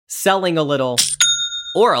Selling a little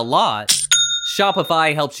or a lot,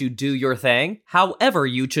 Shopify helps you do your thing, however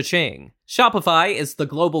you cha-ching. Shopify is the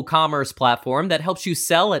global commerce platform that helps you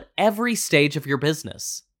sell at every stage of your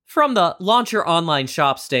business. From the launch your online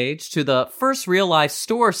shop stage to the first real-life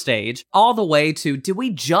store stage, all the way to do we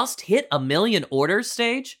just hit 1 million orders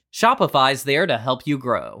stage, Shopify's there to help you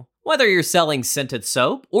grow. Whether you're selling scented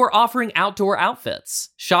soap or offering outdoor outfits,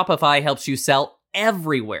 Shopify helps you sell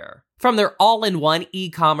everywhere. From their all-in-one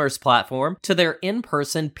e-commerce platform to their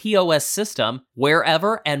in-person POS system,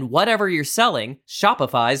 wherever and whatever you're selling,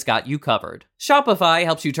 Shopify's got you covered. Shopify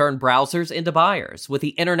helps you turn browsers into buyers with the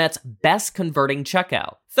internet's best converting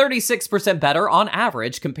checkout, 36% better on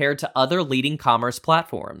average compared to other leading commerce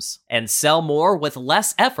platforms. And sell more with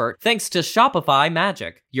less effort thanks to Shopify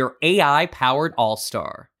Magic, your AI-powered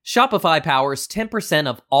all-star. Shopify powers 10%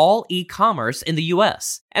 of all e-commerce in the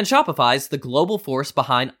US, and Shopify's the global force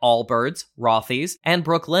behind Allbirds, Rothy's, and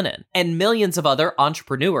Brooklinen, and millions of other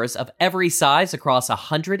entrepreneurs of every size across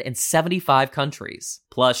 175 countries.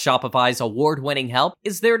 Plus, Shopify's award-winning help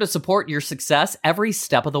is there to support your success every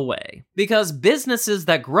step of the way. Because businesses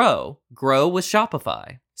that grow with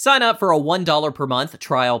Shopify. Sign up for a $1 per month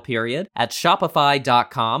trial period at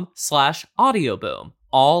shopify.com/audioboom,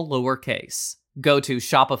 all lowercase. Go to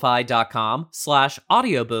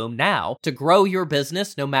shopify.com/audioboom now to grow your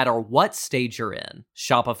business no matter what stage you're in.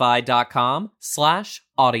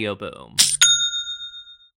 Shopify.com/audioboom.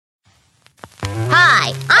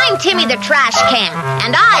 Hi, I'm Timmy the Trash Can,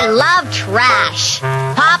 and I love trash.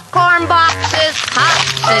 Popcorn boxes,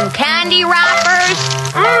 cups, and candy wrappers.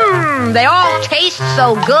 They all taste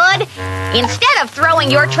so good. Instead of throwing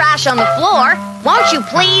your trash on the floor, won't you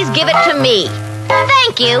please give it to me?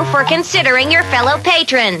 Thank you for considering your fellow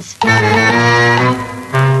patrons.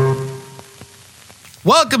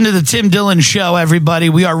 Welcome to the Tim Dillon Show, everybody.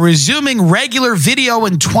 We are resuming regular video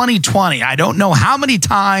in 2020. I don't know how many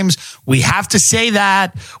times we have to say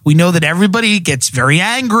that. We know that everybody gets very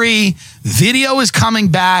angry. Video is coming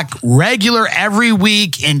back regular every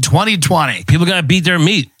week in 2020. People got to beat their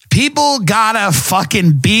meat. People got to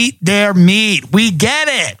fucking beat their meat. We get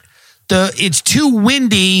it. It's too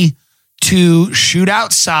windy to shoot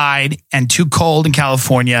outside and too cold in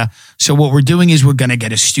California. So what we're doing is we're going to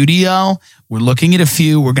get a studio. We're looking at a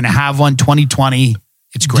few. We're going to have one 2020.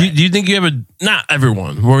 It's great. Do you think you have not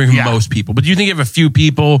everyone, or even most people, but do you think you have a few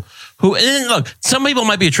people who, and look, some people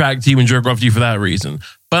might be attracted to you and jerk off to you for that reason.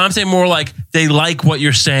 But I'm saying more like they like what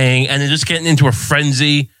you're saying and they're just getting into a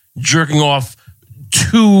frenzy, jerking off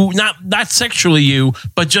to, not sexually you,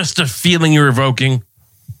 but just the feeling you're evoking.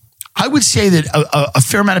 I would say that a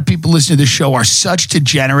fair amount of people listening to this show are such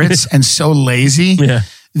degenerates and so lazy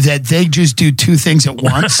that they just do two things at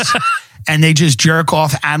once. And they just jerk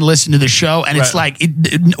off and listen to the show. And it's like,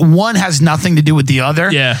 one has nothing to do with the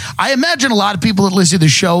other. Yeah. I imagine a lot of people that listen to the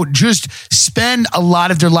show just spend a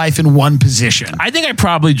lot of their life in one position. I think I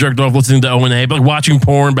probably jerked off listening to O&A, but like watching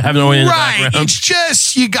porn, but having O&A in the background. It's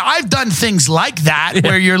just, I've done things like that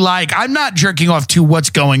where you're like, I'm not jerking off to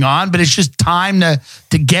what's going on, but it's just time to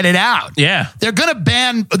get it out. Yeah. They're going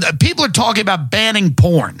to people are talking about banning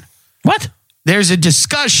porn. What? There's a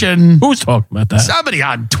discussion. Who's talking about that? Somebody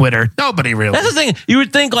on Twitter. Nobody really. That's the thing. You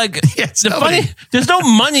would think like there's no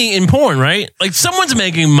money in porn, right? Like someone's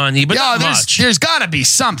making money, but not much. There's got to be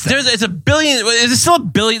something. It's $1 billion. Is it still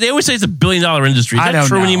 $1 billion? They always say it's $1 billion industry. Is that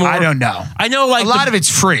true anymore? I don't know. I know like a lot of it's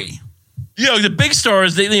free. The big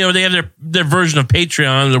stars, they have their version of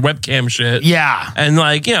Patreon, their webcam shit. Yeah. And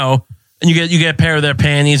like, and you get a pair of their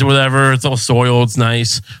panties or whatever. It's all soiled. It's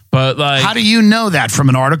nice. But like, how do you know that from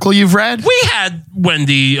an article you've read? We had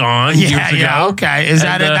Wendy on years ago. Yeah. Okay. Is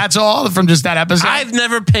that it? That's all from just that episode? I've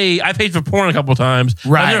never paid. I paid for porn a couple of times.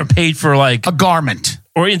 Right. I've never paid for like a garment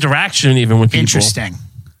or interaction even with people. Interesting.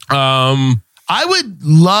 I would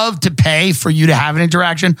love to pay for you to have an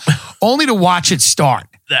interaction only to watch it start.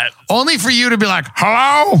 Only for you to be like,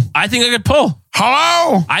 hello? I think I could pull.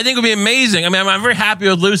 Hello? I think it would be amazing. I mean, I'm very happy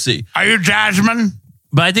with Lucy. Are you Jasmine?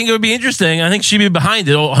 But I think it would be interesting. I think she'd be behind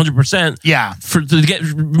it 100%. Yeah. To get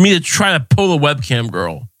me to try to pull a webcam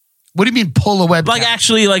girl. What do you mean pull a webcam? Like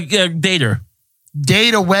actually date her.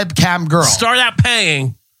 Date a webcam girl. Start out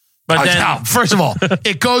paying. But then, first of all,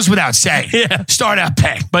 it goes without saying. Yeah. Start out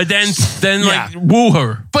paying. But then like woo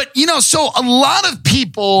her. But so a lot of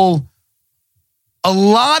people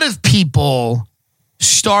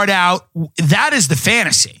start out, that is the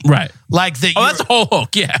fantasy. Right. Like that's the whole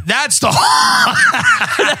hook, yeah. That's the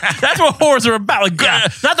That's what whores are about. Like,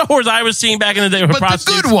 not the whores I was seeing back in the day. But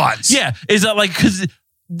the good ones. Yeah. Is that like, because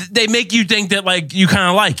they make you think that like you kind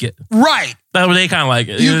of like it. Right. That's what they kind of like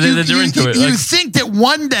it. They're into it. You think that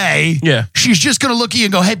one day Yeah. she's just going to look at you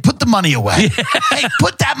and go, hey, put the money away. Hey,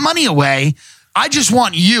 put that money away. I just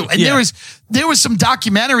want you. And there was some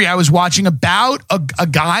documentary I was watching about a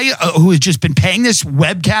guy who has just been paying this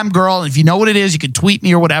webcam girl. And if you know what it is, you can tweet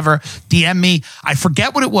me or whatever, DM me. I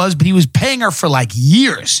forget what it was, but he was paying her for like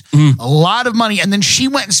years, a lot of money. And then she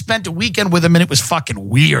went and spent a weekend with him and it was fucking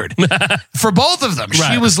weird for both of them.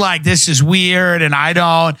 Right. She was like, this is weird. And I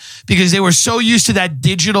don't, because they were so used to that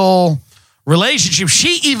digital relationship.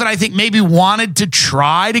 She even, I think, maybe wanted to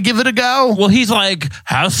try to give it a go. Well, he's like,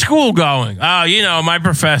 how's school going? Oh, my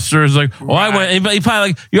professor is like, well, Right. he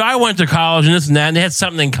probably like, I went to college and this and that, and they had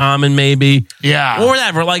something in common, maybe. Yeah. Or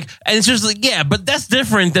whatever. Like, and it's just like, yeah, but that's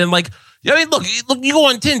different than like, I mean, look, you go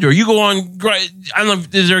on Tinder, you go on, I don't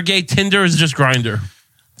know, is there a gay Tinder or is it just Grindr?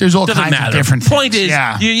 There's all Doesn't kinds matter. of different Point things. is,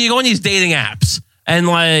 Yeah. you go on these dating apps and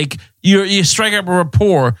like, you strike up a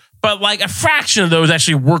rapport, but like a fraction of those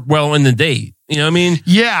actually work well in the date. You know what I mean?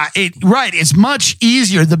 Yeah, right. It's much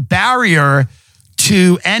easier. The barrier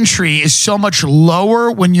to entry is so much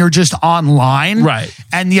lower when you're just online. Right.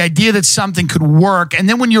 And the idea that something could work. And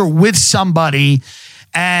then when you're with somebody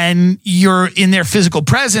and you're in their physical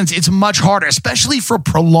presence, it's much harder, especially for a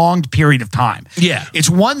prolonged period of time. Yeah. It's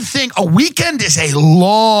one thing. A weekend is a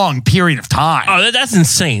long period of time. Oh, that's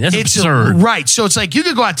insane. That's It's absurd. right. So it's like you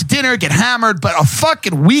could go out to dinner, get hammered, but a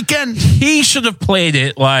fucking weekend. He should have played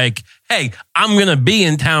it like, hey, I'm going to be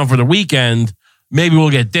in town for the weekend. Maybe we'll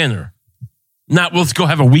get dinner. Not, let's go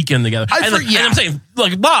have a weekend together. And I'm saying,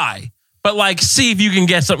 like, lie. But, like, see if you can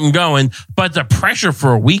get something going. But the pressure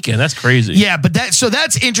for a weekend, that's crazy. Yeah, but that's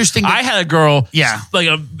interesting. I had a girl, Yeah. like,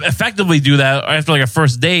 effectively do that after, like, a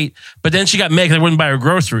first date. But then she got mad because I wouldn't buy her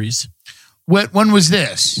groceries. When was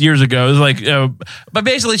this? Years ago. It was like, but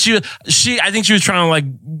basically, I think she was trying to, like,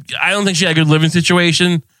 I don't think she had a good living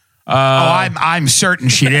situation. I'm certain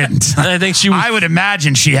she didn't. And I think she was, I would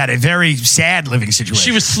imagine she had a very sad living situation.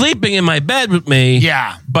 she was sleeping in my bed with me.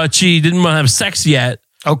 Yeah. But she didn't want to have sex yet.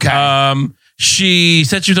 Okay. She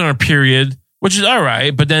said she was on her period, which is all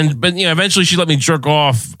right. But eventually she let me jerk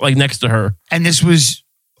off like next to her. And this was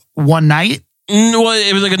one night? Well,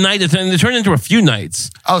 it was like a night. It turned into a few nights.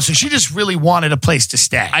 Oh, so she just really wanted a place to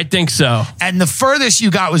stay. I think so. And the furthest you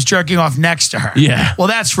got was jerking off next to her. Yeah. Well,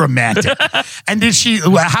 that's romantic. And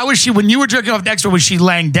how was she, when you were jerking off next to her, was she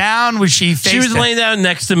laying down? Was she She was laying down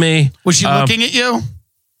next to me. Was she looking at you?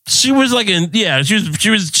 She was like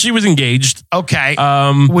she was engaged. Okay.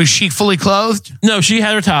 Was she fully clothed? No, she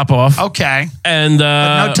had her top off. Okay. And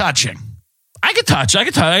No touching. I could touch. I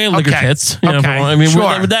could lick her Okay. tits. Okay. I mean,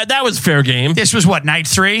 Sure. that was fair game. This was what, night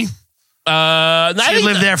 3? She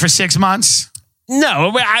lived there for 6 months?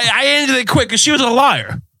 No, I ended it quick because she was a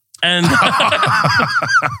liar. And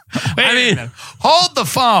I mean, hold the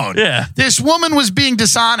phone. Yeah. This woman was being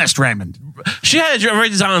dishonest, Raymond. she had a very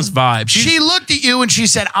dishonest vibe. She looked at you and she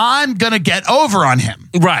said, I'm going to get over on him.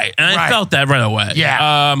 Right. And I Right. felt that right away.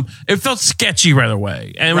 Yeah. It felt sketchy right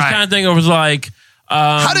away. And it was Right. kind of thing, it was like,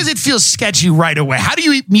 How does it feel sketchy right away? How do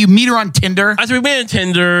you meet her on Tinder? I said, we met on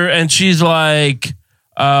Tinder and she's like,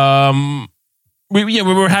 we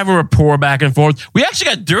were having a rapport back and forth. We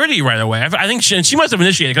actually got dirty right away. I think she must have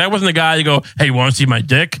initiated because I wasn't the guy to go, hey, you want to see my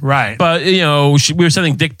dick? Right. But, we were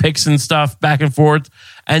sending dick pics and stuff back and forth.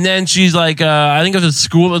 And then she's like, I think I was at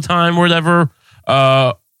school at the time or whatever.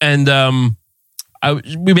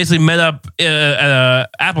 We basically met up at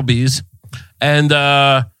Applebee's. And,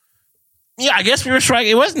 I guess we were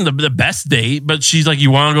striking. It wasn't the best date, but she's like,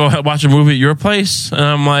 you want to go watch a movie at your place? And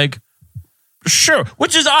I'm like, sure,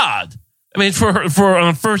 which is odd. I mean, for on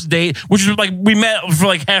a first date, which was like we met for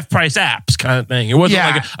like half price apps kind of thing. It wasn't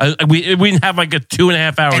like we didn't have like a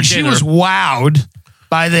 2.5 hour. And she dinner. was wowed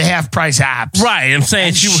by the half price apps. Right. I'm saying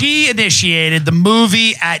And she initiated the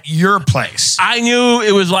movie at your place. I knew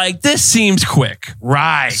it was like this seems quick.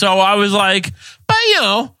 Right. So I was like,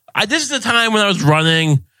 but this is the time when I was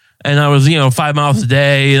running. And I was, 5 miles a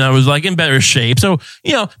day, and I was like in better shape. So,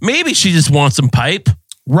 maybe she just wants some pipe.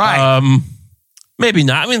 Right. Maybe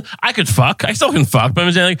not. I mean, I could fuck. I still can fuck. But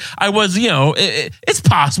I'm saying, like, I was, it's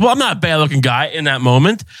possible. I'm not a bad looking guy in that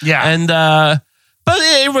moment. Yeah. And, but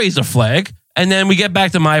it raised a flag. And then we get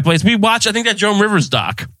back to my place. We watch, I think, that Joan Rivers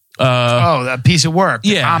doc. That piece of work. The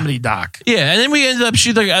yeah. comedy doc. Yeah. And then we ended up,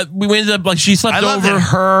 she slept I love over. that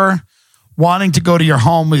her wanting to go to your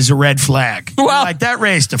home is a red flag. Well- like that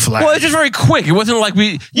raised a flag. Well, it's just very quick. It wasn't like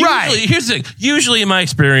we. Usually, Right. Here's the thing. Usually, in my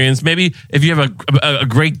experience, maybe if you have a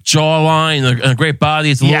great jawline and a great body,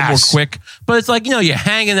 it's a little more Yes. quick. But it's like, you're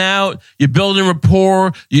hanging out, you're building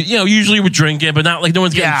rapport. Usually we're drinking, but not like no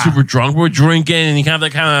one's getting Yeah. super drunk. We're drinking, and you have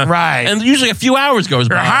that kind of Right. And usually a few hours goes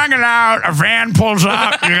You're by. hanging out, a van pulls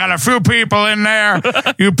up, you got a few people in there,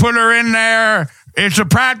 you put her in there. It's a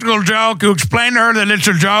practical joke. You explain to her that it's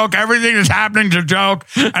a joke. Everything that's happening is a joke,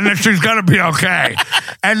 and that she's going to be okay.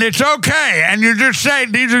 And it's okay. And you just say,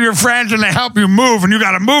 these are your friends, and they help you move, and you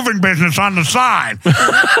got a moving business on the side.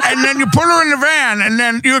 And then you put her in the van, and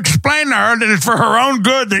then you explain to her that it's for her own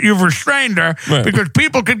good that you've restrained her, Right. because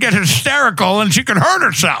people could get hysterical, and she could hurt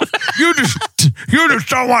herself. You just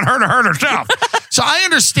don't want her to hurt herself. So I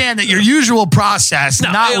understand that your usual process,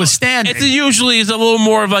 notwithstanding. It's usually a little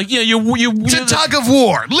more of like, It's a tug of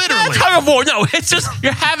war, literally. tug of war. No, it's just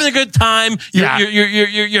you're having a good time. Yeah.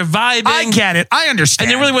 You're vibing. I get it. I understand.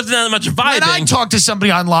 And there really wasn't that much vibing. When I talk to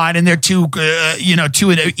somebody online and they're too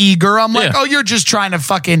eager, I'm like, Yeah. oh, you're just trying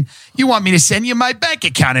to you want me to send you my bank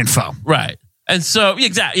account info. Right. And so,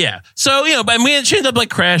 exactly, yeah. So, but she ended up like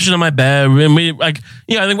crashing on my bed, and we I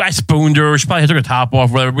think I spooned her. She probably took her top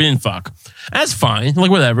off, whatever. We didn't fuck. That's fine.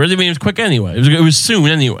 Like, whatever. I mean, it was quick anyway. It was soon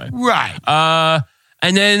anyway. Right.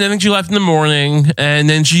 And then I think she left in the morning, and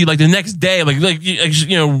then she the next day,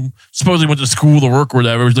 supposedly went to school or work or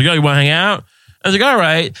whatever. She was like, "Oh, you want to hang out?" I was like, "All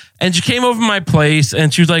right." And she came over to my place,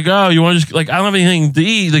 and she was like, "Oh, you want to just I don't have anything to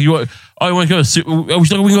eat. Like, you want to go to we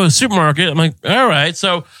can go to the supermarket." I'm like, "All right."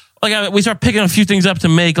 So we start picking a few things up to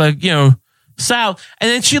make salad, and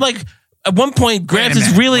then she at one point grabs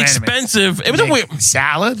this really expensive. It was a weird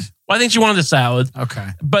salad. Well, I think she wanted a salad. Okay.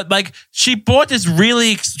 But she bought she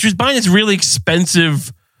was buying this really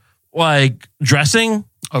expensive dressing.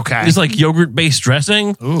 Okay. This yogurt based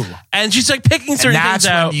dressing. Ooh. And she's picking certain that's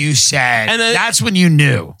things out. when you said, And that's when you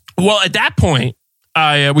knew. Well, at that point,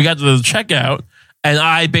 we got to the checkout, and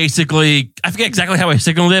I forget exactly how I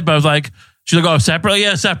signaled it, but I was like, she's like, "Oh, separate?"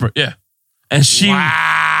 Yeah, separate. Yeah. And she,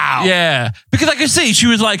 wow. yeah, because I could see she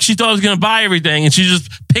was she thought I was going to buy everything, and she's just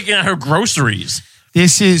picking out her groceries.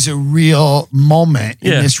 This is a real moment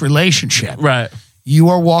in Yeah. this relationship. Right. You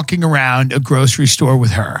are walking around a grocery store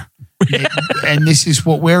with her. And this is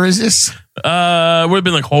where is this? Would have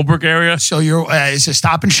been Holbrook area. So you're, is it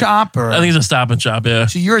Stop and Shop? Or? I think it's a Stop and Shop, yeah.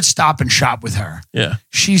 So you're at Stop and Shop with her. Yeah.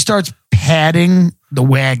 She starts padding the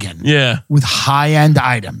wagon Yeah. with high-end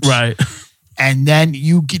items. Right. And then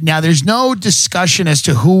now there's no discussion as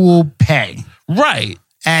to who will pay. Right.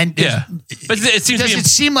 And Yeah. But it seems does to be, it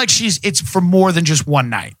seem like it's for more than just one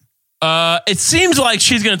night? it seems like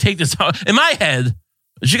she's going to take this home. In my head,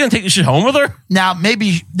 is she going to take this shit home with her?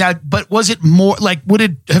 But was it more would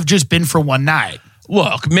it have just been for one night?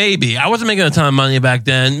 Look, maybe. I wasn't making a ton of money back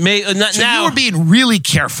then. So now you were being really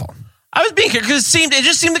careful. I was being careful because it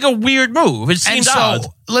just seemed like a weird move. It seemed odd.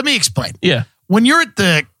 Let me explain. Yeah. When you're at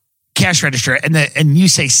the cash register and you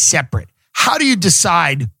say separate, how do you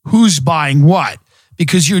decide who's buying what?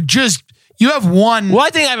 Because you have one. Well, I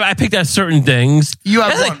think I picked out certain things.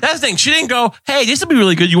 That's the thing. She didn't go, "Hey, this would be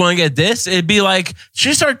really good. You want to get this?" It'd be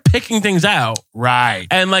she started picking things out, Right.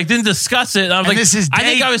 and didn't discuss it. And I was this is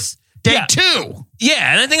day yeah. 2.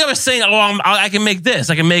 Yeah, and I think I was saying, I can make this.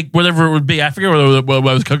 I can make whatever it would be. I forget what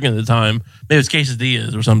I was cooking at the time. Maybe it was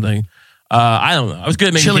quesadillas or something. I don't know. I was good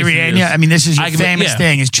at making Chili quesadillas. rellena. I mean, this is your I can famous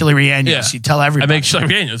thing is chili rellenos. Yeah. You tell I everybody. make chili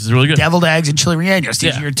rellenos. It's really good. Deviled eggs and chili rellenos.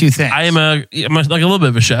 These are your two things. I am I'm like a little bit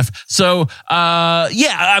of a chef. So,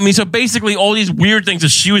 so basically all these weird things that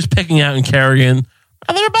she was picking out and carrying,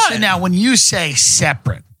 I let her buy. So now when you say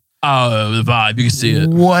separate, the vibe, you can see it.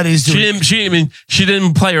 what is She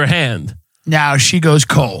didn't play her hand. now she goes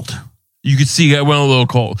cold. You could see it went a little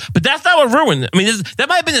cold. But that's not what ruined it. I mean, that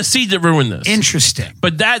might have been the seed that ruined this. Interesting.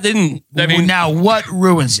 But that didn't. Now what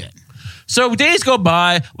ruins it? So days go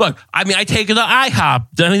by. Look, I take her to IHOP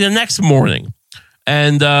the next morning.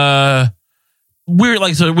 And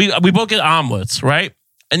we both get omelets, right?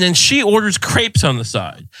 And then she orders crepes on the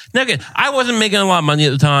side. Now again, I wasn't making a lot of money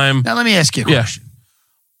at the time. Now let me ask you a question.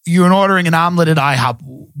 You're ordering an omelet at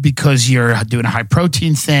IHOP because you're doing a high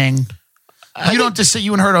protein thing. You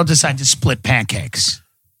and her don't decide to split pancakes.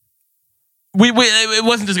 It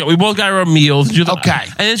wasn't just we both got our meals. Okay.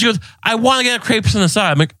 And then she goes, "I want to get a crepes on the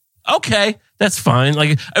side." I'm like, "Okay, that's fine."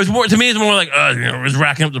 It was more to me. It's more it was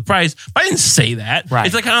racking up the price. But I didn't say that. Right.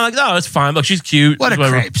 It's kind of "Oh, it's fine. Look, she's cute." What are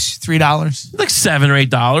whatever. crepes? $3? It's like $7 or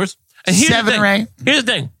 $8. And here's $7 or $8? Here's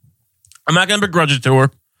the thing. I'm not gonna begrudge it to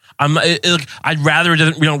her. I'd rather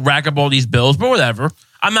we don't rack up all these bills, but whatever.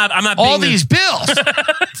 I'm not All being these bills.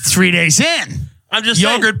 3 days in. I'm just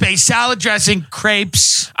saying. Yogurt-based salad dressing,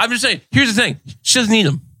 crepes. I'm just saying. Here's the thing. She doesn't eat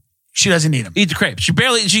them. She doesn't eat them. Eat the crepes. She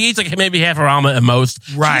eats like maybe half her omelet at most.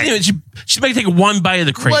 Right. She may take one bite of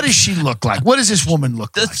the crepes. What does she look like? What does this woman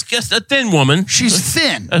look like? That's just a thin woman. She's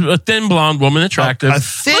thin. A thin blonde woman, attractive. A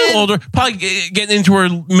thin. little older, probably getting into her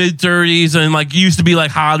mid-30s and like used to be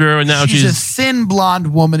like hotter and now she's a thin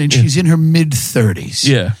blonde woman and she's in her mid-30s.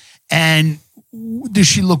 Yeah. And does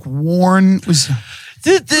she look worn?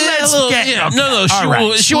 No,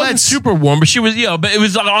 she wasn't super warm, but she was, but it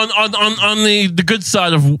was on the good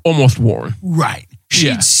side of almost worn. Right.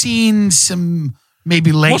 She'd seen some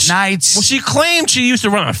maybe late nights. Well, she claimed she used to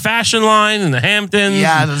run a fashion line in the Hamptons.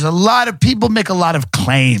 Yeah, there's a lot of people make a lot of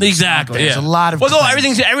claims. Exactly. There's a lot of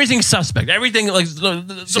claims. Everything's suspect. Everything like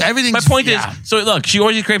everything's. My point is, so look, she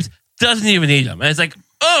always eats crepes, doesn't even eat them, and it's like,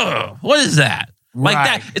 oh, what is that? Like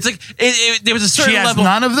that. It's like there was a certain level. She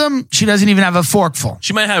has none of them. She doesn't even have a forkful.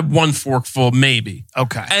 She might have one forkful, maybe.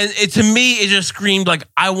 Okay. And to me, it just screamed like,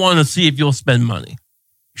 I want to see if you'll spend money.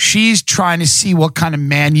 She's trying to see what kind of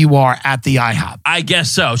man you are at the IHOP. I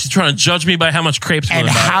guess so. She's trying to judge me by how much crepes. And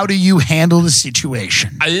how do you handle the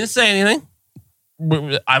situation? I didn't say anything.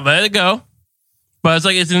 I let it go. But it's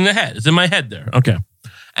like it's in the head. It's in my head there. Okay.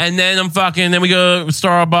 And then then we go to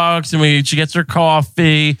Starbucks and she gets her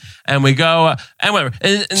coffee and we go and whatever.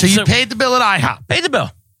 And so you paid the bill at IHOP. Paid the bill.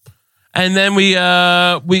 And then we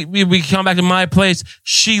come back to my place.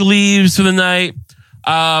 She leaves for the night.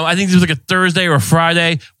 I think this was like a Thursday or a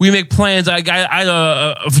Friday. We make plans. I had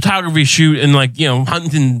a photography shoot in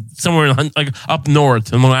Huntington, somewhere in like up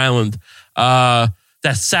north in Long Island. That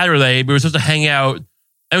Saturday, we were supposed to hang out.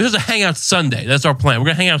 And we were supposed to hang out Sunday. That's our plan. We're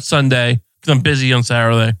gonna hang out Sunday because I'm busy on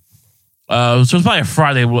Saturday. So it's probably a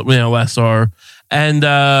Friday, last hour. And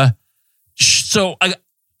so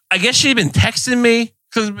I guess she'd been texting me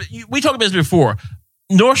because we talked about this before.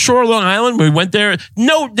 North Shore, Long Island, we went there.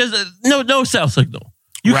 There's no cell signal.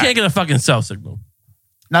 You can't get a fucking cell signal.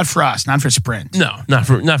 Not for us. Not for Sprint. No, not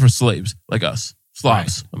for slaves like us.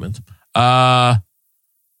 Slavs. Right. I meant.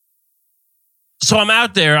 So I'm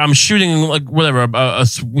out there. I'm shooting like whatever a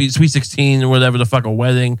sweet 16 or whatever the fuck, a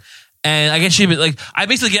wedding. And I guess I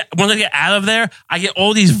basically once I get out of there, I get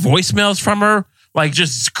all these voicemails from her, like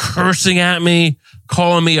just cursing at me,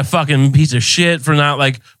 calling me a fucking piece of shit for not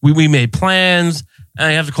we made plans. And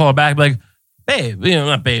I have to call her back, like, babe,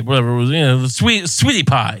 not babe, whatever it was, the sweetie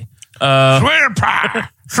pie. Sweetie pie.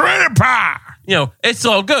 It's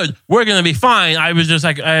all good. We're going to be fine. I was just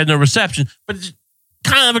I had no reception, but it's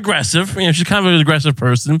kind of aggressive. She's kind of an aggressive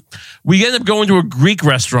person. We end up going to a Greek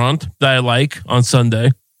restaurant that I like on Sunday.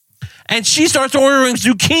 And she starts ordering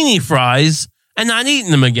zucchini fries and not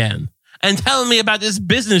eating them again. And telling me about this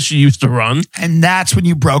business she used to run. And that's when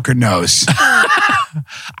you broke her nose.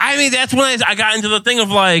 I mean, that's when I got into the thing of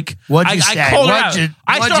what'd you say? I called her out. You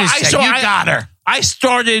got her. I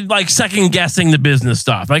started second guessing the business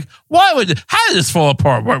stuff. How did this fall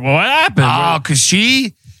apart? What happened? Oh, because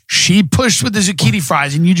she pushed with the zucchini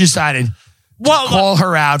fries and you decided to call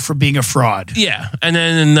her out for being a fraud. Yeah. And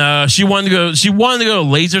then she wanted to go to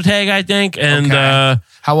laser tag, I think. And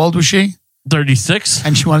how old was she? 36.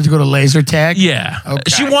 And she wanted to go to laser tag? Yeah. Okay.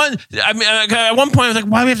 She wanted, at one point I was like,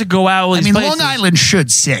 why do we have to go out all these places? Long Island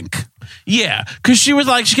should sink. Yeah. Because she was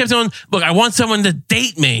she kept saying, look, I want someone to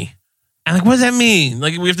date me. And what does that mean?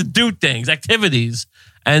 We have to do things, activities.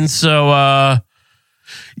 And so,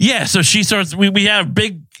 so she starts, we had a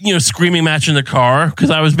big, screaming match in the car because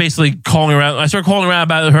I was basically calling her out. I started calling her out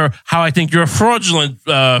about how I think you're a fraudulent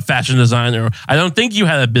fashion designer. I don't think you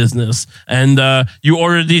had a business. And you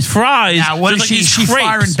ordered these fries. Now, what is she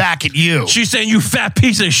firing back at you? She's saying, you fat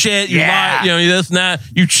piece of shit. You lie, this and that.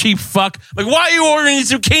 You cheap fuck. Why are you ordering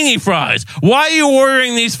these zucchini fries? Why are you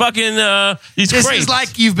ordering these fucking, these crepes? This is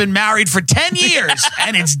like you've been married for 10 years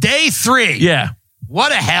and it's day 3. Yeah.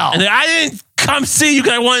 What a hell. And I didn't come see you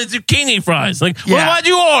because I wanted zucchini fries. Why'd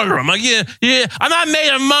you order them? I'm not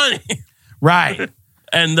made of money. Right.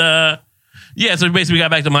 And, so basically we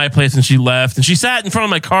got back to my place and she left. And she sat in front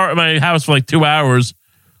of my house for 2 hours.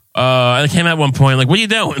 And I came out at one point, what are you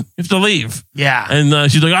doing? You have to leave. Yeah. And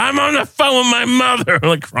she's like, I'm on the phone with my mother.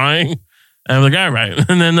 Crying. And I'm like, all right.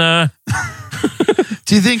 And then...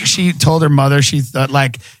 Do you think she told her mother she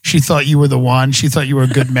thought you were the one? She thought you were a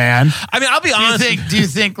good man? I mean, I'll be honest. Do you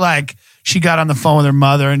think she got on the phone with her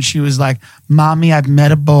mother and she was like, Mommy, I've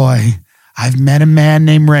met a boy. I've met a man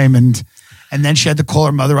named Raymond. And then she had to call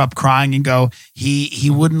her mother up crying and go, he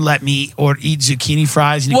wouldn't let me eat zucchini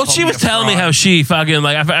fries. And she was telling me how she fucking,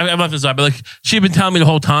 I left this up, but she'd been telling me the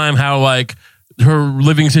whole time how her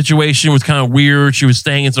living situation was kind of weird. She was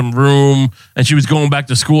staying in some room and she was going back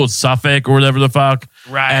to school at Suffolk or whatever the fuck.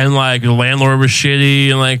 Right. And like the landlord was shitty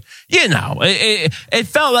and like, it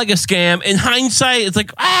felt like a scam. In hindsight, it's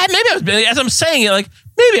like, maybe I was, as I'm saying it, like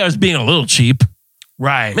maybe I was being a little cheap.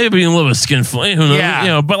 Right. Maybe being a little bit skinful. Who knows?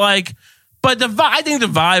 Yeah. But I think the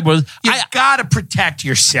vibe was, you gotta protect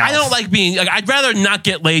yourself. I don't like being, I'd rather not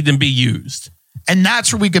get laid than be used. And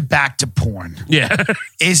that's where we get back to porn. Yeah.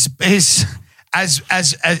 is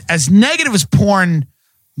as negative as porn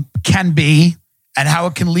can be and how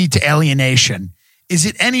it can lead to alienation, is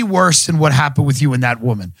it any worse than what happened with you and that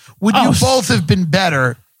woman? Would you both have been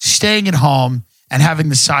better staying at home and having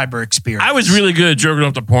the cyber experience? I was really good at jerking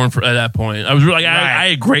off to porn at that point. I was really, I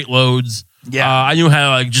had great loads. Yeah. I knew how to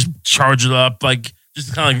like just charge it up, like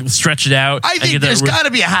just kind of like stretch it out. I think there's got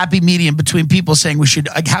to be a happy medium between people saying we should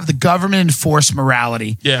have the government enforce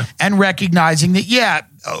morality, and recognizing that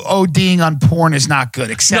ODing on porn is not good.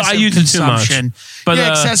 Excessive I use consumption, it too much. But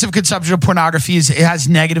excessive consumption of pornography it has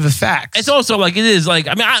negative effects. It's also like it is like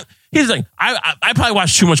here's the thing. I probably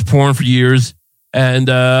watched too much porn for years, and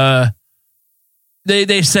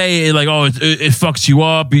they say like it fucks you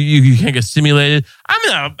up. You can't get stimulated. I'm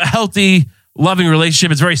in a healthy, loving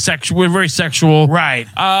relationship. It's very sexual. We're very sexual. Right.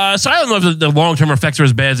 So I don't know if the long-term effects are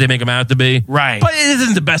as bad as they make them out to be. Right. But it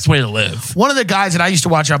isn't the best way to live. One of the guys that I used to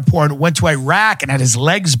watch on porn went to Iraq and had his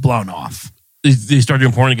legs blown off. Did he start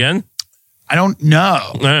doing porn again? I don't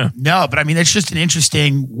know. Yeah. No, but I mean, it's just an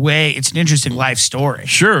interesting way. It's an interesting life story.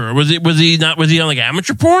 Sure. Was he on like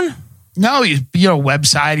amateur porn? No, he's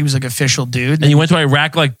website. He was like official dude. And he went to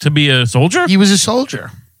Iraq like to be a soldier? He was a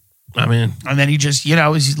soldier. I mean, and then he just, he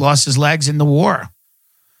lost his legs in the war.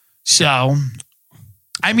 So,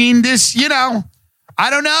 I mean, this, I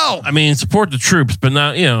don't know. I mean, support the troops, but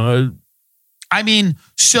not, I mean,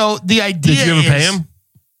 so the idea Did you ever pay him?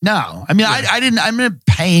 No. I mean, I'm not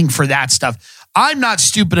paying for that stuff. I'm not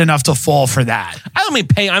stupid enough to fall for that. I don't mean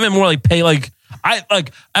pay. I mean more like pay like, at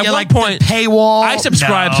one point, paywall. I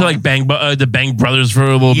subscribed to like the Bang Brothers for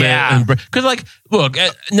a little bit, because like, look,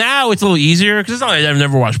 now it's a little easier because it's not like I've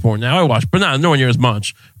never watched porn. Now I watch, but not nowhere near as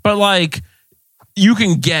much. But like, you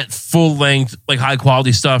can get full length, like high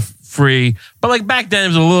quality stuff free. But like back then, it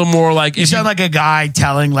was a little more like you sound like a guy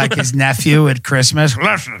telling like his nephew at Christmas,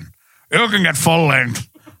 "Listen, you can get full length,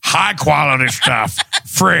 high quality stuff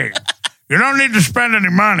free. You don't need to spend any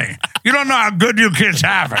money. You don't know how good you kids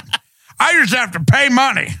have it. I used to have to pay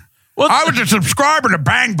money. I was a subscriber to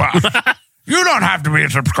Bang Buff. You don't have to be a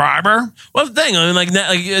subscriber." Well, the thing, I mean, like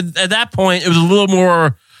at that point, it was a little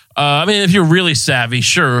more. I mean, if you're really savvy,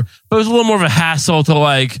 sure, but it was a little more of a hassle to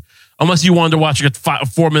like, unless you wanted to watch like a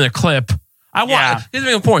 4-minute clip. Here's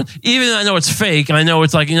the point. Even though I know it's fake, and I know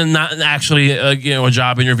it's like not actually a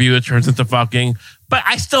job interview that turns into fucking, but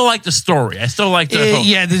I still like the story. I still like the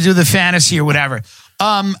to do the fantasy or whatever.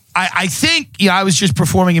 I think I was just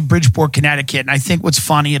performing in Bridgeport, Connecticut, and I think what's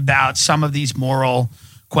funny about some of these moral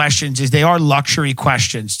questions is they are luxury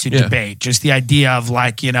questions to debate. Just the idea of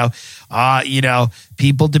like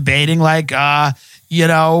people debating like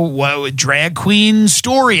drag queen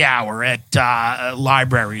story hour at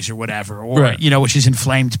libraries or whatever, or which has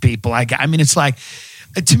inflamed people. I mean, it's like,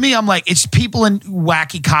 to me, I'm like, it's people in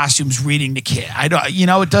wacky costumes reading the kid. I don't,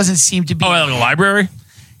 it doesn't seem to be like a library.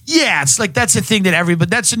 Yeah, it's like that's the thing that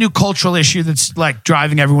that's a new cultural issue that's like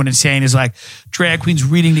driving everyone insane is like drag queens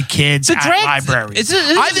reading to kids at libraries.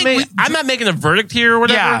 I'm not making a verdict here or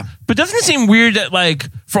whatever, but doesn't it seem weird that like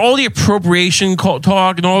for all the appropriation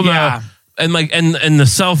talk and all the and like and the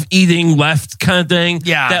self-eating left kind of thing,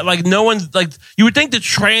 that like no one's like, you would think the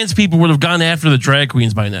trans people would have gone after the drag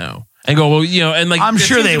queens by now. And go, well, and like, I'm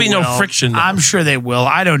sure there will be no friction. I'm sure they will.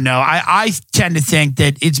 I don't know. I tend to think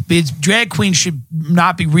that it's drag queens should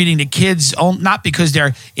not be reading to kids, not because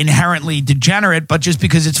they're inherently degenerate, but just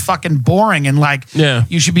because it's fucking boring and like,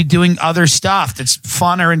 you should be doing other stuff that's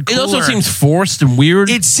funner and cooler. It also seems forced and weird.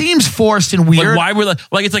 It seems forced and weird. Like, why would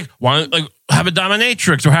like it's like why like have a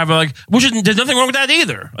dominatrix or have a like, there's nothing wrong with that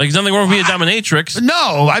either. Like, there's nothing wrong with being a dominatrix.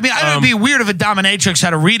 No, I mean, it'd be weird if a dominatrix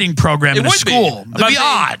had a reading program in a school. It'd be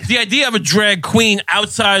odd. The idea of a drag queen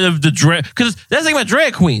outside of the drag, because that's the thing about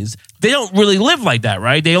drag queens. They don't really live like that,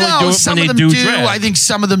 right? They only do it when they do drag. I think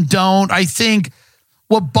some of them don't. I think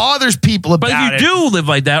what bothers people about it. But if you do live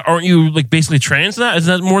like that, aren't you like basically trans? Isn't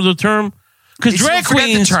that more the term? Because drag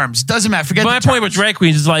queens. Forget the terms. Doesn't matter. Forget the terms. My point about drag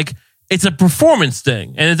queens is like, it's a performance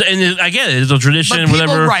thing, and I get it. It's a tradition, But people,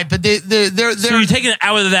 whatever. right? But they're So you're taking it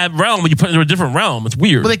out of that realm, but you put it into a different realm. It's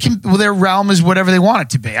weird. well, their realm is whatever they want it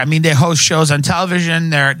to be. I mean, they host shows on television.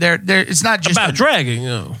 They're it's not just about dragging.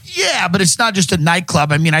 Yeah, but it's not just a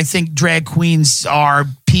nightclub. I mean, I think drag queens are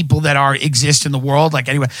people that exist in the world. Like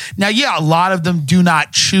anyway, now, yeah, a lot of them do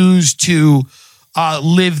not choose to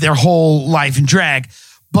live their whole life in drag,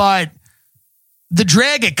 but the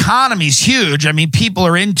drag economy is huge. I mean, people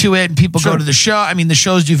are into it and people go to the show. I mean, the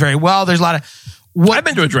shows do very well. There's a lot of I've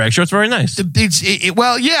been to a drag show. It's very nice.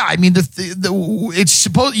 Well, yeah. I mean, it's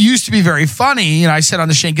used to be very funny. You know, I said on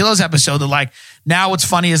the Shane Gillis episode that like now what's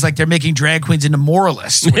funny is like they're making drag queens into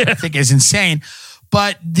moralists, which I think is insane.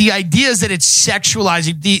 But the idea is that it's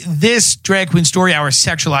sexualizing. This Drag Queen Story Hour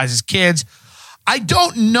sexualizes kids. I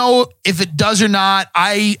don't know if it does or not.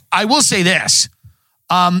 I will say this.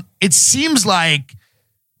 It seems like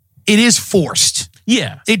it is forced.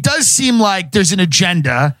 Yeah. It does seem like there's an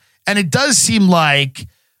agenda, and it does seem like,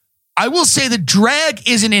 I will say that drag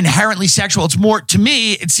isn't inherently sexual. It's more, to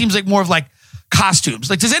me, it seems like more of like costumes.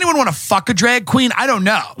 Like, does anyone want to fuck a drag queen? I don't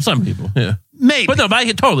know. Some people, yeah. Maybe. But no, but I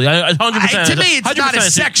get totally. 100%. To me, it's not a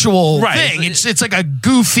sexual thing. It's like a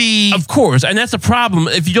goofy. Of course, and that's the problem.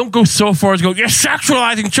 If you don't go so far as go, you're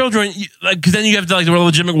sexualizing children, because then you have to like the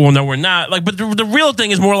legitimate. Well, no, we're not. Like, but the real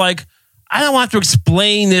thing is more like, I don't want to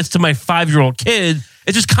explain this to my 5-year-old kid.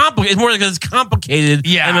 It's just complicated. It's more like it's complicated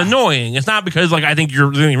and annoying. It's not because like I think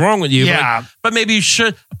you're something wrong with you. Yeah. But maybe you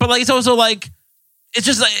should. But like it's also like it's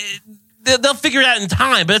just like. They'll figure it out in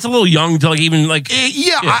time, but it's a little young to like even like.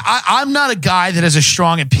 I'm not a guy that has a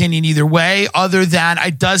strong opinion either way, other than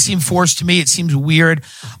it does seem forced to me. It seems weird.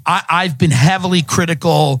 I've been heavily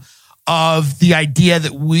critical of the idea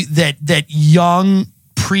that that young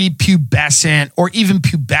prepubescent or even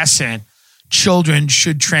pubescent children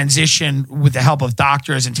should transition with the help of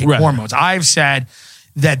doctors and take hormones. I've said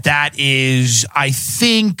that is, I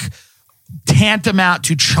think, tantamount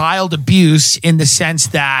to child abuse in the sense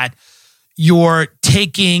that you're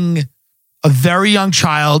taking a very young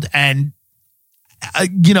child and,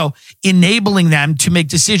 enabling them to make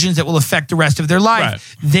decisions that will affect the rest of their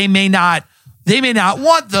life. Right. They may not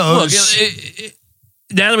want those. Look,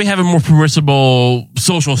 now that we have a more permissible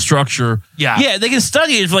social structure, they can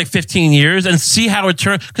study it for like 15 years and see how it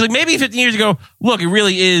turns. Because like maybe 15 years ago, look, it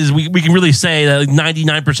really is. We can really say that like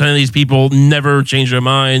 99% of these people never change their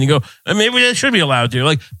mind and go, maybe they should be allowed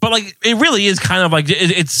to. But it really is kind of like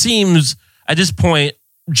it seems at this point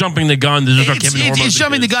jumping the gun to just start giving hormones. It's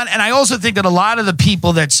jumping the gun, and I also think that a lot of the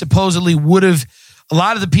people that supposedly would have, a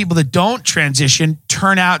lot of the people that don't transition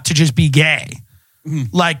turn out to just be gay.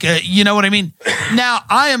 Mm-hmm. Like, you know what I mean? Now,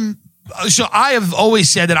 I have always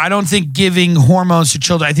said that I don't think giving hormones to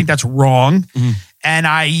children, I think that's wrong. Mm-hmm. And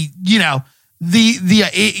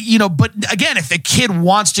but again, if a kid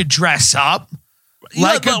wants to dress up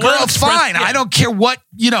like a girl, fine. I don't care what,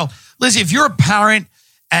 listen, if you're a parent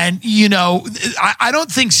and, I don't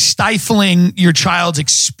think stifling your child's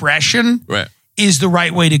expression is the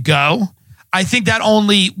right way to go. I think that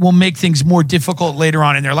only will make things more difficult later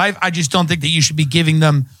on in their life. I just don't think that you should be giving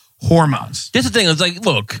them hormones. That's the thing. It's like,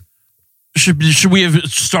 look, should we have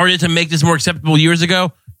started to make this more acceptable years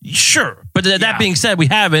ago? Sure. But that being said, we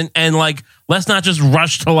haven't. And like, let's not just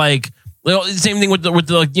rush to like, same thing with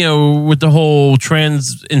the whole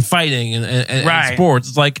trans in fighting and sports.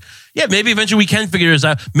 It's like, maybe eventually we can figure this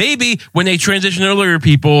out. Maybe when they transition earlier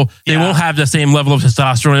people, they won't have the same level of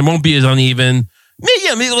testosterone. It won't be as uneven.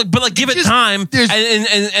 But give it time.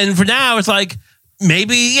 And for now, it's like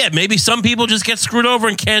maybe some people just get screwed over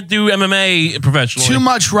and can't do MMA professionally. Too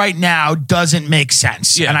much right now doesn't make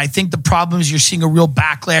sense. Yeah. And I think the problem is you're seeing a real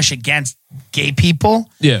backlash against gay people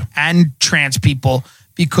and trans people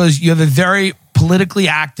because you have a very politically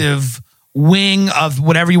active wing of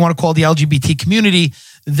whatever you want to call the LGBT community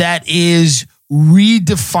that is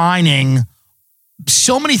redefining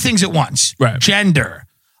so many things at once. Right. Gender,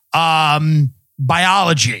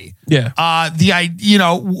 biology.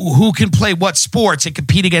 Who can play what sports and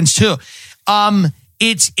compete against who.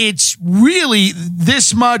 It's really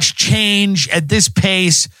this much change at this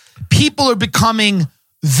pace. People are becoming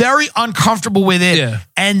very uncomfortable with it. Yeah.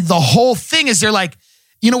 And the whole thing is they're like,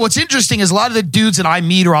 what's interesting is a lot of the dudes that I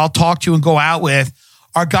meet or I'll talk to and go out with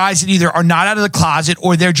are guys that either are not out of the closet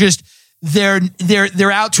or they're just,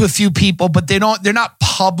 they're out to a few people, but they're not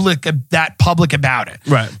public about it.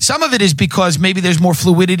 Right. Some of it is because maybe there's more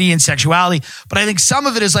fluidity in sexuality, but I think some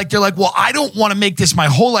of it is like they're like, well, I don't want to make this my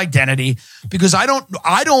whole identity because I don't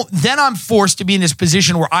then I'm forced to be in this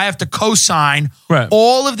position where I have to co-sign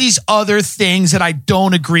all of these other things that I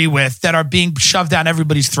don't agree with that are being shoved down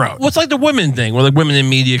everybody's throat. What's like the women thing, or like women in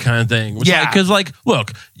media kind of thing? Because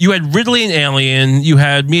look, you had Ridley and Alien, you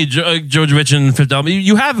had Mia Jovovich in Fifth Element.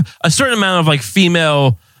 You have a certain amount of like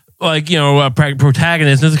female, like,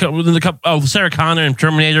 protagonists. There's a couple, Sarah Connor in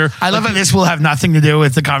Terminator. I love that this will have nothing to do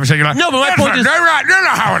with the conversation. Like, no, but my point is, you know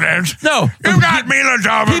how it is. No, you got Mila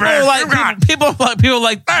Jovovich.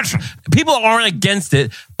 People aren't against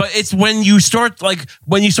it, but it's when you start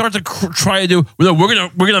to try to do.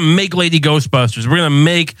 We're gonna make Lady Ghostbusters. We're gonna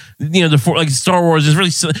make like Star Wars is really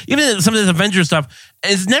silly. Even some of this Avengers stuff.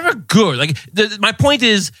 It's never good. Like my point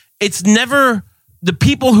is, it's never the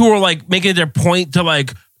people who are like making it their point to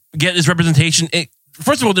like get this representation.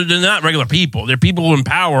 First of all, they're not regular people. They're people in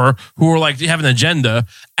power who are like have an agenda,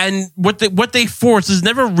 and what they force is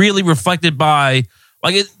never really reflected by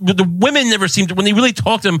the women. Never seem to, when they really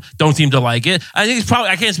talk to them, don't seem to like it. I think it's probably,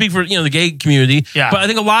 I can't speak for the gay community, but I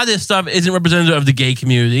think a lot of this stuff isn't representative of the gay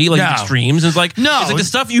community, like the extremes. It's like it's like the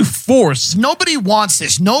stuff you force. Nobody wants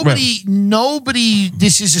this. Nobody.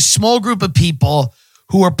 This is a small group of people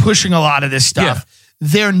who are pushing a lot of this stuff. Yeah.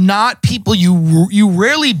 They're not people you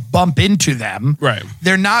rarely bump into them. Right.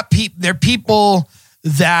 They're not they're people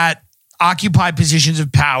that occupy positions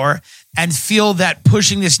of power and feel that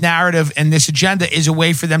pushing this narrative and this agenda is a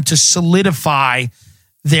way for them to solidify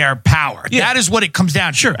their power. Yeah. That is what it comes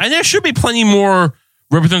down to. Sure. And there should be plenty more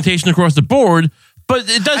representation across the board, but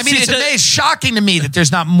it does. I mean, it's shocking to me that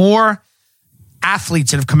there's not more athletes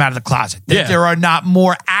that have come out of the closet. That there are not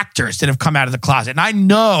more actors that have come out of the closet. And I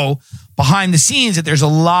know behind the scenes that there's a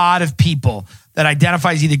lot of people that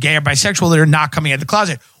identify as either gay or bisexual that are not coming out of the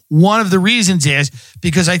closet. One of the reasons is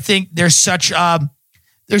because I think there's such a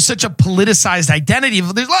politicized identity.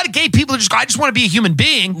 There's a lot of gay people that I just want to be a human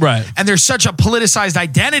being. Right. And there's such a politicized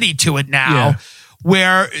identity to it now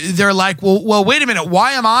where they're like, well, wait a minute.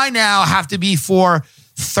 Why am I now have to be for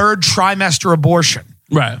third trimester abortion?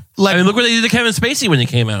 Right. Like, I mean, look what they did to Kevin Spacey when he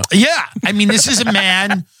came out. Yeah. I mean, this is a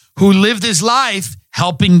man who lived his life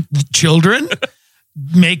helping children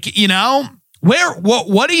make,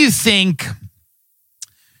 what do you think?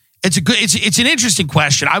 It's an interesting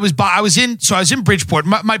question. I was in Bridgeport.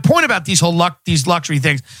 My point about these luxury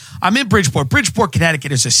things, I'm in Bridgeport. Bridgeport,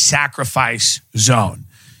 Connecticut is a sacrifice zone.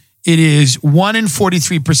 It is 1 in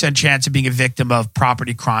 43% chance of being a victim of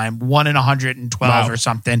property crime, 1 in 112 or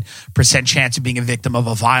something % chance of being a victim of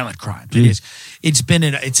a violent crime.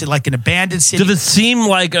 It's like an abandoned city. Does it seem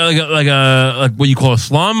like what you call a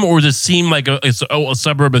slum, or does it seem like a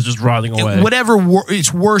suburb that's just rotting away?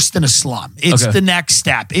 It's worse than a slum. It's the next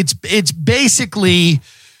step. It's basically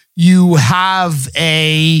you have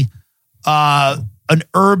an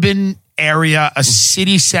urban area, a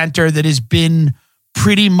city center that has been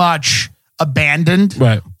pretty much abandoned.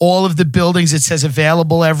 Right. All of the buildings, it says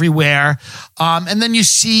available everywhere. And then you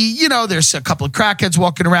see, there's a couple of crackheads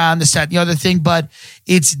walking around, this, that, and the other thing, but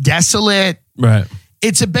it's desolate. Right.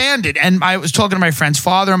 It's abandoned. And I was talking to my friend's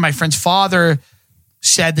father, and my friend's father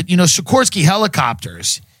said that, Sikorsky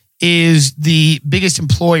Helicopters is the biggest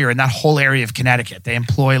employer in that whole area of Connecticut. They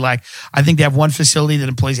employ I think they have one facility that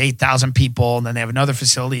employs 8,000 people, and then they have another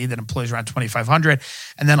facility that employs around 2,500.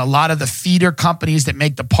 And then a lot of the feeder companies that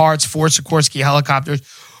make the parts for Sikorsky Helicopters.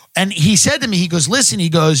 And he said to me, he goes,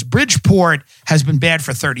 Bridgeport has been bad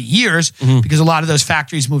for 30 years because a lot of those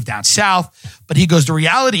factories moved down south. But he goes, the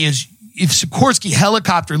reality is if Sikorsky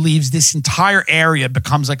Helicopter leaves, this entire area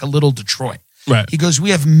becomes like a little Detroit. Right. He goes,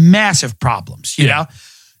 we have massive problems, you know?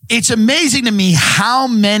 It's amazing to me how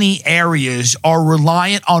many areas are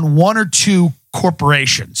reliant on one or two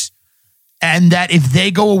corporations, and that if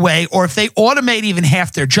they go away or if they automate even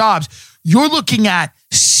half their jobs, you're looking at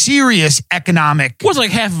serious economic. Well, it's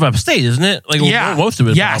like half of upstate, isn't it? Like most of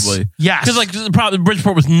it, probably. Yes. Because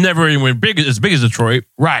Bridgeport was never anywhere as big as Detroit,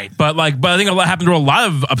 right? But I think a lot happened to a lot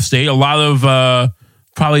of upstate, a lot of.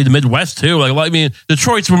 Probably the Midwest too.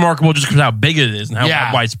 Detroit's remarkable just because how big it is and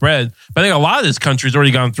how widespread. But I think a lot of this country's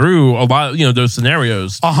already gone through a lot of those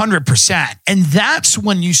scenarios. 100%, and that's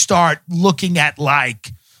when you start looking at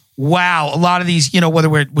wow, a lot of these, whether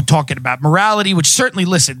we're talking about morality, which certainly,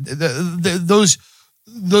 listen, those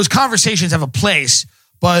conversations have a place,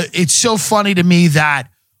 but it's so funny to me that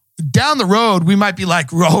down the road, we might be like,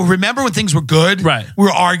 oh, remember when things were good? Right. We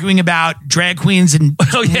were arguing about drag queens and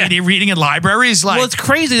reading in libraries. Like, well, it's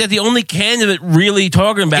crazy that the only candidate really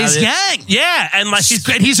talking about is it. Yang. Yeah. And like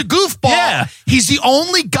He's a goofball. Yeah. He's the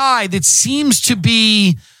only guy that seems to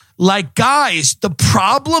be like, guys, the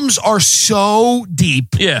problems are so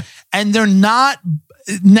deep. Yeah. And they're not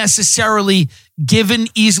necessarily given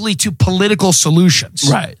easily to political solutions.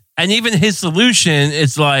 Right. And even his solution,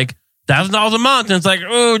 it's like $1,000 a month. And it's like,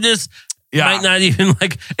 oh, this might not even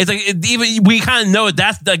like, it's like, even we kind of know it.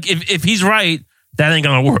 That's like, if he's right, that ain't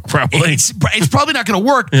going to work probably. It's probably not going to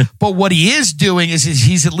work. But what he is doing is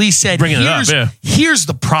he's at least said, here's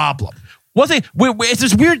the problem. One thing, it's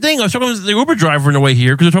this weird thing. I was talking to the Uber driver on the way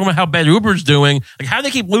here because they're talking about how bad Uber's doing, like how they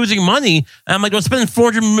keep losing money. And I'm like, they're spending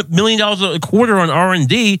 $400 million a quarter on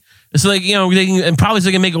R&D. It's like, you know, they can, and probably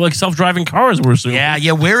they can make like self-driving cars. We're assuming.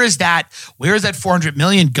 Yeah. Where is that $400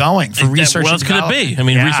 million going for research? What else could it be? I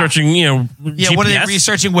mean, researching, you know, GPS. What are they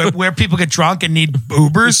researching? Where people get drunk and need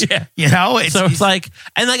Ubers? You know, it's like,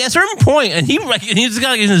 and like at a certain point, and he's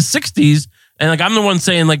got like in his 60s. And like I'm the one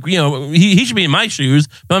saying like, you know, he should be in my shoes,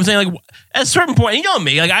 but I'm saying like at a certain point, you know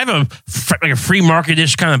me, like I have a free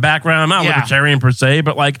market-ish kind of background. I'm not libertarian per se,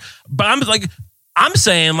 but I'm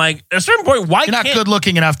saying like at a certain point, why you're not good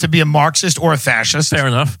looking enough to be a Marxist or a fascist? Fair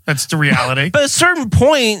enough. That's the reality. But at a certain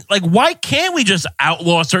point, like why can't we just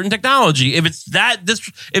outlaw certain technology if it's that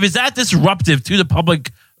disruptive to the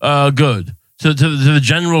public good? To the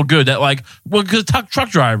general good that like, well, because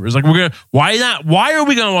truck drivers, like why are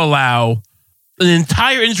we going to allow an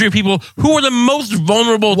entire industry of people who are the most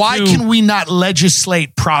vulnerable? Why can we not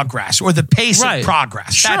legislate progress or the pace of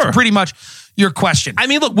progress? Sure. That's pretty much your question. I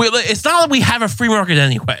mean, look, it's not that we have a free market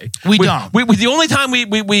anyway. We don't. The only time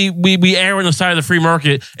we err on the side of the free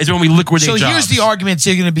market is when we liquidate jobs. So here's the arguments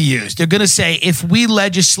that are going to be used. They're going to say if we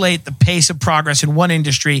legislate the pace of progress in one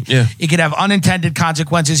industry, it could have unintended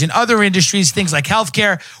consequences in other industries, things like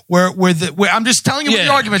healthcare, where I'm just telling you what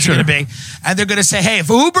the arguments are going to be. And they're going to say, hey, if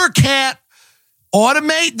Uber can't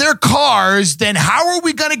automate their cars, then how are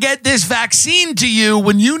we going to get this vaccine to you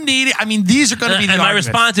when you need it? I mean, these are going to be the arguments.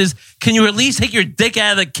 My response is, can you at least take your dick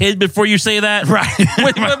out of the kid before you say that? Right.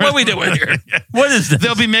 What are we doing here? What is this?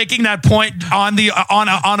 They'll be making that point on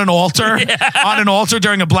an altar, on an altar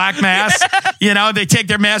during a black mass. You know, they take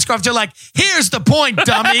their mask off. They're like, here's the point,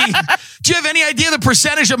 dummy. Do you have any idea the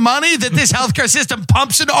percentage of money that this healthcare system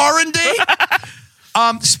pumps into R&D?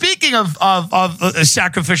 Speaking of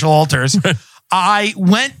sacrificial altars, I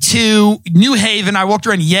went to New Haven. I walked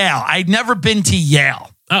around Yale. I'd never been to Yale.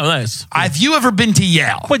 Oh, nice. Have you ever been to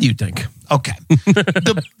Yale? What do you think? Okay.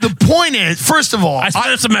 The point is, first of all, I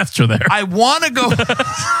spent a semester there. I want to go.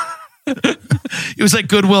 It was like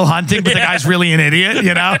Good Will Hunting, but the guy's really an idiot,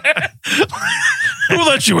 you know? Who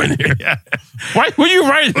let you in here? Yeah. What are you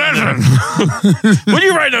writing? What are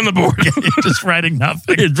you writing on the board? You're just writing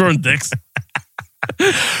nothing. You're drawing dicks.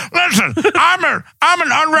 Listen, I'm an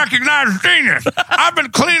unrecognized genius. I've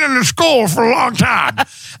been cleaning the school for a long time.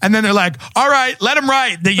 And then they're like, all right, let him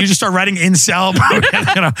write. Then you just start writing incel.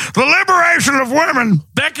 You know, the liberation of women.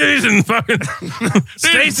 Becky's and fucking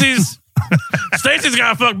Stacy's. Stacy's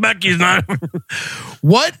got to fuck Becky's now.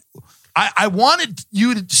 What? I wanted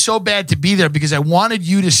you so bad to be there because I wanted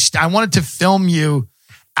to film you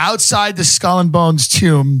outside the Skull and Bones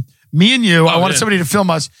tomb. Me and you. I wanted somebody to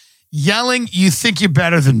film us yelling, "You think you're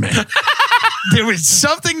better than me." There was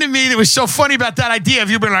something to me that was so funny about that idea of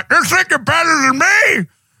you being like, "You think you're better than me?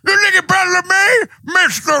 You think you're better than me,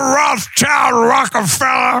 Mr. Rothschild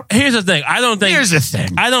Rockefeller?" Here's the thing. I don't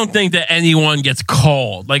think that anyone gets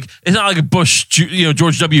called. Like, it's not like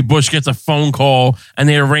George W. Bush gets a phone call and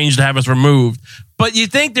they arrange to have us removed. But you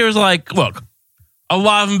think there's like, look, a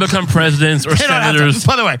lot of them become presidents or senators.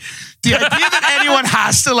 By the way, the idea that anyone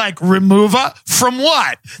has to like remove us from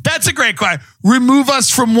what? That's a great question. Remove us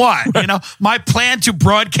from what? You know, my plan to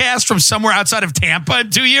broadcast from somewhere outside of Tampa in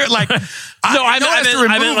 2 years. Like, I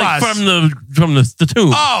meant like from the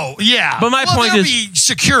tomb. Oh yeah, but my point there'll is be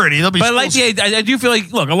security. There'll be, but like I do feel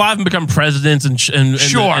like, look, a lot of them become presidents and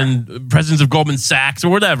presidents of Goldman Sachs or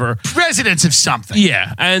whatever. Presidents of something.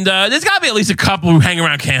 Yeah, and there's got to be at least a couple who hang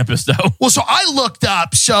around campus though. Well, so I looked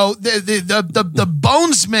up. So the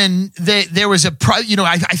Bonesmen. There was I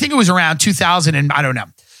think it was around 2000 and I don't know.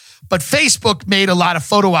 But Facebook made a lot of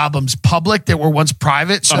photo albums public that were once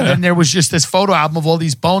private. So then there was just this photo album of all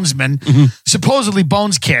these Bonesmen, supposedly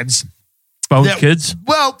Bones kids. Kids?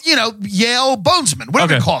 Well, Yale Bonesmen,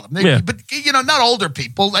 whatever you call them. But, not older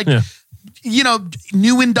people, like, new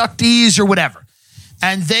inductees or whatever.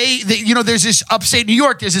 And they there's this upstate New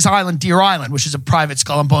York, there's this island, Deer Island, which is a private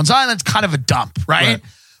Skull and Bones island. It's kind of a dump, right?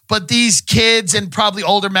 But these kids and probably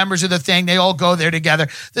older members of the thing, they all go there together.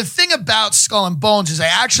 The thing about Skull and Bones is I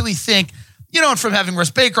actually think, and from having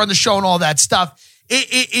Russ Baker on the show and all that stuff,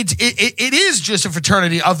 it is just a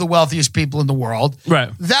fraternity of the wealthiest people in the world.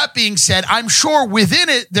 Right. That being said, I'm sure within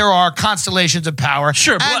it there are constellations of power.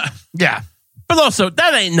 Sure. But also,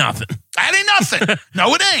 that ain't nothing. That ain't nothing.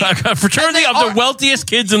 No, it ain't. A fraternity of the wealthiest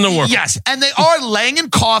kids in the world. Yes, and they are laying in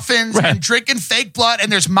coffins and drinking fake blood, and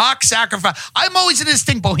there's mock sacrifice. I'm always in this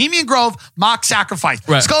thing, Bohemian Grove, mock sacrifice.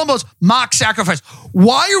 Right. Skull and Bones, mock sacrifice.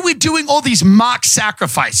 Why are we doing all these mock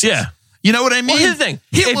sacrifices? Yeah. You know what I mean? Well, here's the thing.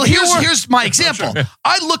 Here's my example. Sure.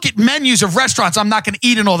 I look at menus of restaurants I'm not going to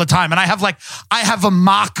eat in all the time, and I have a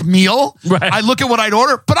mock meal. Right. I look at what I'd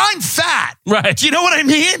order, but I'm fat. Right. Do you know what I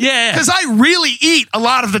mean? Yeah. Because I really eat a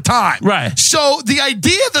lot of the time. Right. So the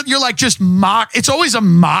idea that you're like just mock, it's always a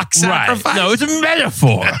mock sacrifice. Right. No, it's a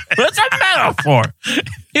metaphor. It's a metaphor.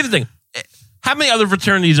 Here's the thing. How many other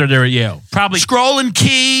fraternities are there at Yale? Probably Scroll and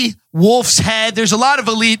Key, Wolf's Head. There's a lot of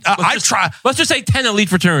elite. Let's just say 10 elite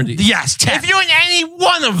fraternities. Yes, 10. If you're in any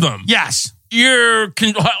one of them, yes, you're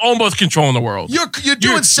almost controlling the world. You're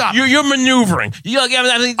doing something. You're maneuvering.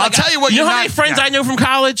 I'll tell you what. You know how many friends I know from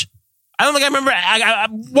college? I don't think I remember. I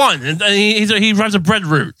one. And he runs a bread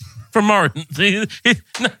route from Martin.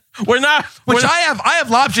 We're not. I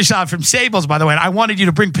have lobster salad from Sable's, by the way. And I wanted you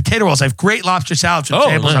to bring potato rolls. I have great lobster salads from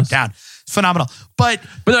Sable's uptown. It's phenomenal. But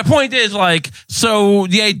the point is, so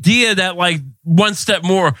the idea that one step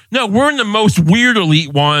more. No, we're in the most weird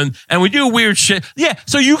elite one, and we do weird shit. Yeah,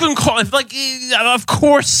 so you can call it of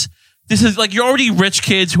course. This is you're already rich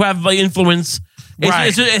kids who have influence.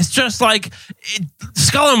 It's just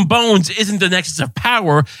Skull and Bones isn't the nexus of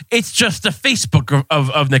power. It's just the Facebook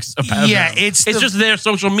of nexus of power. Yeah, it's just their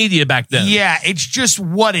social media back then. Yeah, it's just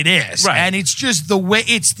what it is. Right. And it's just the way,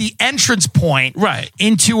 it's the entrance point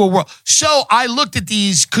into a world. So I looked at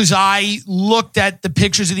these because I looked at the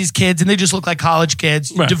pictures of these kids and they just look like college kids,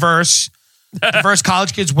 diverse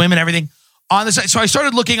college kids, women, everything. On the side. So I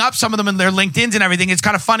started looking up some of them in their LinkedIns and everything. It's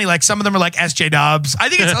kind of funny. Some of them are like SJWs. I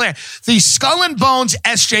think it's hilarious. The Skull and Bones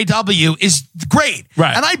SJW is great.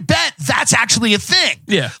 Right. And I bet that's actually a thing.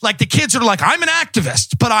 Yeah. The kids are like, I'm an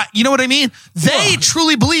activist, but you know what I mean? They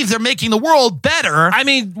truly believe they're making the world better. I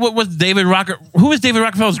mean, what was David Rockefeller? Who is David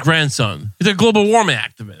Rockefeller's grandson? He's a global warming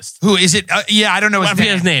activist. Who is it? I don't know his name. I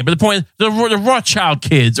forget his name. But the point, the Rothschild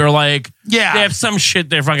kids are they have some shit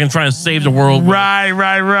they're fucking trying to save the world. Right.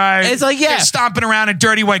 It's They're stomping around in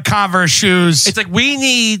dirty white Converse shoes. It's we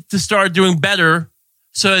need to start doing better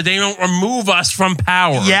so that they don't remove us from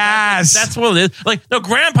power. Yes. That's what it is. No,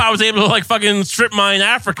 Grandpa was able to fucking strip mine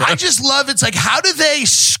Africa. I just love it's how do they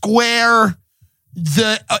square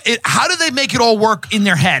how do they make it all work in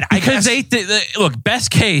their head? Because they look, best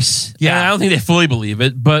case, and I don't think they fully believe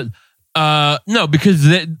it, but no,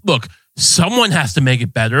 because someone has to make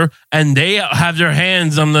it better, and they have their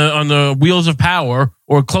hands on the wheels of power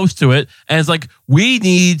or close to it, and it's we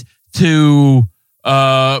need to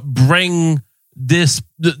bring the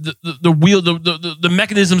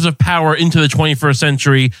mechanisms of power into the 21st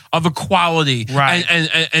century of equality, and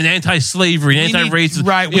anti-slavery, and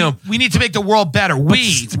anti-racism. We need to make the world better.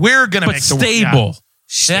 We're going to make the world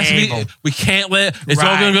stable. We can't let it's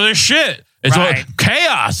all going to go to shit. It's all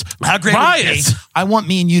chaos. How great riots. I want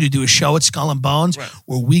me and you to do a show at Skull and Bones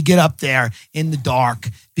where we get up there in the dark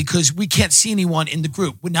because we can't see anyone in the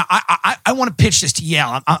group. Now, I want to pitch this to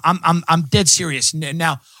Yale. I'm dead serious.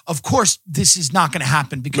 Now, of course, this is not going to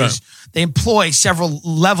happen because they employ several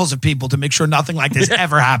levels of people to make sure nothing like this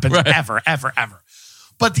ever happens, ever.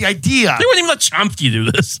 But the idea... They wouldn't even let Chomsky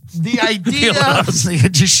do this. The idea...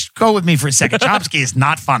 Just go with me for a second. Chomsky is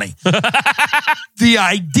not funny. The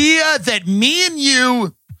idea that me and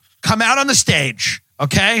you come out on the stage,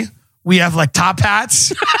 okay? We have top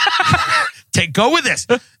hats. Go with this.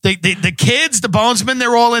 The kids, the Bonesmen,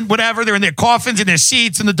 they're all in whatever. They're in their coffins, in their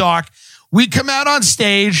seats in the dark. We come out on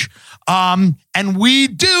stage... and we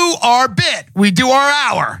do our bit. We do our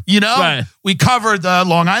hour, Right. We cover the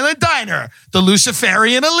Long Island Diner, the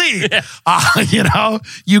Luciferian Elite. Yeah.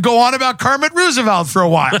 You go on about Kermit Roosevelt for a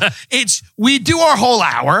while. We do our whole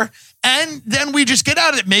hour and then we just get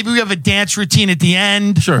out of it. Maybe we have a dance routine at the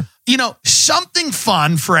end. Sure. Something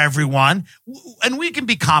fun for everyone. And we can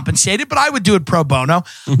be compensated, but I would do it pro bono.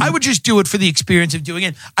 Mm-hmm. I would just do it for the experience of doing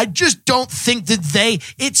it. I just don't think that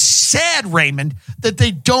it's sad, Raymond, that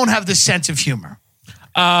they don't have the sense of humor.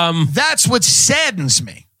 That's what saddens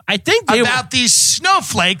me. I think about these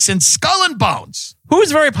snowflakes and Skull and Bones.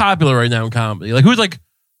 Who's very popular right now in comedy? Who's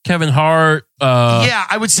Kevin Hart?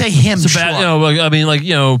 I would say him.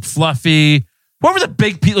 Sure. Fluffy. What were the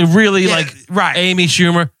big people really Amy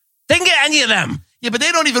Schumer? They can get any of them. Yeah, but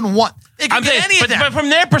they don't even want. They can get any of them. But from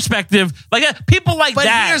their perspective, like people like But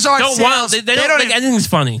that here's our don't sales. want. They don't don't think even- anything's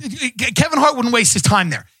funny. Kevin Hart wouldn't waste his time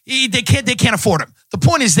there. They can't afford him. The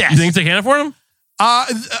point is this. You think they can't afford them?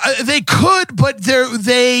 They could, but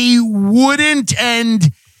they wouldn't.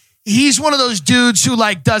 And he's one of those dudes who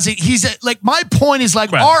like doesn't. My point is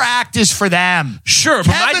like Right. our act is for them. Sure, but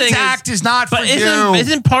my Kevin's thing act is not for But you.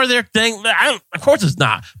 isn't part of their thing? Of course, it's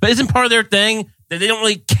not. But isn't part of their thing that they don't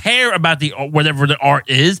really care about the whatever the art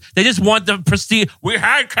is? They just want the prestige. We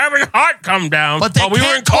had Kevin Hart come down, But they while we were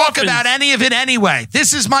in can't talk coffins. about any of it anyway.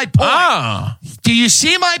 This is my point. Ah, Do you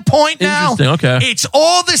see my point now? Interesting, okay. It's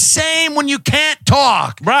all the same when you can't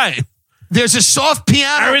talk. right. There's a soft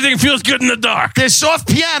piano. Everything feels good in the dark. There's soft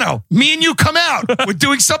piano. Me and you come out. We're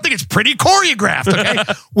doing something. It's pretty choreographed.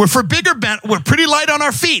 Okay, we're for bigger bent. We're pretty light on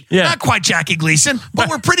our feet. Yeah. Not quite Jackie Gleason, but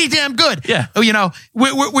we're pretty damn good. Yeah. Oh, you know,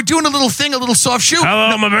 we're doing a little thing, a little soft shoe.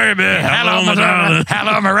 Hello, my baby. Hello, my darling.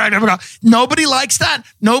 Hello, my right. Nobody likes that.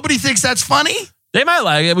 Nobody thinks that's funny. They might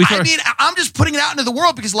like it. I mean, I'm just putting it out into the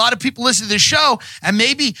world because a lot of people listen to this show, and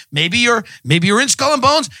maybe you're in Skull and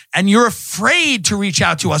Bones, and you're afraid to reach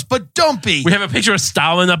out to us, but don't be. we have a picture of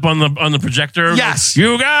Stalin up on the projector. Yes.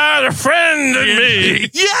 You got a friend in me.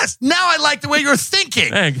 Yes. Now I like the way you're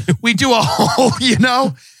thinking. Hey. We do a whole, you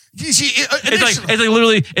know. You see, It's like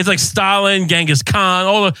literally, it's like Stalin, Genghis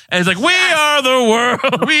Khan, and it's like, we are the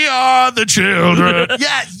world. we are the children.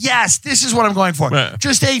 Yes. This is what I'm going for. Right.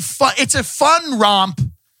 Just it's a fun romp.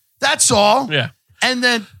 That's all. Yeah. And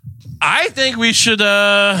then I think we should.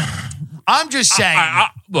 I'm just saying.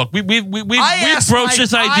 Look, we asked broached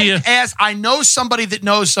this idea. I know somebody that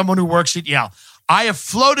knows someone who works at Yale. I have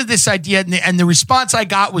floated this idea, and the response I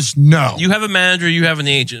got was no. You have a manager, you have an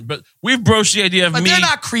agent, but we've broached the idea of But me. they're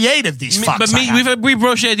not creative. These fucks. But me, we've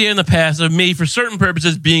broached the idea in the past of me for certain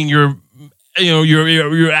purposes being your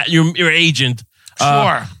agent.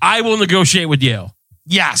 Sure. I will negotiate with Yale.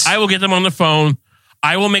 Yes. I will get them on the phone.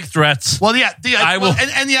 I will make threats. Well, yeah, I will-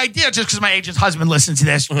 and the idea, just because my agent's husband listens to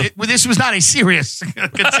this, this was not a serious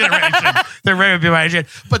consideration. That Ray would be my agent,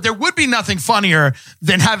 but there would be nothing funnier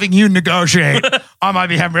than having you negotiate on my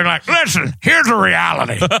behalf. Being like, listen, here's the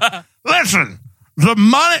reality. Listen, the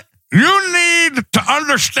money you need to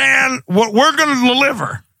understand what we're going to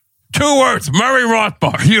deliver. 2 words: Murray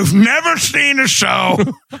Rothbard. You've never seen a show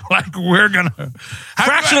like we're gonna.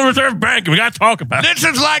 Fractional reserve banking. We got to talk about it. This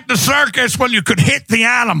is like the circus when you could hit the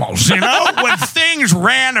animals, you know, when things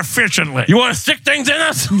ran efficiently. You want to stick things in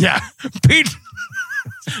us? Yeah, Pete.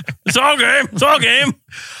 It's all game. It's all game.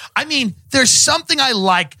 I mean, there's something I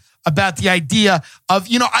like about the idea of,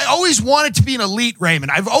 you know, I always wanted to be an elite, Raymond.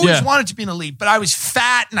 I've always wanted to be an elite, but I was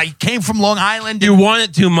fat and I came from Long Island. You want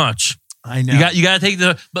it too much. I know. You got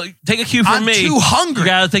to take a cue from I'm me. too hungry. You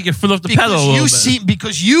got to take your foot off the pedal a little bit.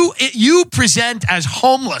 Because you present as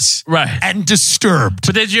homeless, Right. and disturbed.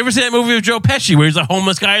 But did you ever see that movie with Joe Pesci where he's a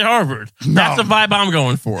homeless guy at Harvard? No. That's the vibe I'm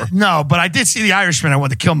going for. No, but I did see The Irishman. I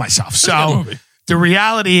wanted to kill myself. good So movie. the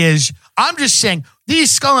reality is, I'm just saying,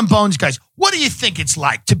 these Skull and Bones guys, what do you think it's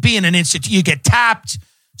like to be in an institute? You get tapped,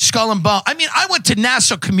 Skull and Bones. I mean, I went to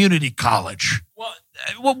Nassau Community College. Well,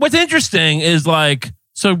 what's interesting is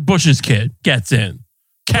so Bush's kid gets in.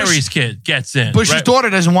 Kerry's kid gets in. Bush's right? daughter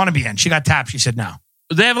doesn't want to be in. She got tapped. She said no.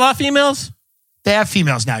 They have a lot of females? They have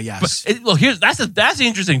females now, yes. But look, that's the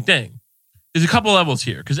interesting thing. There's a couple levels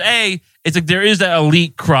here. Because it's like there is that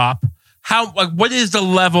elite crop. What is the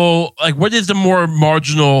level? What is the more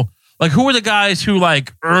marginal? Who are the guys who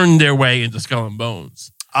earned their way into Skull and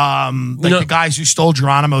Bones? The guys who stole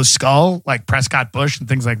Geronimo's skull, like Prescott Bush and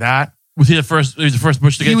things like that. Was he the first? He was the first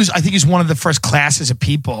Bush to get. I think he's one of the first classes of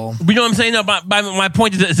people. You know what I'm saying? No, my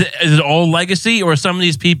point is it all legacy, or some of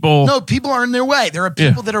these people? No, people are in their way. There are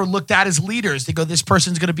people that are looked at as leaders. They go, this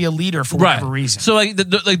person's going to be a leader for whatever reason. So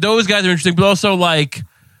those guys are interesting, but also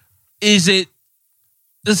is it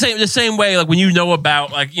the same way when you know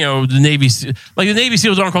about the Navy, the Navy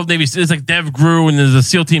SEALs aren't called Navy SEALs. It's like Dev Grew and there's a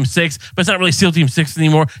SEAL Team 6, but it's not really SEAL Team 6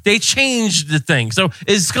 anymore. They changed the thing. So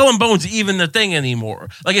is Skull and Bones even the thing anymore?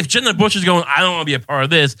 If Jenna Bush is going, I don't want to be a part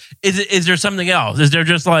of this. Is there something else? Is there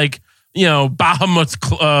just Bahamut's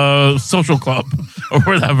social club or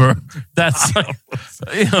whatever? That's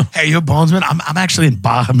Hey, you Bonesman, I'm actually in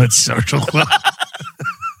Bahamut's social club.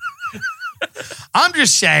 I'm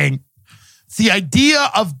just saying, the idea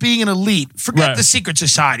of being an elite, forget the secret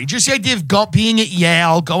society, just the idea of being at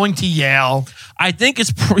Yale, going to Yale. I think here's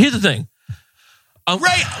the thing.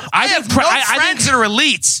 Right. I have no friends that are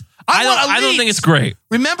elites. I don't think it's great.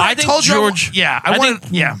 Remember, I told George. You. I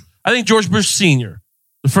think George Bush Sr.,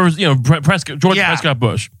 the first, Prescott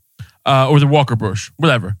Bush, or the Walker Bush,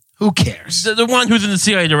 whatever. Who cares? The one who's in the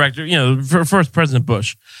CIA director, for first President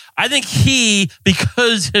Bush. I think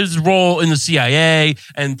because his role in the CIA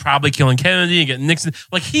and probably killing Kennedy and getting Nixon,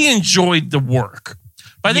 like he enjoyed the work.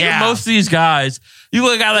 But I think most of these guys, you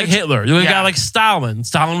look at a guy like Hitler, you look at a guy like Stalin.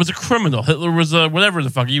 Stalin was a criminal. Hitler was whatever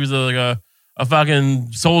the fuck. He was a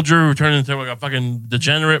fucking soldier who turned into like a fucking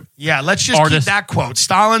degenerate. Yeah, let's just artist. keep that quote.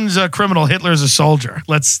 Stalin's a criminal, Hitler's a soldier.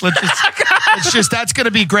 Let's just that's going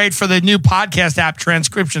to be great for the new podcast app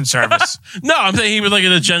transcription service. No, I'm saying he was like a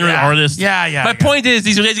degenerate artist. Yeah. My point is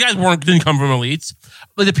these guys didn't come from elites.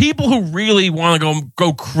 But the people who really want to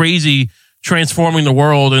go crazy transforming the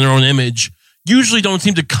world in their own image usually don't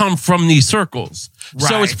seem to come from these circles.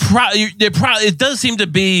 Right. So it does seem to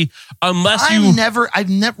be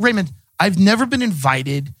Raymond, I've never been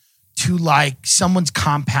invited to like someone's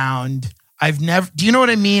compound. Do you know what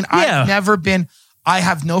I mean? Yeah. I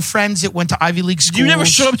have no friends that went to Ivy League schools. You never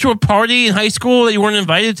show up to a party in high school that you weren't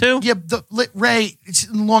invited to? Yeah, Ray, it's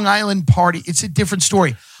a Long Island party. It's a different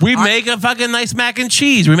story. We make a fucking nice mac and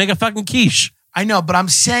cheese. We make a fucking quiche. I know, but I'm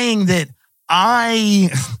saying that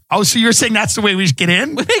so you're saying that's the way we should get in?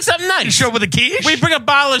 We make something nice. You show up with a quiche? We bring a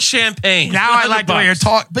bottle of champagne. Now I like the way you're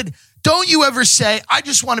talking. But don't you ever say, I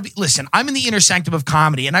just want to be, listen, I'm in the inner sanctum of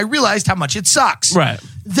comedy and I realized how much it sucks. Right.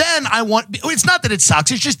 Then it's not that it sucks.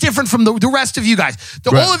 It's just different from the rest of you guys.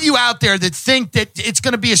 All of you out there that think that it's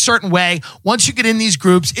going to be a certain way. Once you get in these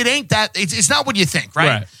groups, it ain't that, it's not what you think,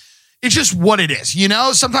 right? It's just what it is.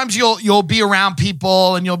 Sometimes you'll be around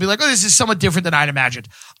people and you'll be like, oh, this is somewhat different than I'd imagined.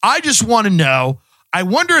 I just want to know, I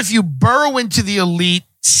wonder if you burrow into the elite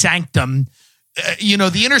sanctum,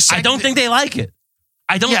 the inner sanctum. I don't think they like it.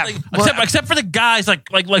 I don't except for the guys like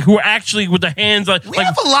who are actually with the hands we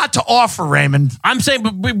have a lot to offer, Raymond. I'm saying,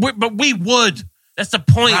 but we would. That's the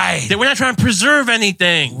point. Right. That we're not trying to preserve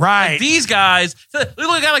anything. Right. Like these guys, look at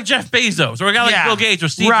a guy like Jeff Bezos or a guy like Bill Gates or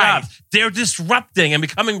Steve Jobs. They're disrupting and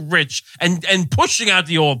becoming rich and pushing out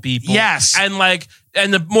the old people. Yes.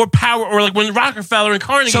 And the more power, or like when Rockefeller and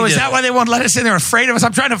Carnegie. So is that why they won't let us in? They're afraid of us?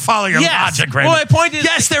 I'm trying to follow your logic, Raymond. Well, my point is,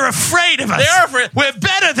 yes, they're afraid of us. They're afraid. We're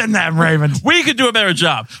better than them, Raymond. We could do a better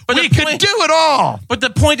job. But we could do it all. But the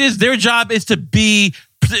point is, their job is to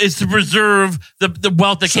preserve the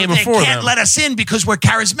wealth that came before them. They can't let us in because we're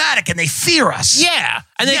charismatic and they fear us. Yeah.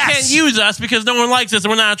 And they can't use us because no one likes us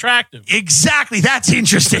and we're not attractive. Exactly. That's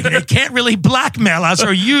interesting. They can't really blackmail us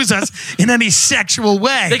or use us in any sexual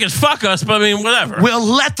way. They can fuck us, but I mean, whatever. We'll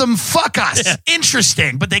let them fuck us. Yeah.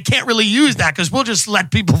 Interesting. But they can't really use that because we'll just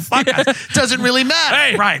let people fuck us. Doesn't really matter.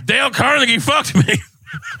 Hey, right. Dale Carnegie fucked me.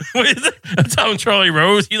 That's how Charlie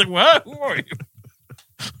Rose. He's like, what? Who are you?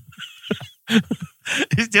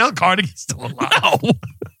 Is Dale Carnegie still alive? No,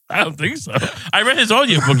 I don't think so. I read his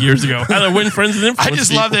audiobook years ago. How to Win Friends and Influence I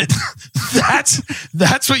just people. love it.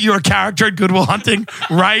 That's what your character in Good Will Hunting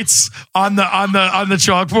writes on the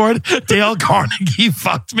chalkboard. Dale Carnegie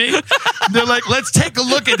fucked me. They're like, let's take a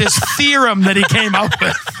look at this theorem that he came up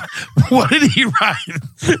with. What did he write?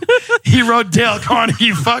 He wrote Dale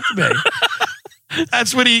Carnegie fucked me.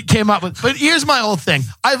 That's what he came up with. But here's my whole thing.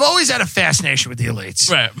 I've always had a fascination with the elites.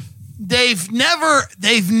 Right. They've never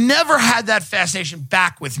had that fascination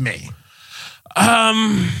back with me. I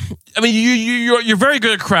mean, you're very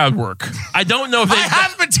good at crowd work. I don't know if I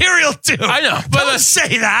have material too. I know, but don't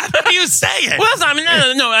say that. How do you say it? Well, that's not,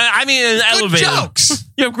 no. I mean, good elevated jokes.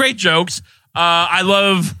 You have great jokes. I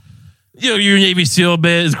love. Your Navy SEAL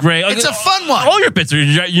bit is great. It's a fun one. All your bits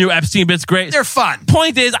are Epstein bits great. They're fun.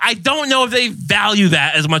 Point is, I don't know if they value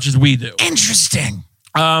that as much as we do. Interesting.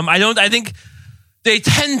 I think they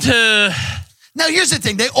tend to. Now, here's the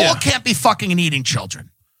thing. They all can't be fucking and eating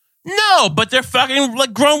children. No, but they're fucking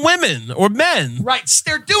like grown women or men. Right.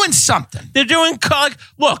 They're doing something. They're doing like,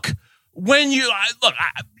 look, when you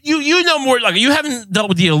know more, like you haven't dealt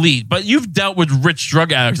with the elite, but you've dealt with rich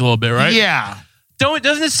drug addicts a little bit, right? Yeah.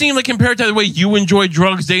 Doesn't it seem like compared to the way you enjoy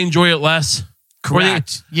drugs, they enjoy it less?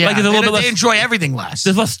 Correct. They enjoy everything less.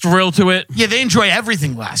 There's less thrill to it. Yeah, they enjoy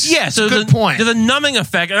everything less. Yeah, so good point. There's a numbing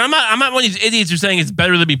effect, and I'm not one of these idiots who's saying it's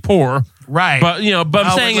better to be poor. Right. But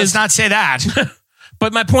I'm saying let's not say that.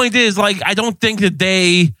 But my point is, like, I don't think that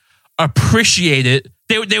they appreciate it.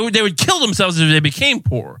 They would kill themselves if they became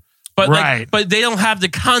poor. But right. But they don't have the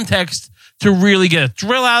context to really get a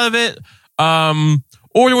thrill out of it.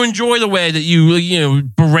 Or to enjoy the way that you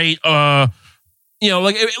berate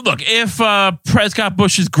Look, if Prescott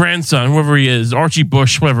Bush's grandson, whoever he is, Archie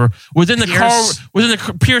Bush, whatever, was in the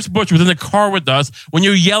Pierce Bush was in the car with us when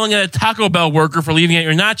you're yelling at a Taco Bell worker for leaving out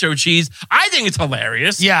your nacho cheese, I think it's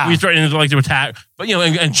hilarious. Yeah, we threatened to attack, but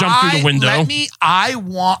and jump through the window. I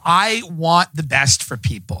want the best for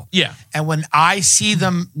people. Yeah, and when I see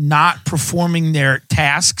them not performing their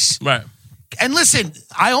tasks, right. And listen,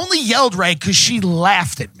 I only yelled Ray because she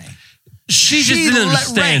laughed at me. She just didn't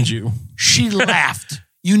understand you. She laughed.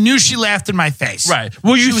 You knew she laughed in my face. Right.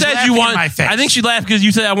 Well, you said you want. I think she laughed because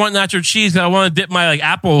you said I want nacho cheese because I want to dip my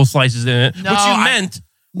apple slices in it. No, which you meant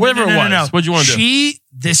whatever it was. No. What do you want to do?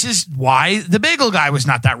 This is why the bagel guy was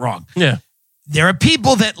not that wrong. Yeah. There are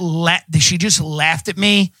people that she just laughed at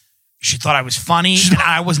me. She thought I was funny. And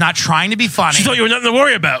I was not trying to be funny. She thought you were nothing to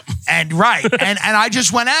worry about. And right. and I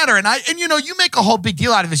just went at her. And you make a whole big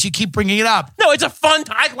deal out of this. You keep bringing it up. No, it's a fun.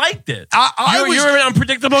 I liked it. You're an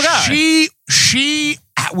unpredictable guy. She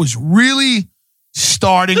was really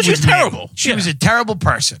starting with me. She was terrible. She was a terrible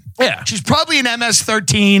person. Yeah. She's probably an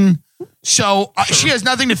MS-13. So she has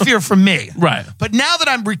nothing to fear from me. Right. But now that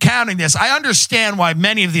I'm recounting this, I understand why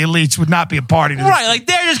many of the elites would not be a party to this. Right. Like,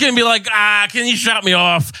 they're just going to be like, can you shut me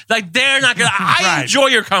off? Like, they're not going to. I enjoy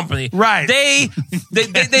your company. Right. They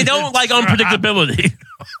don't like unpredictability.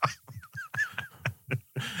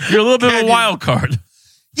 You're a little bit of a wild card.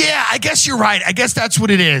 Yeah, I guess you're right. I guess that's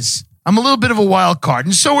what it is. I'm a little bit of a wild card,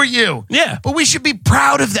 and so are you. Yeah. But we should be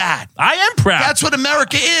proud of that. I am proud. That's what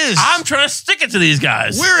America is. I'm trying to stick it to these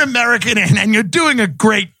guys. We're American, and you're doing a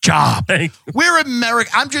great job. We're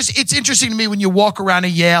American. It's interesting to me when you walk around a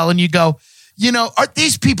Yale and you go,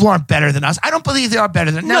 these people aren't better than us. I don't believe they are better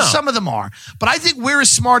than us. Now, some of them are. But I think we're as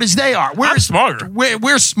smart as they are. I'm smarter.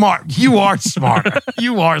 We're smart. You are smarter.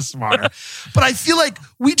 You are smarter. But I feel like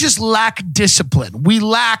we just lack discipline. We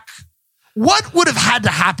lack... What would have had to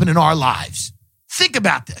happen in our lives? Think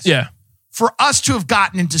about this. Yeah. For us to have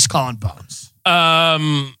gotten into Skull and Bones.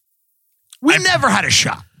 We never had a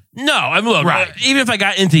shot. No, look, even if I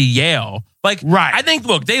got into Yale, I think,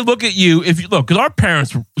 look, they look at you, because our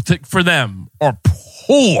parents, for them, are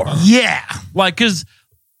poor. Yeah. Because,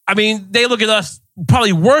 they look at us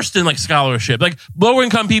probably worse than scholarship. Lower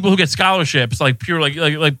income people who get scholarships, pure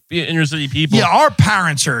inner city people. Yeah, our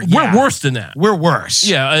parents are. We're worse than that. We're worse.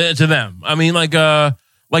 Yeah, to them. I think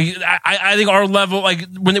our level,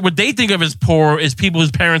 what they think of as poor is people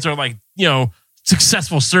whose parents are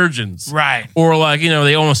successful surgeons, right? Or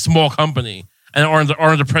they own a small company and aren't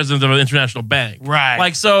the president of an international bank,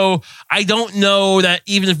 right? So I don't know that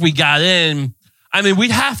even if we got in.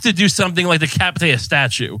 We'd have to do something like decapitate a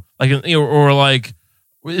statue, is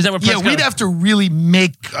that what? Yeah, we'd have to really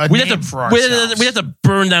make a name for ourselves. We'd have to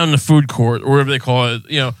burn down the food court or whatever they call it.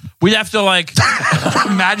 We'd have to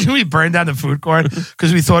Imagine we burned down the food court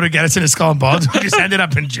because we thought it'd get us into Skull and Bones. We just ended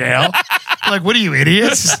up in jail. What are you,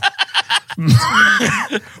 idiots?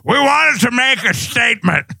 We wanted to make a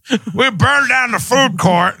statement. We burned down the food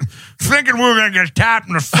court thinking we were going to get tapped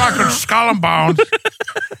in the fucking Skull and Bones.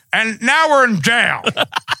 And now we're in jail.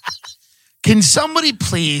 Can somebody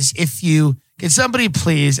please,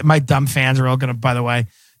 and my dumb fans are all going to, by the way,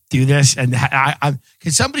 do this. And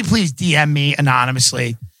can somebody please DM me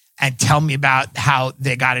anonymously and tell me about how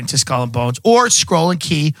they got into Skull and Bones or Scroll and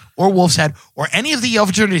Key or Wolf's Head or any of the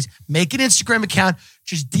opportunities? Make an Instagram account.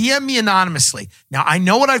 Just DM me anonymously. Now, I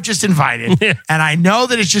know what I've just invited, and I know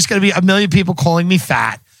that it's just going to be a million people calling me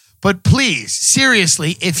fat. But please,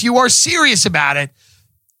 seriously, if you are serious about it,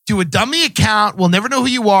 do a dummy account. We'll never know who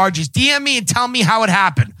you are. Just DM me and tell me how it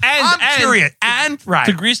happened. I'm curious.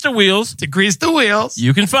 To grease the wheels.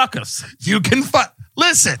 You can fuck us. You can fuck.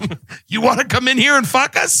 Listen, you want to come in here and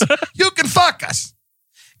fuck us? You can fuck us.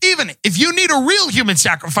 Even if you need a real human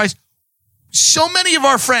sacrifice, so many of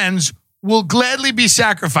our friends will gladly be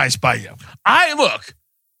sacrificed by you.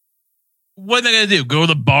 What am I going to do? Go to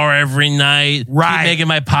the bar every night? Right. Keep making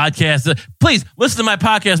my podcast? Please, listen to my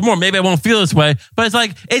podcast more. Maybe I won't feel this way, but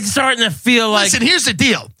it's starting to feel like... Listen, here's the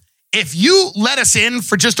deal. If you let us in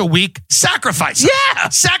for just a week, sacrifice us. Yeah.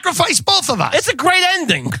 Sacrifice both of us. It's a great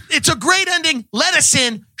ending. Let us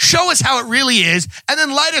in, show us how it really is, and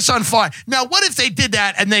then light us on fire. Now, what if they did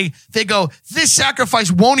that and they go, this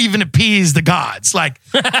sacrifice won't even appease the gods?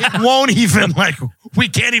 It won't even, we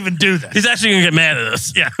can't even do this. He's actually going to get mad at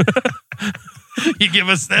us. Yeah. You give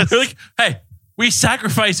us this. Hey, we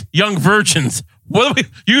sacrifice young virgins. What do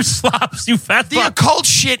you slops, you fat The occult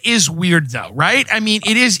shit is weird, though, right?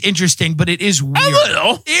 It is interesting, but it is weird. A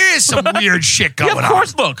little. There is some weird shit going on. Of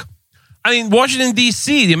course, look. Washington,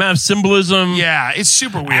 D.C., the amount of symbolism. Yeah, it's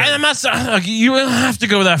super weird. And I'm not, you don't have to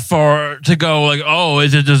go that far to go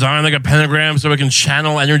is it designed like a pentagram so it can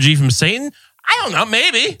channel energy from Satan? I don't know,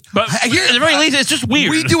 maybe. But at the very least, it's just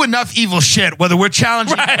weird. We do enough evil shit, whether we're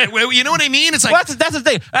challenging. Right. You know what I mean? It's like well, that's the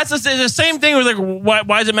thing. That's the same thing with like,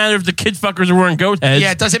 why does it matter if the kid fuckers are wearing goat heads?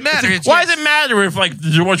 Yeah, it doesn't matter. Why does it matter if like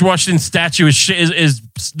the George Washington statue is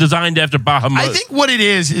designed after Bahamut? I think what it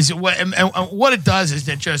is what it does is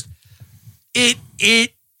that just it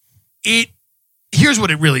here's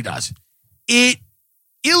what it really does. It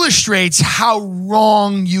illustrates how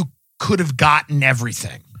wrong you could have gotten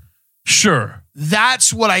everything. Sure.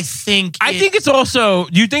 That's what I think. I think it's also.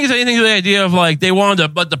 Do you think it's anything to the idea of like they wanted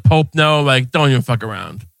to let the Pope know, like, don't even fuck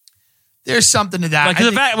around? There's something to that. Like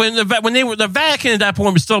the Vatican at that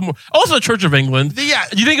point was still more, also the Church of England. Yeah.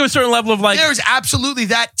 Do you think it was a certain level of like? There was absolutely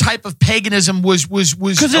that type of paganism was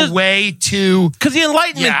a way to, because the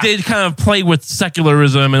Enlightenment did kind of play with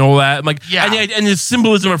secularism and all that. Like, and the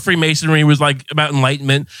symbolism of Freemasonry was like about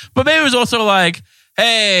Enlightenment, but maybe it was also like,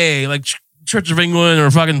 hey, like Church of England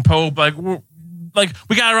or fucking Pope, like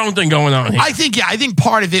we got our own thing going on here. I think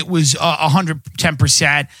part of it was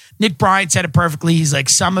 110%. Nick Bryant said it perfectly. He's like,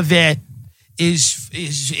 some of it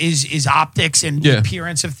is optics and the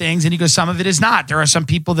appearance of things, and he goes, some of it is not. There are some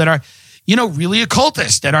people that are, really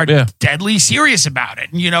occultists that are deadly serious about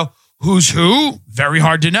it, and who's who? Very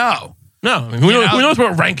hard to know. No, who knows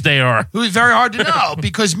what rank they are? Who's very hard to know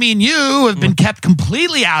because me and you have been kept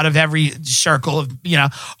completely out of every circle of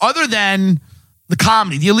other than the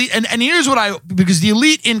comedy, the elite, and here's what because the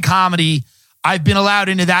elite in comedy, I've been allowed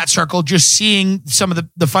into that circle, just seeing some of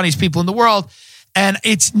the funniest people in the world, and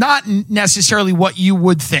it's not necessarily what you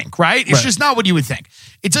would think, right? It's just not what you would think.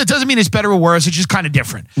 It doesn't mean it's better or worse. It's just kind of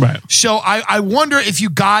different. Right. So I wonder if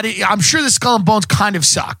you got it. I'm sure the Skull and Bones kind of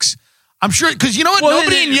sucks. I'm sure because you know what?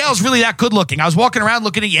 Nobody in Yale's really that good looking. I was walking around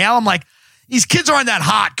looking at Yale. I'm like, these kids aren't that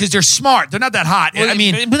hot because they're smart. They're not that hot. Well, I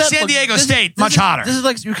mean, San Diego State, much hotter. This is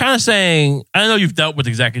like, you're kind of saying, I know you've dealt with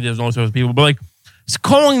executives and all sorts of people, but like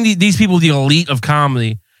calling these people the elite of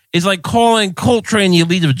comedy is like calling Coltrane the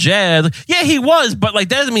elite of jazz. Like, yeah, he was, but like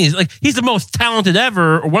that doesn't mean he's the most talented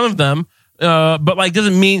ever or one of them. But like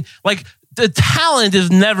doesn't mean like the talent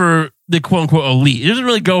is never the quote unquote elite. It doesn't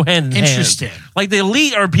really go hand in hand. Interesting. Like the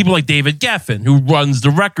elite are people like David Geffen who runs the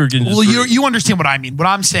record industry. Well, you understand what I mean. What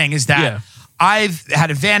I'm saying is that I've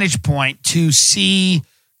had a vantage point to see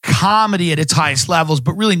comedy at its highest levels,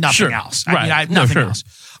 but really nothing else. I mean, I have nothing else.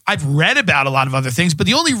 I've read about a lot of other things, but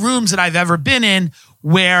the only rooms that I've ever been in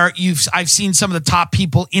where I've seen some of the top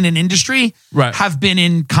people in an industry have been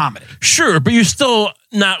in comedy. Sure, but you're still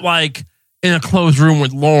not like in a closed room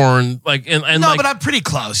with Lorne, like and no, like, but I'm pretty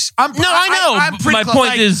close. I know. I'm pretty my close.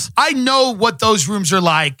 point is, I know what those rooms are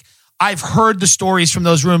like. I've heard the stories from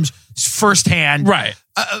those rooms firsthand. Right.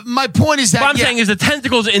 My point is that what I'm saying is the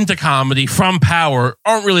tentacles into comedy from Power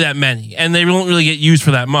aren't really that many, and they don't really get used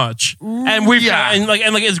for that much. And we've and like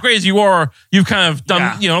as great as you are, you've kind of done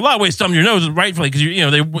a lot of ways thumbed your nose rightfully because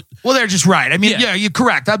they're just right. I mean, you're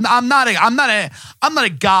correct. I'm not a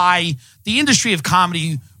guy. The industry of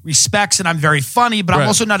comedy respects, and I'm very funny, but I'm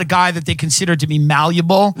also not a guy that they consider to be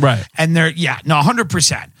malleable. Right. And they're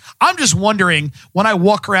 100%. I'm just wondering when I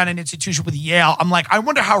walk around an institution with Yale, I'm like, I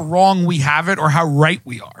wonder how wrong we have it or how right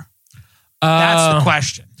we are. That's the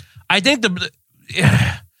question. I think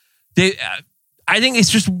I think it's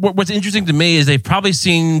just what's interesting to me is they've probably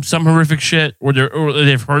seen some horrific shit or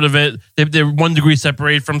they've heard of it. They're 1 degree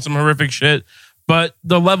separated from some horrific shit. But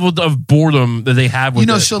the level of boredom that they have with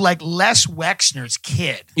so like Les Wexner's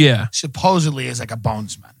kid supposedly is like a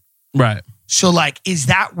bonesman. Right. So like, is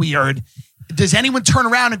that weird? Does anyone turn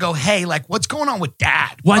around and go, hey, like, what's going on with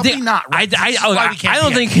dad? Well, Probably not. Right? I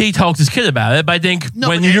don't think he talks his kid about it, but I think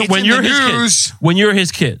when you're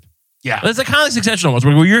his kid. Yeah. It's like kind of like Succession almost,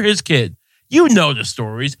 where you're his kid. You know the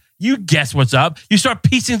stories. You guess what's up. You start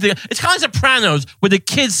piecing things. It's kind of like Sopranos, where the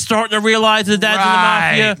kids starting to realize the dad's in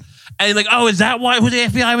the mafia. And like, oh, is that who the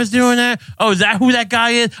FBI was doing that? Oh, is that who that guy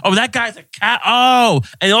is? Oh, that guy's a cat. Oh,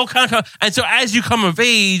 and all kind of. And so as you come of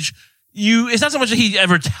age, it's not so much that he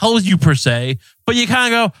ever tells you per se, but you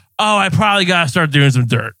kind of go, oh, I probably got to start doing some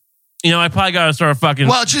dirt. I probably got to start fucking.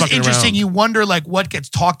 Well, it's just interesting. Around. You wonder like what gets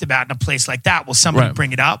talked about in a place like that. Will somebody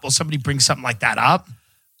bring it up? Will somebody bring something like that up?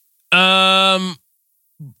 Well,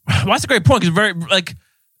 that's a great point because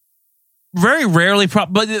very rarely.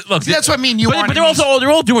 But look, that's what I mean. But they're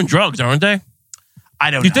all doing drugs, aren't they? I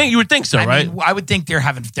don't know. You would think so, right? Mean, I would think they're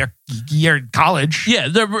having their year in college. Yeah,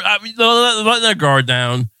 they're letting their guard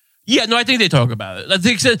down. Yeah, no, I think they talk about it. I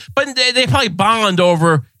think but they probably bond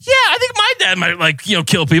over. Yeah, I think my dad might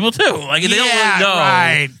kill people too. Like they don't really know,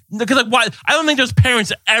 right? Because why? I don't think those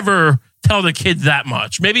parents ever tell the kids that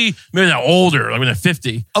much. Maybe they're older, like when they're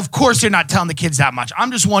 50. Of course, they're not telling the kids that much.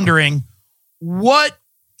 I'm just wondering what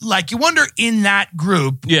like, you wonder in that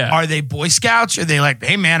group, Yeah. are they Boy Scouts? Are they like,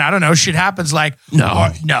 hey, man, I don't know, shit happens? Like,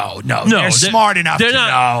 No. No. They're they're- smart enough they're to not-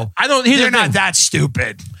 know. I don't- here's the They're not thing. that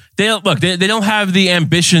stupid. They don't have the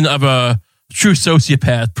ambition of a true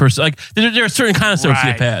sociopath person. Like they're a certain kind of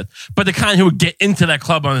sociopath, Right. but the kind who would get into that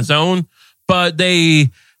club on his own. But they're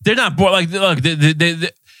not bored. Like look,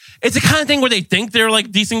 it's the kind of thing where they think they're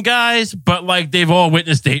like decent guys, but like they've all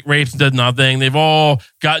witnessed date rapes and done nothing. They've all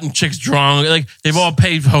gotten chicks drunk. Like they've all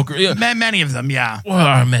paid hookers. Yeah. Many of them, yeah.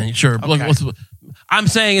 Well, man, sure. Look, Okay. I'm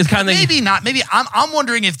saying it's kind of Maybe not. Maybe I'm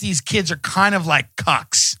wondering if these kids are kind of like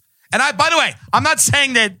cucks. And by the way, I'm not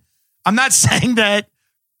saying that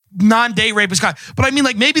non-date rape is cuck, but I mean,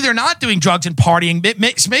 like, maybe they're not doing drugs and partying.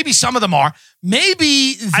 Maybe some of them are.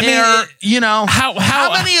 Maybe they're,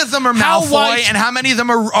 how many of them are Malfoy and how many of them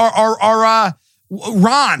are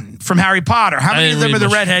Ron from Harry Potter? How many of them are the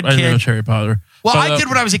redhead I didn't kid? watch Harry Potter. Well, But, I did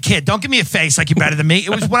when I was a kid. Don't give me a face like you're better than me. It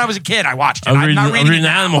was when I was a kid. I watched it. I was I'm not reading it reading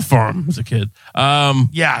now. Animal Farm as a kid.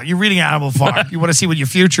 Yeah, you're reading Animal Farm. You want to see what your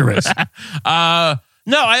future is.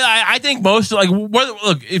 No, I think most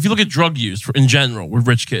look, if you look at drug use in general with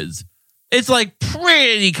rich kids, it's like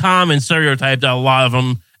pretty common stereotype that a lot of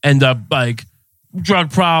them end up like drug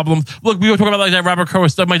problems. Look, we were talking about like that Robert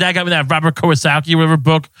Kiyosaki. My dad got me that Robert Kiyosaki whatever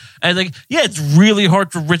book, and like it's really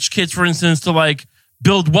hard for rich kids, for instance, to like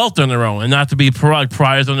build wealth on their own and not to be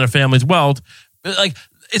prized on their family's wealth. Like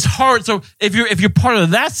it's hard. So if you're part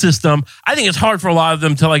of that system, I think it's hard for a lot of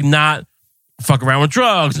them to like not fuck around with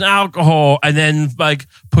drugs and alcohol and then like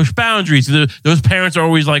push boundaries. Those parents are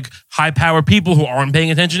always like high powered people who aren't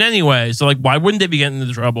paying attention anyway. So like, why wouldn't they be getting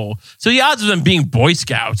into trouble? So the odds of them being Boy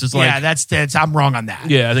Scouts is like, yeah, that's I'm wrong on that.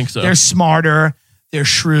 yeah, I think so. They're smarter. They're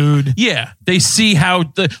shrewd. Yeah, they see how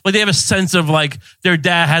they have a sense of like their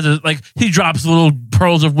dad has he drops little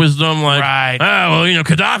pearls of wisdom like, Right. oh, well,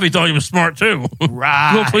 Gaddafi thought he was smart too.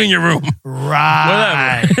 Right. Go clean your room.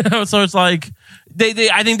 Right. Whatever. So it's like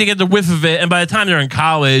I think they get the whiff of it, and by the time they're in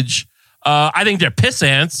college, I think they're piss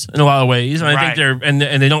ants in a lot of ways, and I think they're and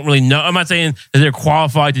they don't really know. I'm not saying that they're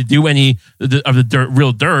qualified to do any of the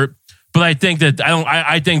real dirt, but I think that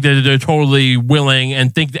I think that they're totally willing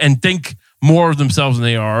and think more of themselves than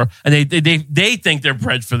they are, and they think they're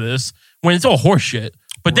bred for this when it's all horseshit.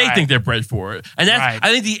 But they think they're bred for it, and that's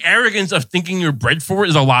I think the arrogance of thinking you're bred for it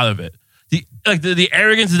is a lot of it. The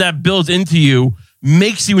arrogance that builds into you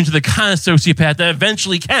makes you into the kind of sociopath that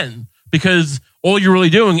eventually can, because all you're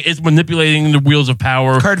really doing is manipulating the wheels of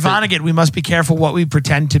power. Kurt Vonnegut, we must be careful what we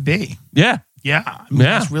pretend to be. Yeah. Yeah. I mean,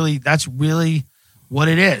 that's really what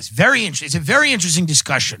it is. Very interesting. It's a very interesting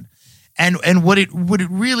discussion. And what it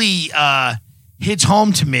really hits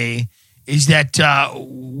home to me is that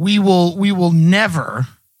we will never,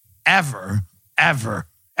 ever, ever,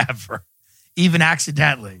 ever, even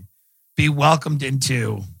accidentally, be welcomed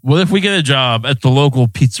into. What if we get a job at the local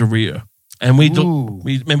pizzeria and we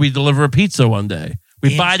deliver a pizza one day?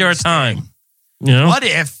 We bide our time. You know? What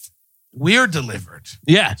if we're delivered?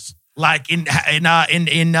 Yes. Like in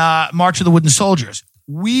March of the Wooden Soldiers,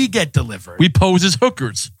 we get delivered. We pose as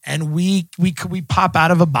hookers. And we pop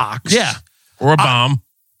out of a box. Yeah. Or a bomb.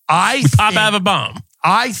 We pop out of a bomb.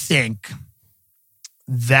 I think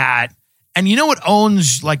that, and you know what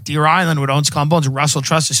owns like Deer Island, what owns Skull and Bones, Russell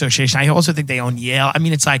Trust Association. I also think they own Yale. I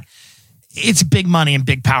mean, it's like, it's big money and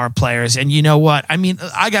big power players. And you know what? I mean,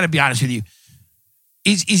 I got to be honest with you.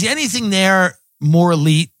 Is anything there more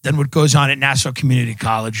elite than what goes on at Nassau Community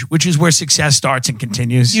College, which is where success starts and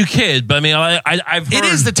continues? You kid, but I mean, I've heard, it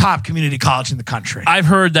is the top community college in the country. I've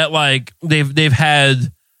heard that like they've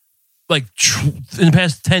had like in the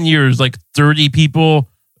past 10 years, like 30 people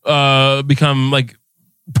become like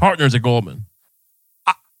partners at Goldman.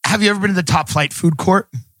 Have you ever been to the Top Flight food court?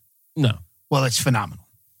 No. Well, it's phenomenal.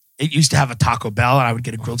 It used to have a Taco Bell, and I would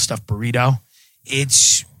get a grilled stuffed burrito.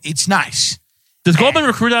 It's nice. Does Goldman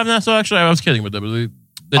recruit out of Nassau? Actually, I was kidding with them.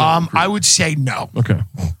 I would say no. Okay.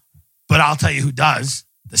 But I'll tell you who does.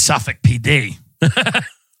 The Suffolk PD.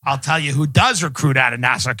 I'll tell you who does recruit out of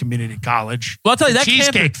Nassau Community College. Well, I'll tell you, that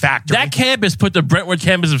Cheesecake Factory. That campus put the Brentwood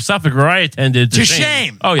campus of Suffolk, where I attended, to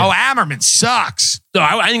shame. Oh, yeah. Oh, Ammerman sucks. No,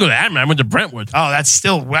 I didn't go to Ammerman. I went to Brentwood. Oh, that's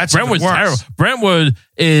Brentwood's terrible. Brentwood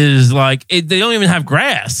is like, they don't even have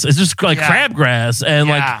grass. It's just like crabgrass. And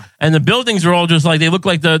and the buildings are all just like, they look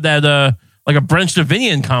like like a Brent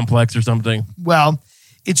Davinian complex or something. Well,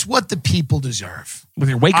 it's what the people deserve. With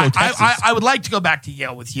your Waco, Texas. I would like to go back to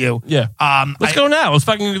Yale with you. Yeah. Let's go now. Let's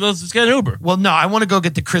get an Uber. Well, no, I want to go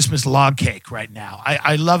get the Christmas log cake right now.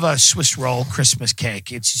 I love a Swiss roll Christmas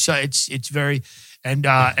cake. It's very, and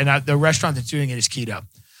the restaurant that's doing it is keto.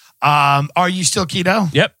 Are you still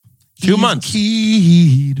keto? Yep. 2 months.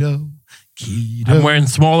 Keto. keto. I'm wearing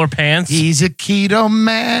smaller pants. He's a keto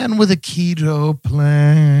man with a keto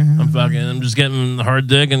plan. I'm just getting hard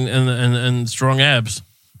dick and strong abs.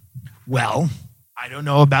 Well, I don't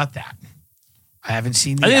know about that. I haven't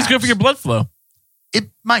seen the I think it's good abs. for your blood flow. It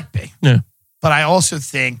might be. Yeah. But I also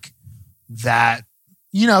think that,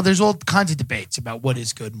 you know, there's all kinds of debates about what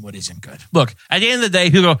is good and what isn't good. Look, at the end of the day,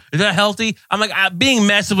 people go, is that healthy? I'm like, being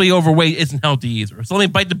massively overweight isn't healthy either. So let me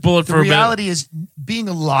bite the bullet The for a bit. reality is being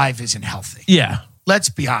alive isn't healthy. Yeah. Let's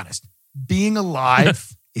be honest. Being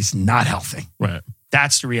alive is not healthy. Right.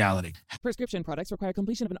 That's the reality. Prescription products require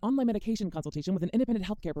completion of an online medication consultation with an independent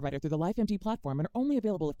healthcare provider through the LifeMD platform and are only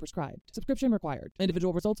available if prescribed. Subscription required.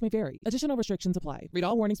 Individual results may vary. Additional restrictions apply. Read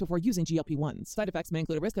all warnings before using GLP-1s. Side effects may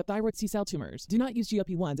include a risk of thyroid C-cell tumors. Do not use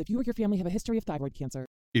GLP-1s if you or your family have a history of thyroid cancer.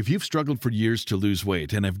 If you've struggled for years to lose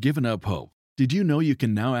weight and have given up hope, did you know you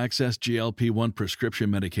can now access GLP-1 prescription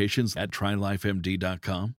medications at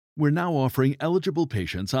TryLifeMD.com? We're now offering eligible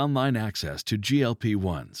patients online access to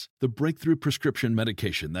GLP-1s, the breakthrough prescription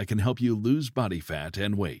medication that can help you lose body fat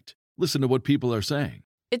and weight. Listen to what people are saying.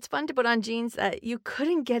 It's fun to put on jeans that you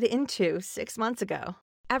couldn't get into 6 months ago.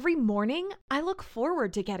 Every morning, I look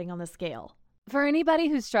forward to getting on the scale. For anybody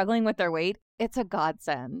who's struggling with their weight, it's a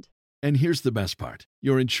godsend. And here's the best part.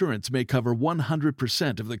 Your insurance may cover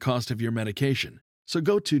 100% of the cost of your medication. So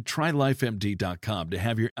go to TryLifeMD.com to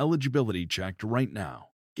have your eligibility checked right now.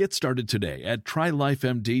 Get started today at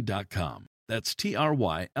TryLifeMD.com. That's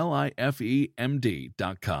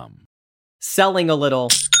TryLifeMD.com. Selling a little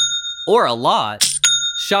or a lot,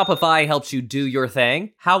 Shopify helps you do your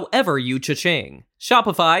thing, however you cha-ching.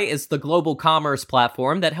 Shopify is the global commerce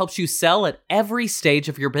platform that helps you sell at every stage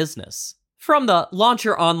of your business. From the launch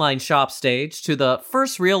your online shop stage to the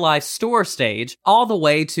first real life store stage, all the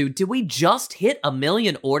way to did we just hit 1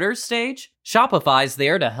 million orders stage? Shopify's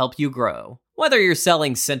there to help you grow. Whether you're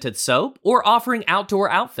selling scented soap or offering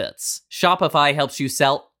outdoor outfits, Shopify helps you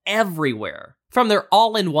sell everywhere. From their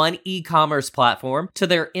all-in-one e-commerce platform to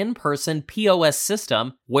their in-person POS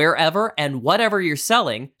system, wherever and whatever you're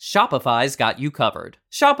selling, Shopify's got you covered.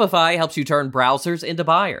 Shopify helps you turn browsers into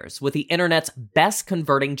buyers with the internet's best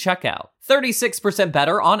converting checkout, 36%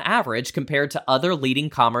 better on average compared to other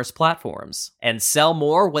leading commerce platforms. And sell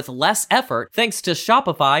more with less effort thanks to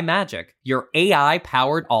Shopify Magic, your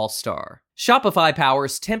AI-powered all-star. Shopify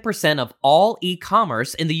powers 10% of all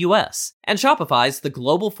e-commerce in the US, and Shopify's the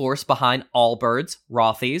global force behind Allbirds,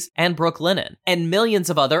 Rothy's, and Brooklinen, and millions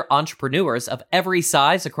of other entrepreneurs of every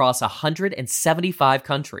size across 175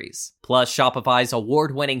 countries. Plus, Shopify's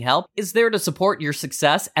award-winning help is there to support your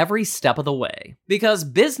success every step of the way. Because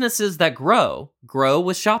businesses that grow, grow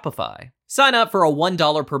with Shopify. Sign up for a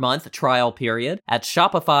 $1 per month trial period at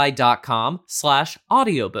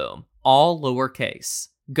shopify.com/audioboom, all lowercase.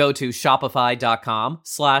 Go to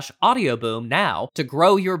shopify.com/audioboom now to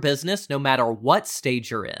grow your business no matter what stage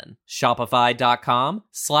you're in.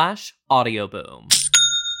 Shopify.com/audioboom.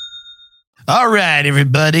 All right,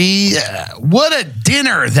 everybody. What a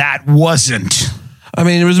dinner that wasn't. I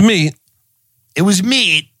mean, it was meat. It was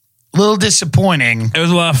meat. A little disappointing. It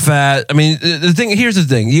was a lot of fat. I mean, here's the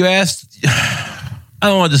thing. You asked, I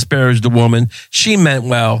don't want to disparage the woman. She meant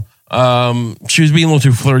well. She was being a little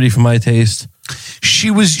too flirty for my taste.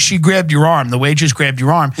 She grabbed your arm. The waitress grabbed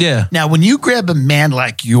your arm. Yeah. Now, when you grab a man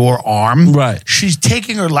like your arm, right, she's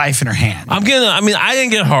taking her life in her hand. I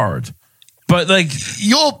didn't get hard, but like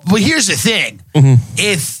But here's the thing: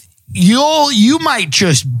 if you might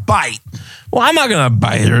just bite. Well, I'm not gonna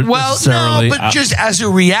bite her. Well, no, but just as a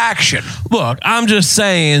reaction. Look, I'm just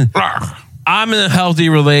saying. I'm in a healthy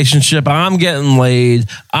relationship. I'm getting laid.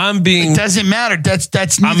 It doesn't matter.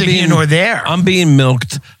 That's neither here nor there. I'm being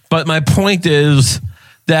milked. But my point is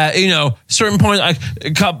that, certain times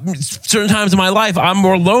in my life, I'm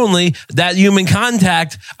more lonely. That human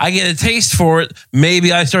contact, I get a taste for it.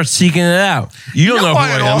 Maybe I start seeking it out. You don't know who I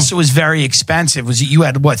am. It also was very expensive. Was it you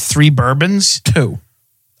had 3 bourbons? 2.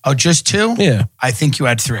 Oh, just 2? Yeah. I think you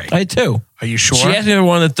had 3. I had 2. Are you sure? She asked me if I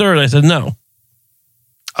wanted a third. I said no.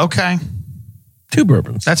 Okay. 2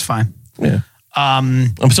 bourbons. That's fine. Yeah.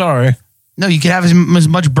 I'm sorry. No, you can have as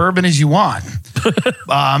much bourbon as you want.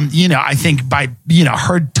 I think by,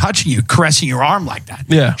 her touching you, caressing your arm like that.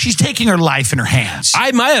 Yeah. She's taking her life in her hands.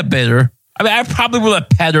 I might have bit her. I mean, I probably would have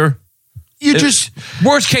pet her.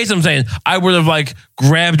 Worst case, I'm saying, I would have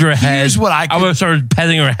grabbed her head. Here's what I would have started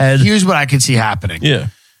petting her head. Here's what I could see happening. Yeah.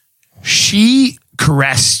 She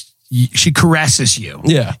caressed she caresses you.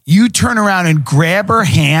 Yeah. You turn around and grab her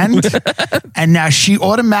hand, and now she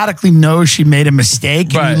automatically knows she made a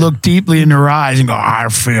mistake. And you look deeply in her eyes and go, I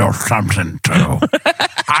feel something too.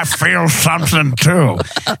 I feel something too.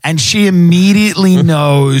 And she immediately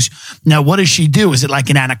knows. Now, what does she do? Is it like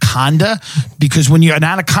an anaconda? Because when an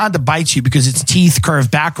anaconda bites you, because its teeth curve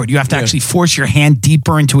backward, you have to actually force your hand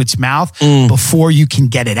deeper into its mouth before you can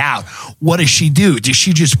get it out. What does she do? Does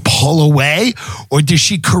she just pull away, or does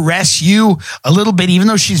she caress you a little bit, even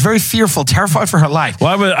though she's very fearful, terrified for her life?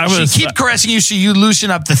 Well, she keep caressing you so you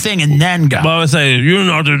loosen up the thing and then go. Well, I would say, you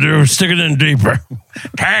know what to do. Stick it in deeper.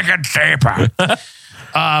 Take it deeper.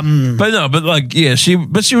 But she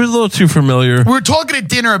was a little too familiar. We were talking at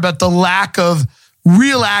dinner about the lack of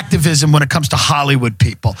real activism when it comes to Hollywood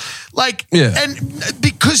people. And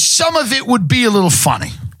because some of it would be a little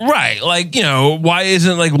funny. Right. Like, why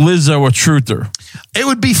isn't like Lizzo a truther? It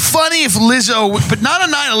would be funny if Lizzo, but not a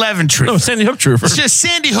 9/11 truth. No, Sandy Hook truth. It's just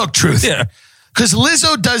Sandy Hook truth. Yeah. Because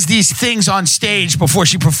Lizzo does these things on stage before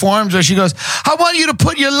she performs where she goes, I want you to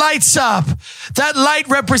put your lights up. That light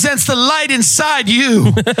represents the light inside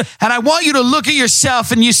you. And I want you to look at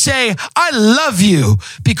yourself and you say, I love you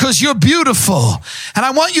because you're beautiful. And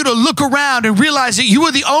I want you to look around and realize that you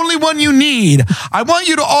are the only one you need. I want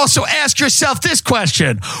you to also ask yourself this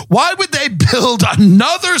question. Why would they build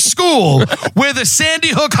another school where the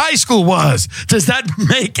Sandy Hook High School was? Does that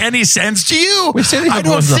make any sense to you? I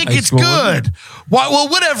don't think it's good. Why? Well,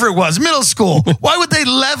 whatever it was, middle school. Why would they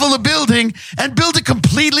level a building and build a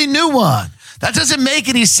completely new one? That doesn't make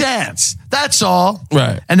any sense. That's all.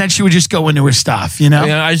 Right. And then she would just go into her stuff,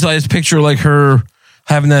 Yeah, I just picture like her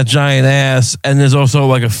having that giant ass, and there's also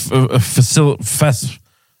like a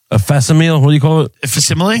facsimile. What do you call it? A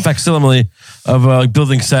facsimile? Facsimile of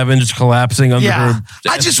Building 7 just collapsing under her.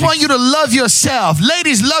 I just want you to love yourself.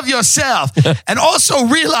 Ladies, love yourself. And also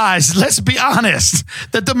realize, let's be honest,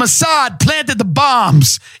 that the Mossad planted the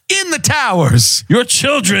bombs in the towers. Your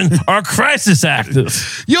children are crisis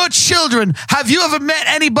actors. Your children. Have you ever met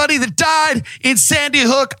anybody that died in Sandy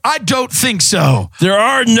Hook? I don't think so. There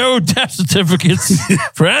are no death certificates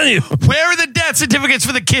for any of them. Where are the death certificates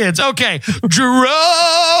for the kids? Okay.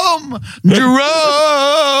 Jerome.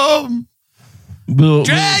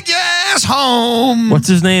 Drag your ass home. What's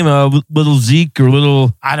his name? Little Zeke or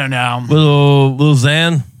little? I don't know. Little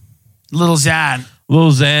Zan. Little Zan.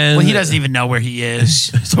 Little Zan. Well, he doesn't even know where he is.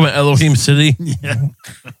 Talking about Elohim City. Yeah.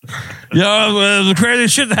 The crazy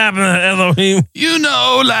shit that happened at Elohim.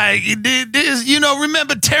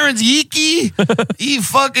 Remember Terrence Yeeki? He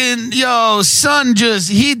fucking, son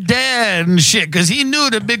he dead and shit because he knew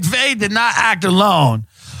that Big Faye did not act alone.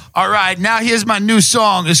 All right, now here's my new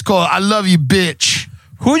song. It's called I Love You, Bitch.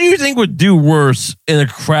 Who do you think would do worse in a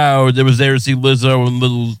crowd that was there to see Lizzo and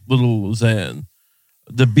Little Zan?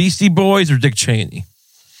 The Beastie Boys or Dick Cheney?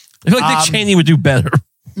 I feel like Dick Cheney would do better.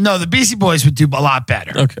 No, the Beastie Boys would do a lot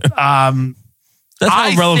better. Okay. That's how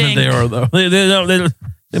relevant they are, though.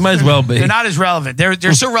 They might as well be. They're not as relevant. They're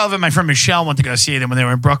so relevant. My friend Michelle went to go see them when they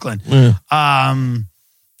were in Brooklyn. Yeah.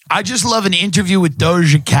 I just love an interview with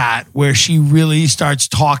Doja Cat where she really starts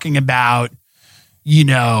talking about,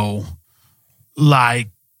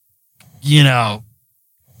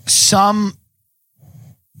 some,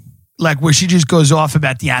 where she just goes off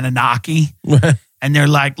about the Anunnaki. And they're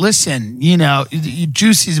like, listen,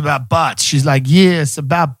 Juicy's about butts. She's like, yeah, it's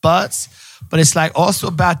about butts. But it's also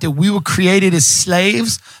about that we were created as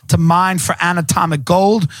slaves to mine for anatomic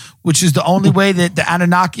gold, which is the only way that the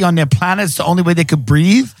Anunnaki on their planet is the only way they could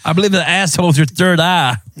breathe. I believe the asshole's your third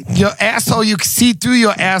eye. Your asshole, you can see through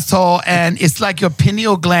your asshole, and it's like your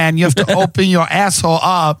pineal gland. You have to open your asshole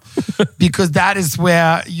up because that is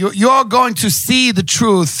where you're going to see the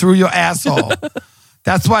truth through your asshole.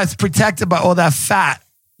 That's why it's protected by all that fat,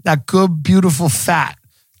 that good, beautiful fat,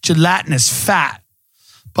 gelatinous fat.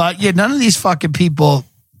 But yeah, none of these fucking people,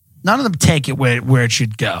 none of them take it where it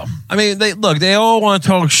should go. I mean, they all want to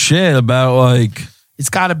talk shit about it's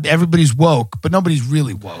gotta, everybody's woke, but nobody's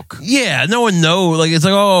really woke. Yeah, no one knows. It's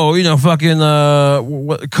fucking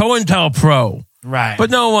COINTELPRO. Right. But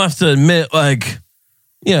no one wants to admit who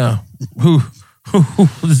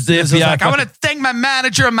is the FBI. I want to thank my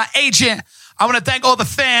manager and my agent. I want to thank all the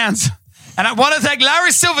fans. And I want to thank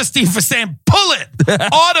Larry Silverstein for saying, pull it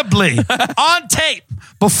audibly on tape.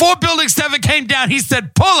 Before Building 7 came down, he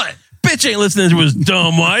said, pull it. Bitch ain't listening to his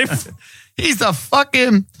dumb wife. He's a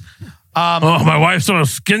fucking... my wife's on a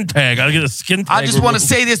skin tag. I gotta get a skin tag. I just want to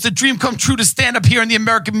say this. The dream come true to stand up here in the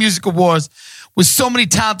American Music Awards with so many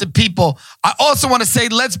talented people. I also want to say,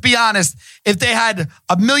 let's be honest, if they had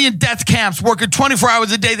 1 million death camps working 24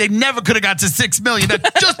 hours a day, they never could have got to 6 million.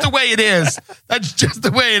 That's just the way it is. That's just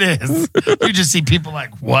the way it is. You just see people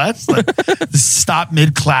like, what? Like, stop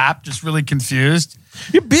mid-clap, just really confused.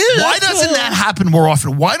 Why doesn't that happen more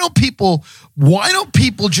often? Why don't people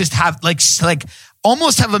just have like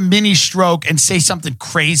almost have a mini stroke and say something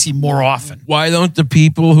crazy more often? Why don't the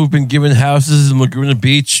people who've been given houses in Laguna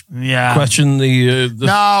Beach question the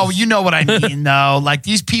No, you know what I mean, though. Like,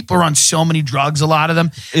 these people are on so many drugs, a lot of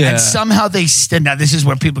them, and somehow they stand. Now, this is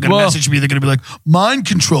where people are going to message me. They're going to be like, mind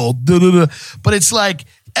control, but it's like,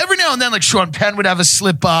 every now and then, like, Sean Penn would have a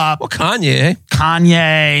slip up. Well,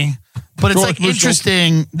 Kanye. But it's like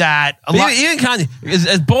interesting that a lot. Even Kanye,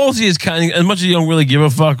 as ballsy as Kanye, as much as he don't really give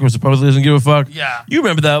a fuck or supposedly doesn't give a fuck. Yeah. You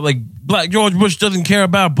remember that, like, Black George Bush doesn't care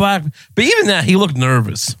about black. But even that, he looked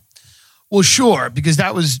nervous. Well, sure, because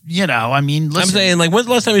that was, I mean, listen. I'm saying, like, when's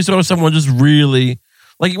the last time you saw someone just really,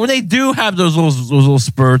 like, when they do have those little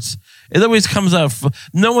spurts, it always comes out.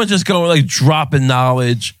 No one's just going like dropping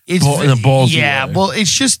knowledge in a ballsy way. Well,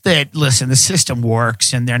 it's just that, listen, the system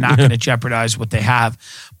works and they're not going to jeopardize what they have.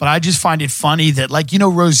 But I just find it funny that, like,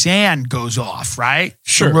 Roseanne goes off, right?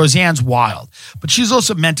 Sure. So Roseanne's wild. But she's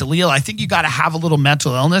also mentally ill. I think you got to have a little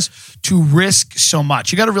mental illness to risk so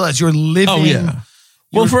much. You got to realize you're living. Oh, yeah.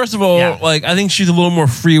 Well, first of all, like, I think she's a little more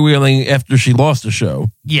freewheeling after she lost the show.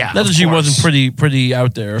 Yeah, not that she wasn't pretty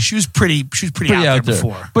out there. She was pretty out there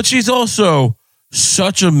before. But she's also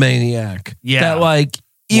such a maniac. Yeah. That, like,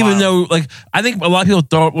 even though, like, I think a lot of people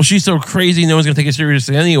thought, well, she's so crazy, no one's going to take it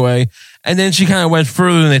seriously anyway. And then she kind of went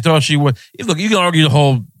further than they thought she would. Look, you can argue the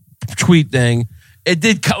whole tweet thing. It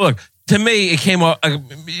did, look, to me, it came off,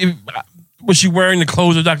 was she wearing the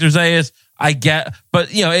clothes of Dr. Zayas? I get, but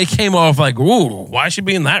it came off like, ooh, why is she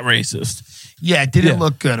being that racist? Yeah, it didn't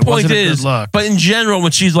look good. It wasn't a good look. But in general,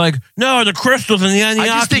 when she's like, no, the crystals and the Anunnaki,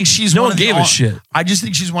 I just think she's no one gave a shit. I just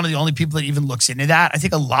think she's one of the only people that even looks into that. I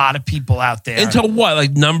think a lot of people out there into what,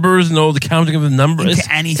 like numbers and all the counting of the numbers,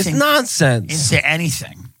 into anything, it's nonsense. Into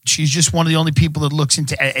anything. She's just one of the only people that looks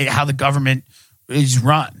into how the government is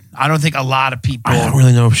run. I don't think a lot of people. I don't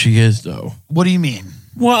really know if she is though. What do you mean?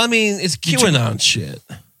 Well, I mean, it's QAnon shit.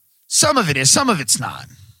 Some of it is. Some of it's not.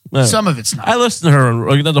 No. Some of it's not. I listened to her,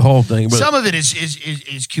 like, not the whole thing, but some of it is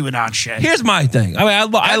QAnon shit. Here's my thing. I mean,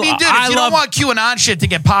 dude, if you don't want QAnon shit to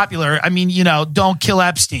get popular, I mean, don't kill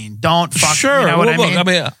Epstein. Don't fuck. Sure. You know what I mean?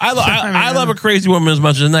 Look, I love a crazy woman as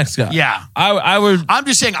much as the next guy. Yeah. I would. I'm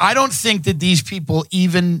just saying, I don't think that these people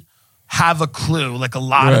even have a clue. Like, a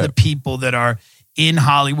lot of the people that are in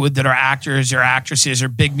Hollywood that are actors or actresses or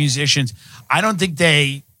big musicians, I don't think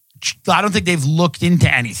they've looked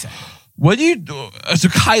into anything. What do you do? So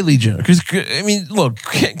Kylie Jenner, because I mean, look,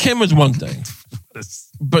 Kim was one thing,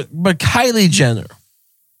 but Kylie Jenner,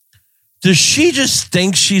 does she just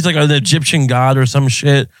think she's like an Egyptian god or some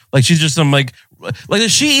shit? Like, she's just some like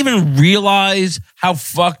does she even realize how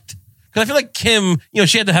fucked? Because I feel like Kim,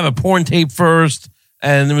 she had to have a porn tape first,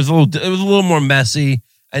 and it was a little more messy.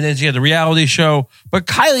 And then she had the reality show. But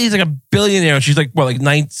Kylie's like a billionaire. She's like, what,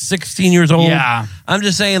 like 16 years old? Yeah. I'm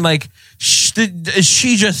just saying, like,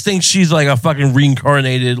 she just thinks she's like a fucking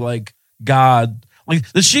reincarnated, like, God. Like,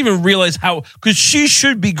 does she even realize how? Because she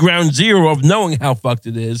should be ground zero of knowing how fucked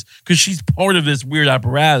it is, because she's part of this weird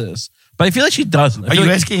apparatus. But I feel like she doesn't. Are you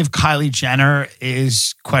asking if Kylie Jenner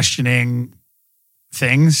is questioning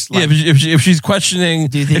things? Like, yeah, if she's questioning.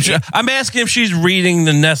 Do you think I'm asking if she's reading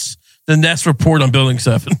the Nest report on Building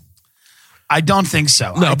 7. I don't think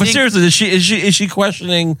so. No, but seriously, is she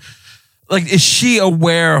questioning? Like, is she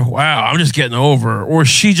aware? Wow, I'm just getting over, or is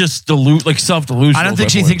she just self-delusional? I don't think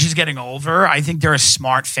she thinks she's getting over. I think they're a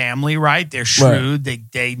smart family, right? They're shrewd. Right.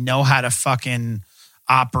 They know how to fucking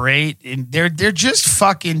operate, and they're just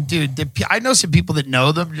fucking dude. I know some people that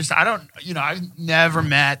know them. I've never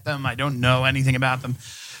met them. I don't know anything about them.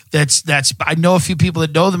 I know a few people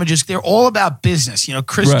that know them, and they're all about business.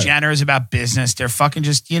 Kris Jenner is about business. They're fucking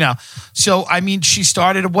just, So, I mean, she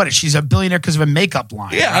started she's a billionaire because of a makeup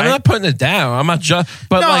line. Yeah, right? I'm not putting it down. I'm not just.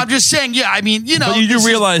 But no, I'm just saying. Yeah, I mean, But you do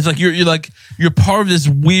realize, like, you're part of this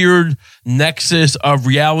weird nexus of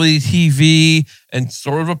reality TV and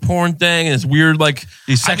sort of a porn thing, and it's weird, like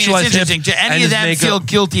these sexualized. I mean, it's interesting. Do any of them feel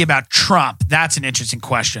guilty about Trump? That's an interesting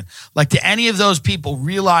question. Like, do any of those people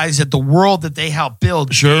realize that the world that they helped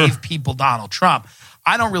build gave people Donald Trump?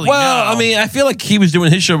 I don't really know. Well, I mean, I feel like he was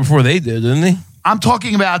doing his show before they did, didn't he? I'm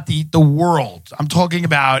talking about the world. I'm talking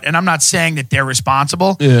about, and I'm not saying that they're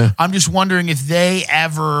responsible. Yeah. I'm just wondering if they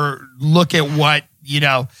ever look at what,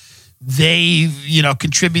 they've,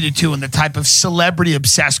 contributed to in the type of celebrity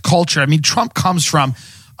obsessed culture. I mean, Trump comes from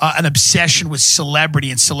an obsession with celebrity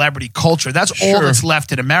and celebrity culture. That's all that's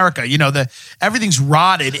left in America. You know, everything's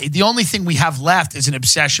rotted. The only thing we have left is an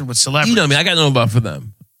obsession with celebrity. You know me, I got no love for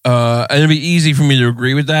them. And it'd be easy for me to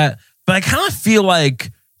agree with that. But I kind of feel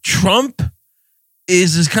like Trump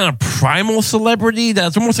is this kind of primal celebrity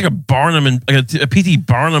that's almost like a Barnum and like a P.T.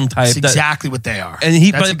 Barnum type. That's exactly what they are. And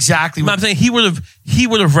that's exactly what I'm saying. He would have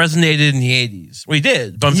resonated in the 80s. Well, he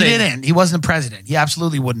did. But he didn't. He wasn't the president. He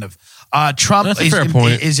absolutely wouldn't have. Trump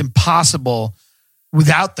is impossible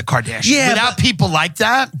without the Kardashians. Yeah, without people like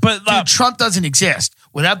that. But dude, Trump doesn't exist.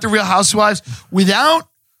 Without the Real Housewives, without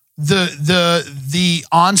the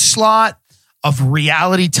onslaught of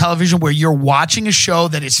reality television where you're watching a show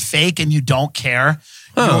that is fake and you don't care.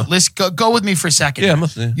 Let's go with me for a second. Yeah, I'm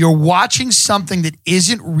listening. You're watching something that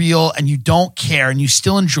isn't real and you don't care and you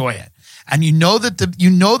still enjoy it. And you know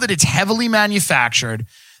that it's heavily manufactured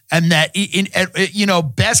and that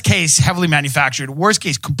best case heavily manufactured, worst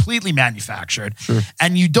case completely manufactured. Sure.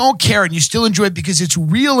 And you don't care and you still enjoy it because it's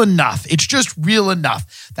real enough. It's just real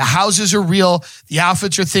enough. The houses are real. The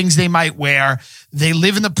outfits are things they might wear. They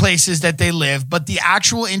live in the places that they live, but the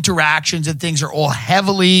actual interactions and things are all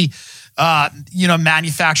heavily,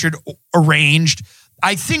 manufactured, arranged.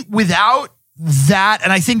 I think without that,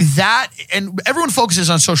 and everyone focuses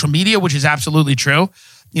on social media, which is absolutely true.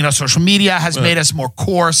 You know, social media has made us more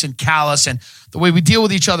coarse and callous and the way we deal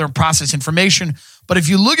with each other and process information. But if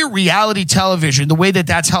you look at reality television, the way that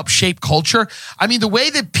that's helped shape culture, I mean, the way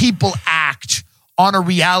that people act on a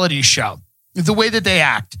reality show, the way that they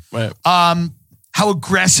act, how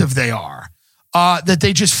aggressive they are, that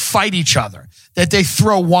they just fight each other, that they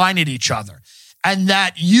throw wine at each other, and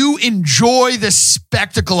that you enjoy the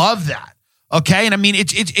spectacle of that. Okay, and I mean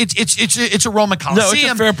it's a Roman Coliseum.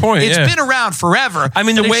 No, it's a fair point. It's been around forever. I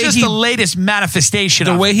mean, it's just the latest manifestation.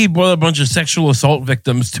 The way he brought a bunch of sexual assault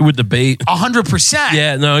victims to a debate, 100%.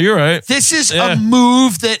 Yeah, no, you're right. This is a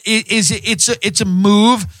move that it's a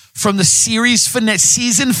move from the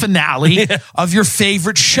season finale of your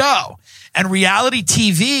favorite show, and reality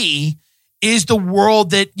TV is the world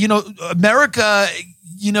that America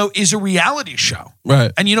is a reality show,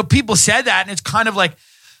 right? And people said that, and it's kind of like,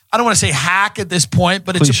 I don't want to say hack at this point,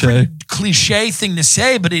 but it's a pretty cliche thing to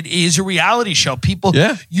say, but it is a reality show. People,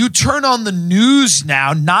 you turn on the news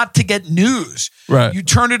now not to get news. Right. You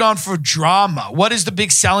turn it on for drama. What is the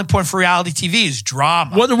big selling point for reality TV is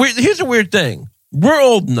drama. Well, here's a weird thing. We're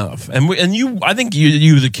old enough, and you, I think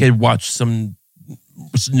you as a kid watched some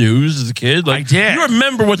news as a kid. Like, I did. You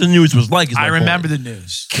remember what the news was like. I remember the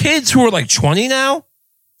news. Kids who are like 20 now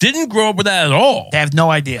didn't grow up with that at all. They have no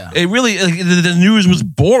idea. It really, the news was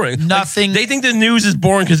boring. Nothing. They think the news is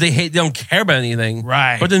boring because they don't care about anything.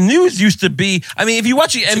 Right. But the news used to be, I mean, if you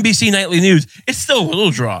watch the NBC nightly news, it's still a little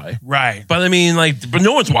dry. Right. But I mean, but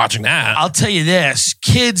no one's watching that. I'll tell you this,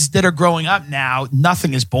 kids that are growing up now,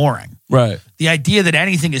 nothing is boring. Right. The idea that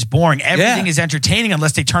anything is boring, everything is entertaining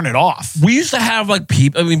unless they turn it off. We used to have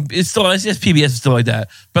people. I mean, it's still, I guess PBS is still like that.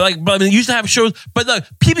 But I mean, you used to have shows. But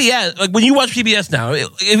PBS, like when you watch PBS now,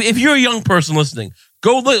 if you're a young person listening,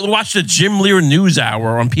 go watch the Jim Lear News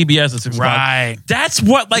Hour on PBS at 6 o'clock. Right. That's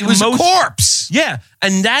what it was a corpse. Yeah,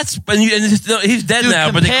 and he's dead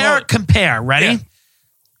now. Compare. Ready? Yeah.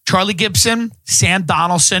 Charlie Gibson, Sam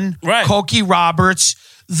Donaldson, right. Cokie Roberts.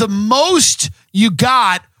 The most you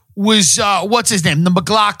got was what's his name? The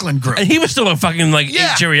McLaughlin group. And he was still a fucking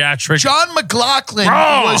geriatric. John McLaughlin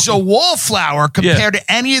was a wallflower compared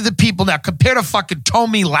to any of the people now. Compared to fucking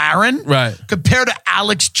Tomi Lahren. Right. Compared to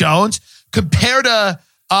Alex Jones. Compared to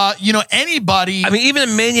anybody. I mean, even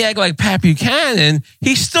a maniac like Pat Buchanan,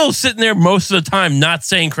 he's still sitting there most of the time not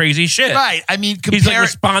saying crazy shit. Right. I mean, he's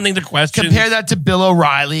responding to questions. Compare that to Bill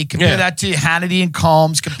O'Reilly. Compare that to Hannity and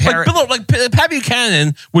Combs. Pat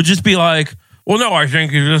Buchanan would just be like, well, no, I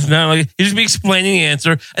think he'd just be explaining the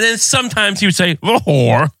answer. And then sometimes he would say, the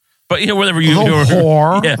whore. But, whatever you do.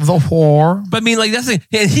 The whore. But I mean, that's the thing.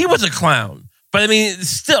 And he was a clown. But I mean,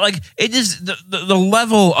 still, it just, the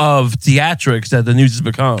level of theatrics that the news has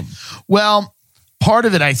become. Well, part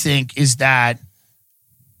of it, I think, is that,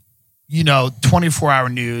 24-hour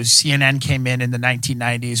news, CNN came in the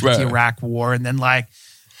 1990s with the Iraq War. And then,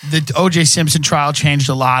 the O.J. Simpson trial changed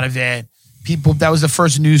a lot of it. That was the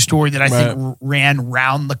first news story that I think ran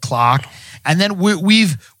round the clock. And then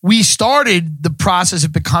we started the process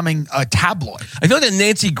of becoming a tabloid. I feel like that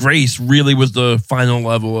Nancy Grace really was the final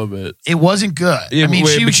level of it. It wasn't good. I mean,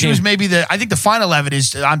 she was maybe I think the final of it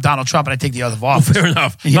is I'm Donald Trump and I take the oath of office. Fair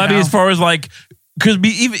enough. I mean, as far as because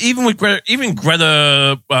even with Greta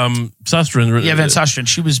Susteren, Van Susteren,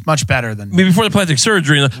 she was much better than before the plastic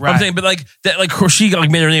surgery. I'm saying, but like that, like she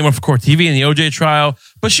made her name off court TV in the OJ trial,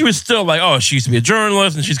 but she was still like, oh, she used to be a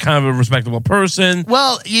journalist and she's kind of a respectable person.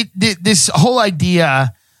 Well, this whole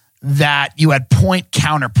idea that you had point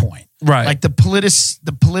counterpoint, right? Like the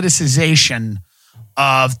politicization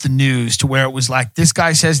of the news, to where it was like, this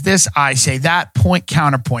guy says this, I say that, point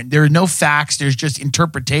counterpoint. There are no facts. There's just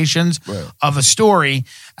interpretations of a story.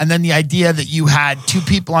 And then the idea that you had two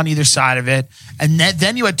people on either side of it. And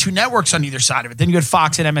then you had two networks on either side of it. Then you had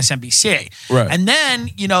Fox and MSNBC. Right. And then,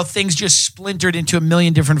 things just splintered into a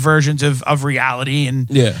million different versions of reality. And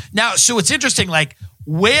now, so it's interesting, like,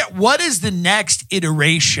 what is the next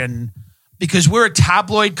iteration? Because we're a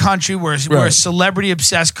tabloid country, we're a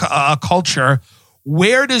celebrity-obsessed culture.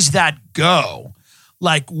 Where does that go?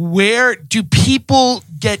 Like, where do people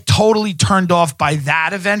get totally turned off by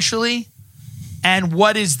that eventually? And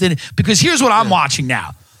what is because here's what I'm watching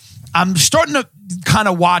now. I'm starting to kind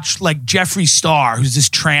of watch like Jeffree Star, who's this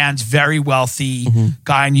trans, very wealthy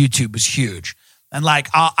guy on YouTube, is huge. And like,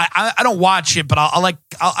 I don't watch it, but I like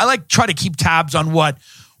try to keep tabs on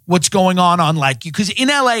what's going on like, because in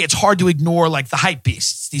LA, it's hard to ignore like the hype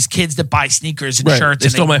beasts, these kids that buy sneakers and shirts. They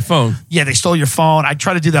stole my phone. Yeah, they stole your phone. I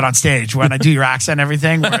try to do that on stage when I do your accent and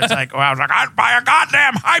everything, where it's like, I was like, I'd buy a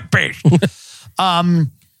goddamn hype beast.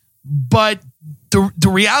 But the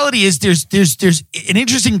reality is there's an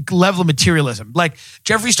interesting level of materialism. Like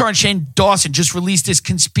Jeffree Star and Shane Dawson just released this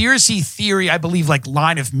conspiracy theory, I believe, like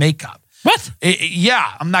line of makeup. What?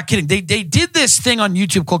 Yeah, I'm not kidding. They did this thing on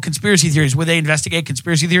YouTube called Conspiracy Theories, where they investigate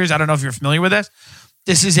conspiracy theories. I don't know if you're familiar with this.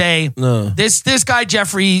 This is this guy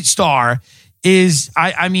Jeffree Star is,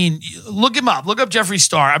 I mean, look him up. Look up Jeffree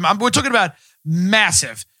Star. We're talking about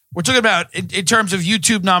massive. We're talking about in terms of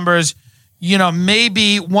YouTube numbers,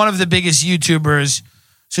 maybe one of the biggest YouTubers.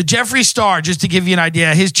 So Jeffree Star, just to give you an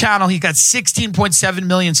idea, his channel, he's got 16.7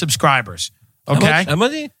 million subscribers. Okay, how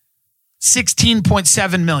much?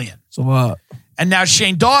 16.7 million. It's a lot. And now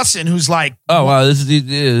Shane Dawson, who's like, oh wow, this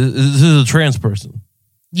is a trans person.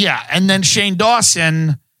 Yeah, and then Shane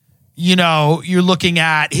Dawson, you're looking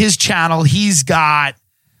at his channel. He's got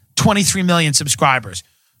 23 million subscribers.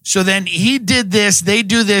 So then he did this. They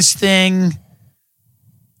do this thing.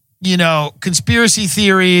 Conspiracy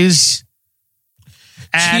theories.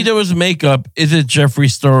 Cheetos makeup, is it Jeffree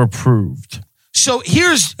Star approved? So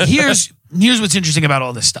here's what's interesting about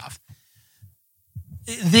all this stuff.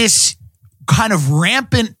 This kind of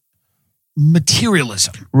rampant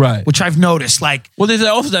materialism, right? Which I've noticed. Like, well, there's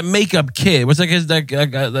also that makeup kid. What's that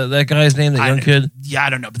guy's name? That young kid? Yeah, I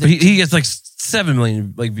don't know. But he gets like 7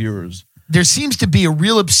 million like viewers. There seems to be a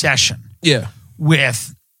real obsession,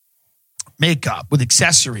 with makeup, with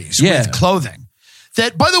accessories, with clothing.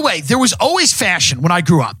 That, by the way, there was always fashion when I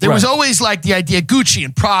grew up. There was always like the idea Gucci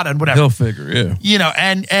and Prada and whatever. Hill figure,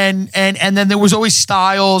 and then there was always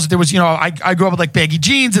styles. There was, I grew up with like baggy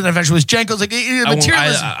jeans, and then eventually it was Jenkos. Like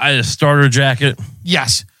materialism. I had a starter jacket.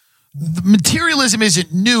 Yes, the materialism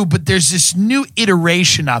isn't new, but there's this new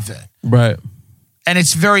iteration of it, right? And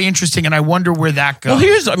it's very interesting, and I wonder where that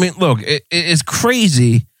goes. Well, look, it's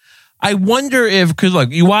crazy. I wonder if, because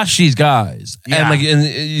look, you watch these guys and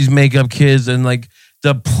these makeup kids and like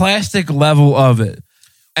the plastic level of it,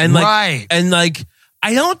 and like, and like,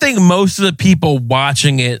 I don't think most of the people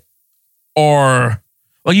watching it are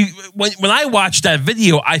like, when I watch that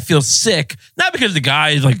video, I feel sick, not because the guy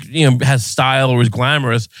is like, has style or is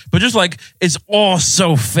glamorous, but just like it's all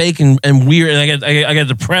so fake and weird, and I get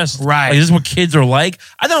depressed. Right? Like, this is what kids are like.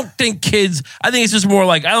 I don't think kids. I think it's just more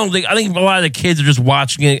like I think a lot of the kids are just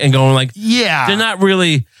watching it and going like, they're not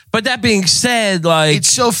really. But that being said, like, it's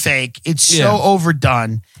so fake. It's so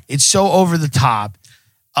overdone. It's so over the top.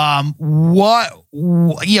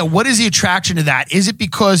 What is the attraction to that? Is it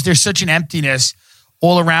because there's such an emptiness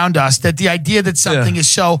all around us that the idea that something is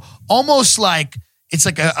so almost like it's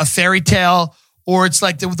like a fairy tale, or it's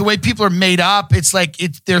like the way people are made up? It's like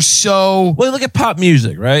they're so. Well, look at pop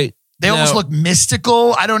music, right? They almost look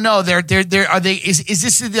mystical. I don't know. Are they? Is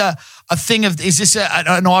this a thing of? Is this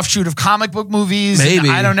an offshoot of comic book movies? Maybe.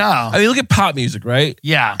 I don't know. I mean, look at pop music, right?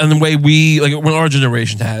 Yeah. And the way we when our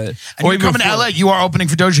generation had it. And you're coming to LA. You are opening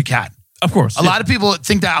for Doja Cat. Of course. A lot of people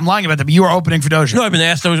think that I'm lying about that, but you are opening for Doja. No, I've been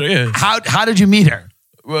asked Doja. Yeah. How did you meet her?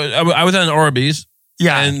 Well, I was at an Arby's.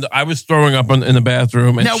 Yeah, and I was throwing up in the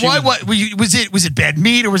bathroom. And now, was it bad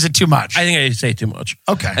meat or was it too much? I think I say too much.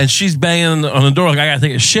 Okay. And she's banging on the door like I gotta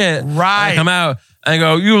take a shit. Right. I come out and I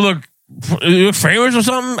go, you look you famous or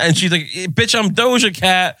something? And she's like, bitch, I'm Doja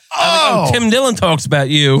Cat. I'm like, Tim Dillon talks about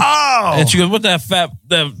you. Oh. And she goes, what that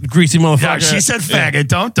greasy motherfucker? Yeah, she said faggot.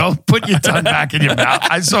 Don't put your tongue back in your mouth.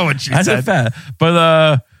 I saw what she I said fat.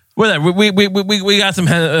 But whatever. We got some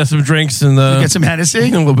drinks and you get some Hennessy?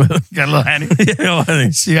 A little bit. You got a little Henny? Yeah, a little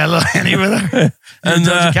Henny. She got a little Henny with her? And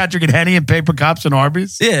Doja Cat drinking Henny and paper cups and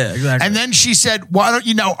Arby's? Yeah, exactly. And then she said, why don't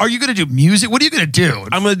you know, are you going to do music? What are you going to do?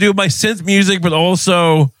 I'm going to do my synth music, but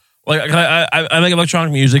also like I make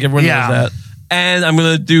electronic music. Everyone knows that. And I'm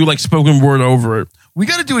going to do like spoken word over it. We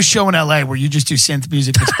got to do a show in LA where you just do synth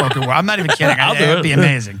music and spoken word. I'm not even kidding. That'd be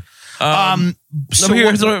amazing. So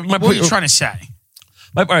what are you trying to say?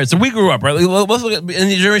 All right, so we grew up, right? Let's look at in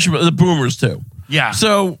the generation of the boomers too. Yeah.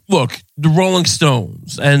 So look, the Rolling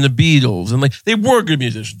Stones and the Beatles, and like they were good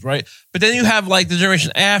musicians, right? But then you have like the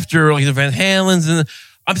generation after, like the Van Halens, and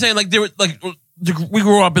I'm saying like they were like we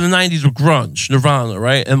grew up in the '90s with grunge, Nirvana,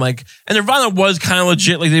 right? And Nirvana was kind of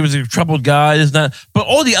legit, like they was a troubled guy, but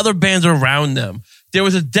all the other bands around them, there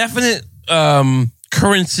was a definite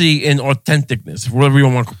currency in authenticness, whatever you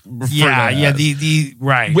want to refer to that. Yeah, the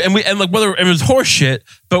right. And like whether it was horse shit,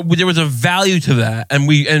 but there was a value to that, and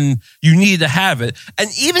you needed to have it. And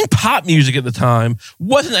even pop music at the time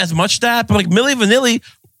wasn't as much that, but like Milli Vanilli,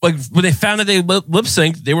 like when they found that they lip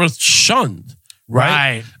synced, they were shunned,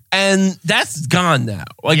 right? And that's gone now.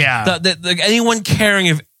 Like like anyone caring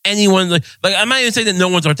if anyone like I'm not even saying that no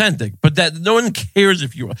one's authentic, but that no one cares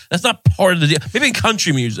if you are. That's not part of the deal. Maybe in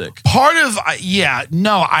country music. Part of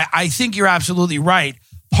I think you're absolutely right.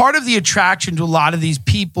 Part of the attraction to a lot of these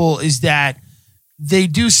people is that they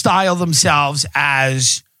do style themselves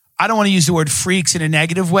as, I don't want to use the word freaks in a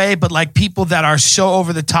negative way, but like people that are so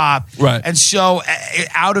over the top, right, and so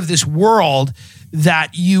out of this world that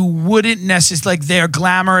you wouldn't necessarily, like they're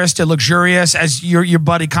glamorous, they're luxurious, as your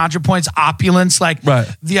buddy ContraPoint's opulence, like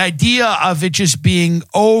the idea of it just being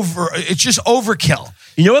it's just overkill.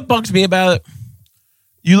 You know what bugs me about it?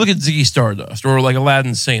 You look at Ziggy Stardust or like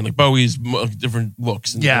Aladdin Sane, like Bowie's different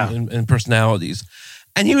looks and personalities.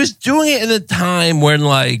 And he was doing it in a time when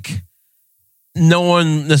like no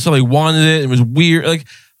one necessarily wanted it. It was weird. Like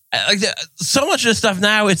so much of this stuff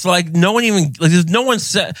now, it's like no one even like there's no one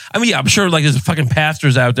said. I mean, yeah, I'm sure like there's fucking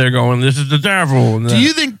pastors out there going, "This is the devil." Do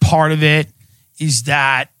you think part of it is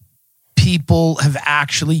that people have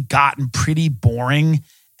actually gotten pretty boring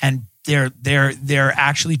and they're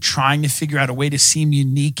actually trying to figure out a way to seem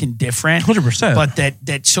unique and different? 100%. But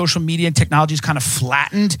that social media and technology has kind of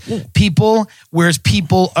flattened people, whereas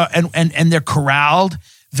people and they're corralled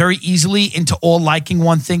very easily into all liking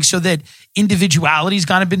one thing, so that individuality's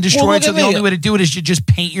kind of been destroyed. So the only way to do it is to just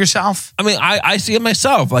paint yourself. I mean, I see it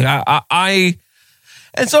myself. Like I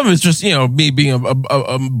and some of it's just, you know, me being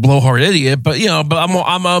a blowhard idiot, but you know, but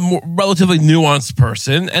I'm a more relatively nuanced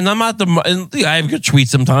person, and I'm not I have good tweets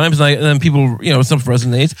sometimes, and then people, you know, some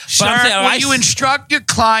resonates. Sir, but I'm saying, you instruct your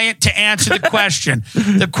client to answer the question.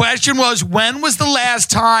 The question was, when was the last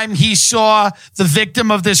time he saw the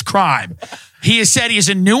victim of this crime? He has said he's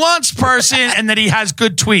a nuanced person and that he has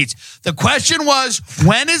good tweets. The question was,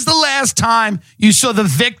 when is the last time you saw the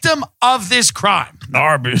victim of this crime?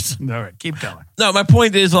 Arby's. All right, keep going. No, my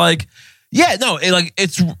point is like,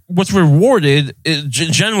 it's what's rewarded,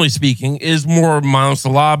 generally speaking, is more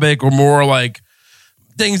monosyllabic or more like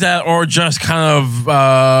things that are just kind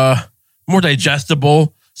of more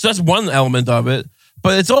digestible. So that's one element of it.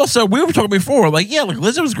 But it's also, we were talking before, like, yeah, like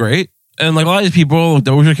Lizzo was great. And like a lot of these people, like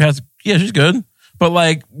Doja Cat's, yeah, she's good. But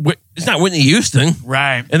like, it's not Whitney Houston.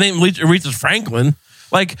 Right. And then Aretha Franklin.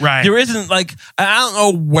 Like, there isn't like, I don't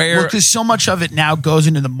know where. Well, because so much of it now goes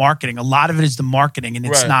into the marketing. A lot of it is the marketing, and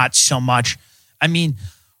it's not so much. I mean,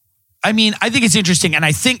 I think it's interesting. And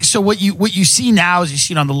I think, so what you see now is you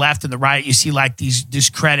see it on the left and the right, you see like these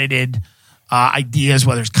discredited ideas,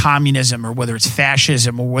 whether it's communism or whether it's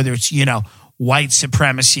fascism or whether it's, you know, white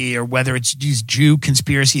supremacy or whether it's these Jew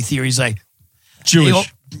conspiracy theories, like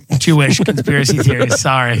Jewish conspiracy theories.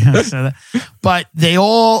 Sorry. But they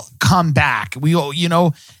all come back. We all, you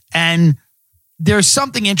know, and there's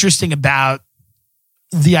something interesting about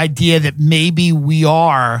the idea that maybe we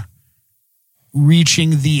are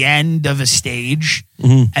reaching the end of a stage,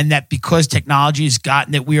 and that because technology has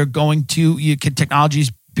gotten, that we are going to,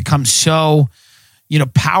 technology's become so, you know,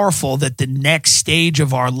 powerful that the next stage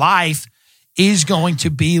of our life is going to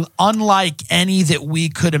be unlike any that we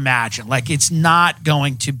could imagine. Like, it's not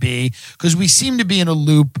going to be, because we seem to be in a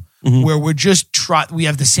loop where we're just we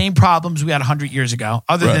have the same problems we had 100 years ago,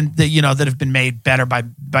 other than the, you know, that have been made better by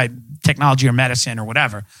technology or medicine or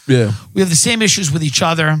whatever. Yeah, we have the same issues with each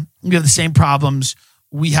other. We have the same problems.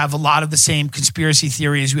 We have a lot of the same conspiracy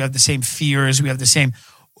theories. We have the same fears. We have the same.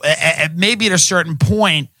 maybe at a certain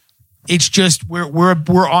point, it's just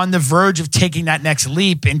we're on the verge of taking that next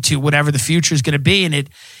leap into whatever the future is going to be, and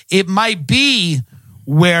it might be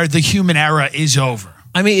where the human era is over.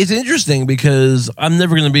 I mean, it's interesting because I'm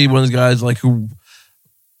never going to be one of those guys like who,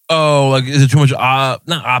 like is it too much not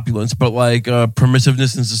opulence, but like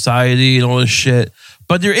permissiveness in society and all this shit.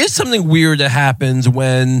 But there is something weird that happens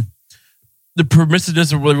when the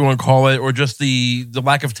permissiveness, or whatever you want to call it, or just the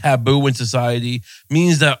lack of taboo in society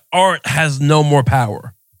means that art has no more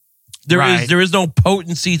power. There is no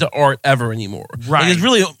potency to art ever anymore. Right. Like, there's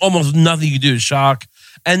really almost nothing you can do to shock.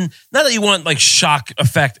 And not that you want like shock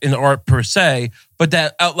effect in art per se, but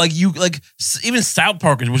that even South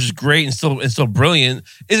Park, which is great and still brilliant,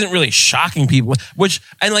 isn't really shocking people. There's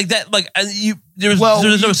no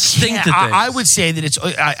sting to things. I would say that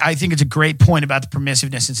I think it's a great point about the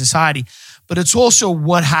permissiveness in society, but it's also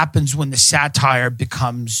what happens when the satire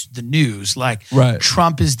becomes the news. Like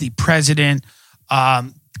Trump is the president.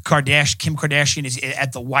 Kim Kardashian is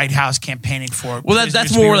at the White House campaigning for. Well,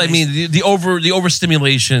 that's more what I mean. The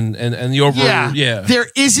overstimulation and the over. Yeah. There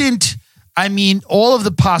isn't. I mean, all of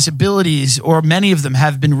the possibilities, or many of them,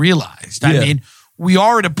 have been realized. I mean, we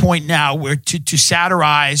are at a point now where to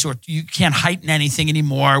satirize, or you can't heighten anything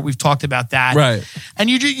anymore. We've talked about that, right? And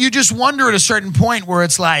you just wonder at a certain point where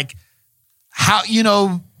it's like, how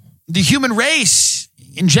the human race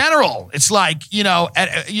in general. It's like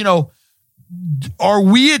are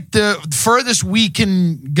we at the furthest we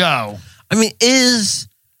can go? I mean,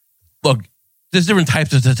 look, there's different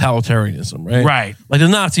types of totalitarianism, right? Right. Like the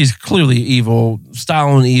Nazis, clearly evil.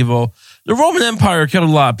 Stalin, evil. The Roman Empire killed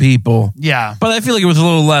a lot of people. Yeah. But I feel like it was a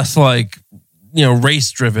little less like,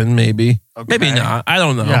 race driven, maybe. Okay. Maybe not. I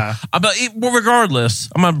don't know. Yeah. But regardless,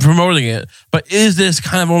 I'm not promoting it. But is this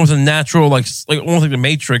kind of almost a natural, like almost like the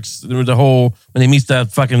Matrix, the whole, when he meets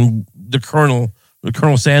that fucking, the Colonel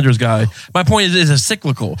Sanders guy. My point is a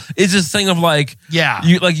cyclical. It's this thing of like,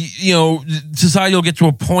 society will get to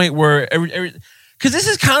a point where because this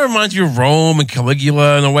is kind of reminds you of Rome and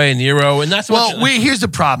Caligula in a way, and Nero, and that's here's the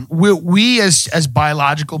problem. We as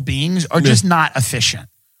biological beings are just not efficient.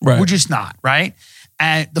 Right. We're just not, right?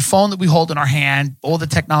 And the phone that we hold in our hand, all the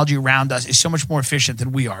technology around us is so much more efficient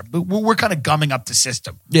than we are. But we're kind of gumming up the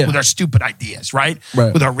system with our stupid ideas, right?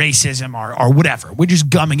 With our racism or whatever. We're just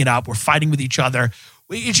gumming it up. We're fighting with each other.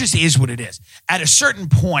 It just is what it is. At a certain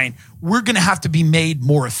point, we're going to have to be made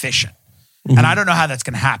more efficient. Mm-hmm. And I don't know how that's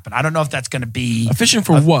going to happen. I don't know if that's going to be... Efficient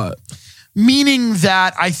for what? Meaning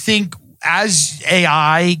that I think as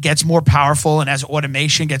AI gets more powerful and as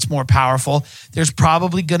automation gets more powerful, there's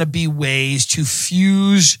probably going to be ways to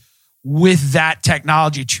fuse with that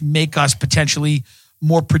technology to make us potentially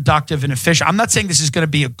more productive and efficient. I'm not saying this is going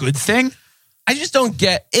to be a good thing. I just don't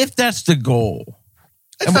get if that's the goal.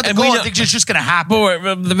 It's not the goal. I think it's just going to happen.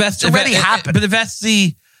 It's already happened. But if that's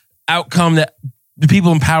the outcome that the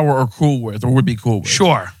people in power are cool with or would be cool with.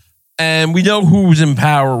 Sure. And we know who's in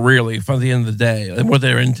power, really, for the end of the day, and what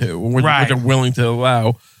they're into, and what they're willing to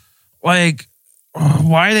allow. Like,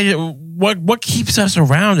 why are they? What keeps us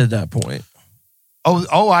around at that point?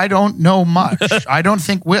 Oh, I don't know much. I don't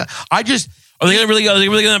think we're. Are they really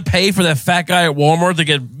going to pay for that fat guy at Walmart to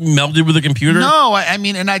get melded with a computer? No, I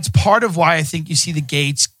mean, and that's part of why I think you see the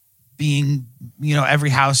gates being, every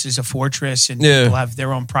house is a fortress and people have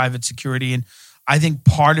their own private security. And I think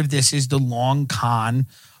part of this is the long con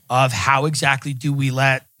of how exactly do we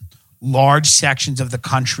let large sections of the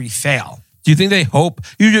country fail. Do you think they hope?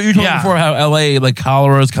 You talked before how LA, like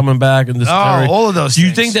cholera is coming back and this. All of those. Do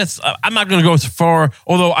you think that's? I'm not going to go as far,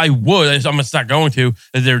 although I would. I'm just not going to.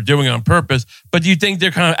 That they're doing it on purpose. But do you think they're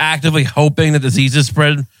kind of actively hoping that diseases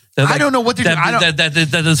spread? I don't know what they're doing.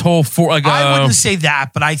 That this whole I wouldn't say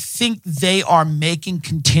that, but I think they are making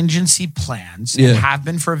contingency plans and have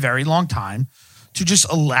been for a very long time to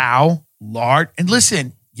just allow large. And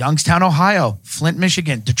listen, Youngstown, Ohio, Flint,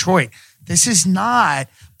 Michigan, Detroit. This is not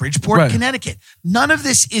Bridgeport, Connecticut. None of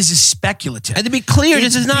this is speculative. And to be clear,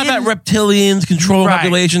 this is not about reptilians, control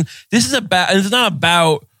population. This is about, and it's not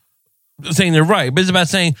about saying they're right, but it's about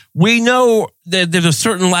saying we know that there's a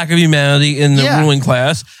certain lack of humanity in the ruling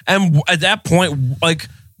class. And at that point, like,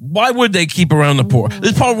 why would they keep around the poor?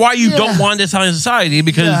 This is part of why you don't want this kind of society,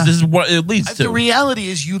 because this is what it leads to. The reality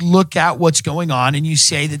is you look at what's going on and you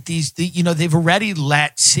say that they've already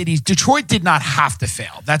let cities. Detroit did not have to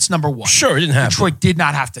fail. That's number one. Sure, it didn't have Detroit did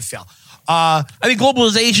not have to fail. I mean,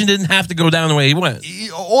 globalization didn't have to go down the way it went.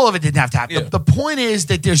 All of it didn't have to happen. The point is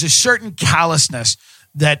that there's a certain callousness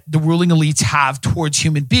that the ruling elites have towards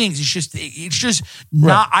human beings. It's just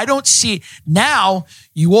not, I don't see. Now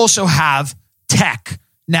you also have tech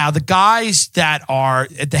Now, the guys that are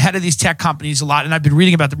at the head of these tech companies, a lot, and I've been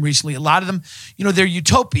reading about them recently, a lot of them, they're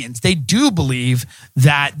utopians. They do believe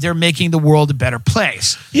that they're making the world a better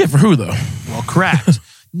place. Yeah, for who though? Well, correct.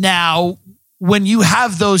 Now, when you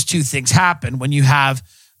have those two things happen, when you have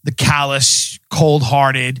the callous,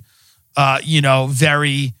 cold-hearted,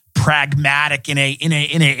 very pragmatic in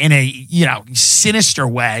a sinister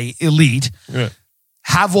way, elite,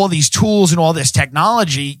 have all these tools and all this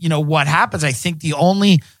technology, what happens? I think the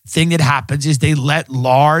only thing that happens is they let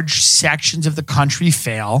large sections of the country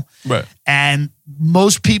fail. Right. And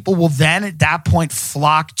most people will then at that point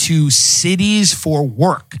flock to cities for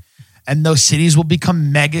work. And those cities will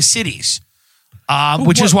become mega cities.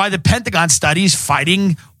 Which is why the Pentagon studies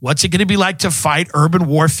fighting, what's it going to be like to fight urban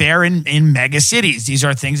warfare in mega cities? These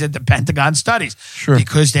are things that the Pentagon studies. Sure.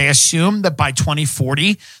 Because they assume that by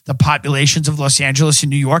 2040, the populations of Los Angeles and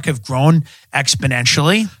New York have grown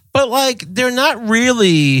exponentially. But they're not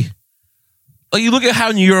really... you look at how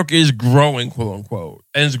New York is growing, quote unquote,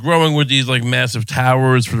 and it's growing with these massive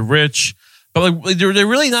towers for the rich. But they're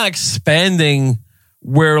really not expanding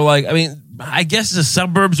where I guess the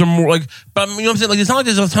suburbs are more but you know what I'm saying? It's not like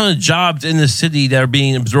there's a ton of jobs in the city that are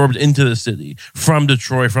being absorbed into the city from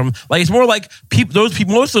Detroit, it's more like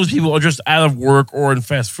most of those people are just out of work or in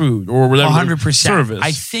fast food or whatever 100%. service.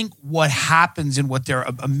 I think what happens and what they're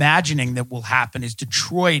imagining that will happen is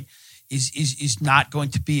Detroit is not going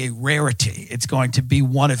to be a rarity. It's going to be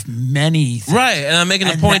one of many things. Right, and I'm making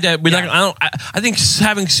the point that we're not. I think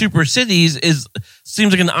having super cities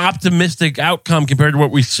seems like an optimistic outcome compared to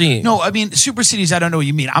what we've seen. No, I mean super cities. I don't know what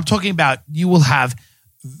you mean. I'm talking about you will have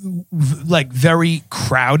very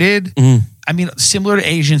crowded. Mm-hmm. I mean, similar to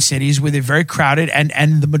Asian cities where they're very crowded,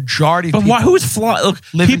 and the majority of but people why? Who's fly? Look,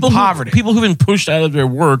 live in poverty. People who've been pushed out of their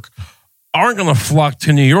work aren't going to flock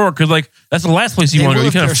to New York because that's the last place you want to go.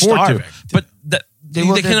 You can't afford to. But they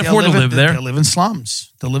can't afford to live there. They live in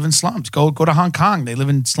slums. They live in slums. Go to Hong Kong. They live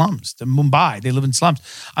in slums. To Mumbai. They live in slums.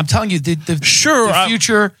 I'm telling you, the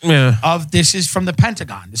future of this is from the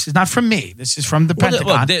Pentagon. This is not from me. This is from the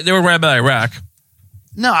Pentagon. Look, they were right about Iraq.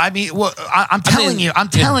 No, I mean, I'm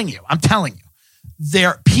telling you.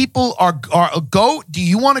 There, people are go. Do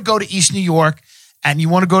you want to go to East New York? And you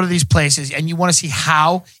want to go to these places and you want to see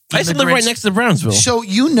how I used to live right next to Brownsville. So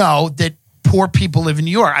you know that poor people live in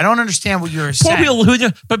New York. I don't understand what you're saying.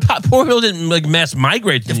 Poor people didn't mass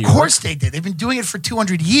migrate to New York. Of course they did. They've been doing it for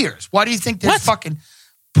 200 years. Why do you think there's fucking...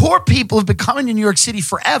 Poor people have been coming to New York City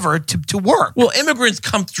forever to work. Well, immigrants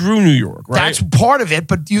come through New York, right? That's part of it,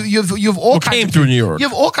 but you have all kinds came of through New York. You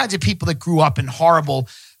have all kinds of people that grew up in horrible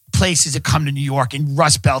places that come to New York, in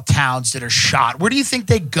Rust Belt towns that are shot. Where do you think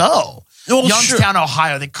they go? Well, Youngstown,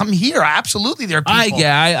 Ohio. They come here. Absolutely, there are people.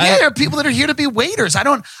 There are people that are here to be waiters. I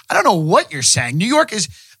don't know what you're saying. New York is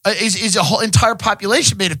a whole entire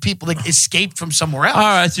population made of people that escaped from somewhere else. All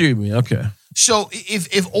right, I see what you mean. Okay. So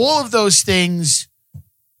if all of those things,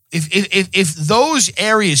 if those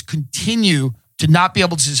areas continue to not be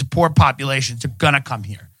able to support populations, they're gonna come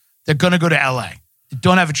here. They're gonna go to LA. They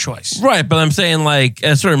don't have a choice. Right, but I'm saying at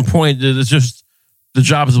a certain point, it's just the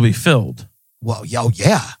jobs will be filled. Well,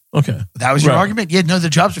 yeah. Okay. That was your argument? Yeah, no, the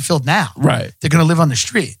jobs are filled now. Right. They're going to live on the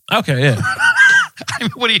street. Okay, yeah. I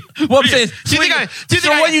mean, what do you... Well, I'm saying... Do you think I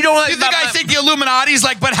think the Illuminati's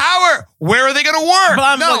but Howard, where are they going to work?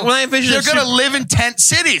 But they're going to live in tent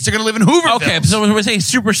cities. They're going to live in Hooverville. Okay, so when we're saying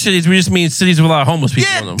super cities, we just mean cities with a lot of homeless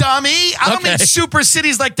people in them. Dummy. I don't mean super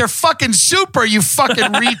cities like they're fucking super, you fucking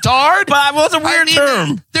retard. But what's a weird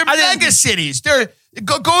term? They're mega cities. Go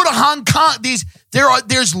to Hong Kong.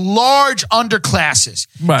 There's large underclasses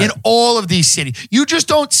in all of these cities. You just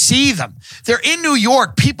don't see them. They're in New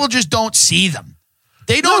York. People just don't see them.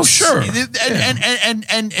 They don't. No, sure.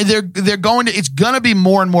 And they're going to. It's going to be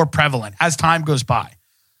more and more prevalent as time goes by.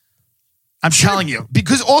 I'm telling you,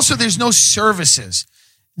 because also there's no services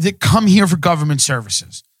that come here for government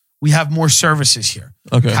services. We have more services here.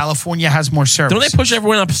 Okay. California has more services. Don't they push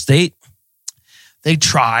everyone upstate? They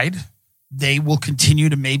tried. They will continue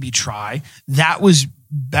to maybe try. That was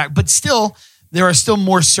back, but still, there are still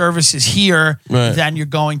more services here than you're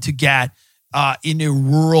going to get in a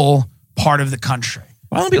rural part of the country.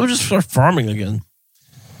 Why don't people just start farming again?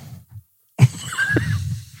 I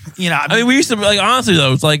mean, we used to honestly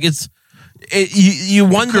though. It's you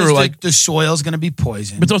wonder the soil's going to be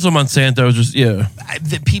poisoned. But it's also Monsanto. Just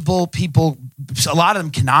the people. A lot of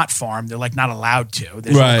them cannot farm. They're not allowed to.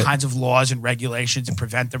 There's all kinds of laws and regulations that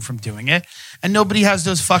prevent them from doing it, and nobody has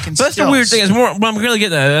those fucking skills. That's the weird thing. It's more. I'm really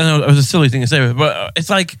getting that. I know it was a silly thing to say, but it's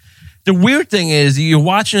the weird thing is you're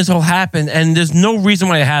watching this all happen, and there's no reason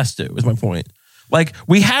why it has to. Is my point. Like,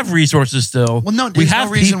 we have resources still. Well, no, we there's have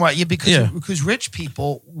no reason why. Yeah, because rich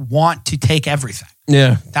people want to take everything.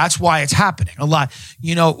 Yeah. That's why it's happening a lot.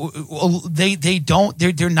 You know,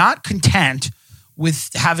 they're not content with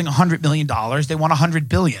having $100 million. They want $100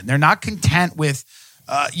 billion. They're not content with,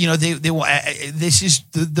 they want. This is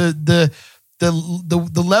the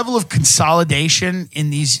level of consolidation in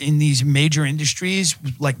these major industries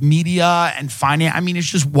like media and finance. I mean,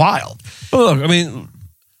 it's just wild. Well, look, I mean,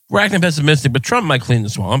 we're acting pessimistic, but Trump might clean the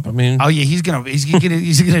swamp. I mean, oh yeah, he's gonna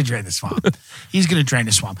drain the swamp. He's gonna drain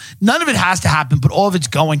the swamp. None of it has to happen, but all of it's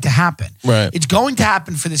going to happen. Right. It's going to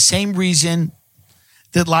happen for the same reason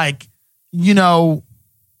that, like, you know,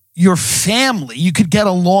 your family, you could get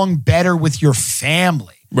along better with your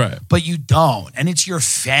family. Right. But you don't. And it's your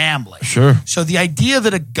family. Sure. So the idea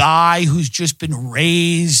that a guy who's just been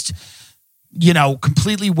raised, you know,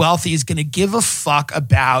 completely wealthy is going to give a fuck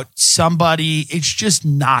about somebody, it's just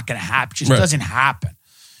not going to happen. It just doesn't happen.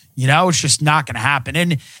 You know, it's just not going to happen.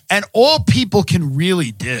 And all people can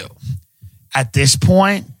really do at this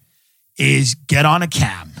point is get on a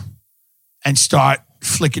cam and start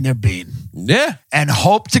flicking their bean. Yeah. And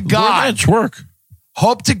hope to God. Twerk.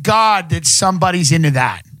 Hope to God that somebody's into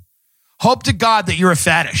that. Hope to God that you're a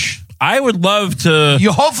fetish. I would love to.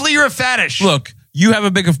 Hopefully you're a fetish. Look, you have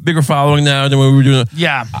a bigger following now than when we were doing.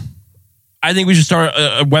 Yeah. I think we should start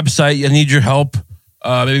a website. I need your help.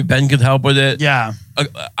 Maybe Ben could help with it. Yeah.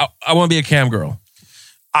 I want to be a cam girl.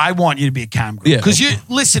 I want you to be a cam girl. Yeah. Because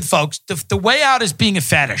listen, folks, the way out is being a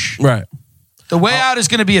fetish. Right. The way out is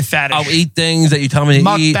going to be a fetish. I'll eat things that you tell me to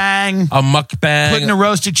eat. Mukbang. I'll mukbang. Putting a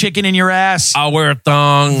roasted chicken in your ass. I'll wear a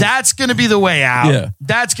thong. That's going to be the way out. Yeah.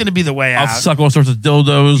 That's going to be the way out. I'll suck all sorts of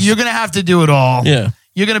dildos. You're going to have to do it all. Yeah.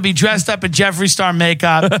 You're going to be dressed up in Jeffree Star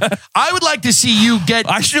makeup. I would like to see you get...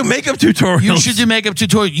 I should do makeup tutorials. You should do makeup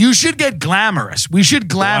tutorials. You should get glamorous. We should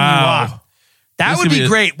glam you up. That would be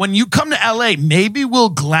great. When you come to LA, maybe we'll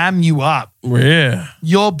glam you up. Yeah.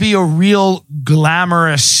 You'll be a real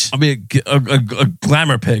glamorous... I'll be a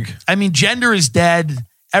glamour pig. I mean, gender is dead.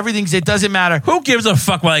 It doesn't matter. Who gives a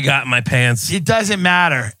fuck what I got in my pants? It doesn't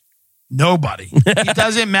matter. Nobody. It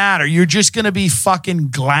doesn't matter. You're just going to be fucking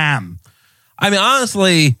glam. I mean,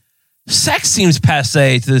 honestly, sex seems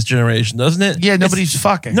passe to this generation, doesn't it? Yeah, nobody's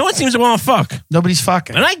fucking. No one seems to want to fuck. Nobody's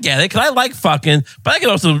fucking. And I get it, because I like fucking, but I could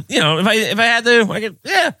also, you know, if I had to, I could,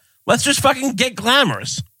 let's just fucking get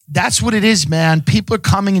glamorous. That's what it is, man. People are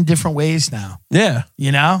coming in different ways now. Yeah.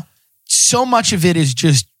 You know? So much of it is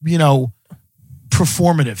just, you know,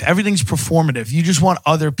 performative. Everything's performative. You just want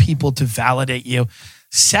other people to validate you.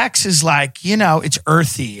 Sex is like, you know, it's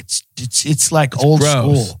earthy. It's like old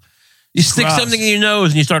gross. school. You stick something in your nose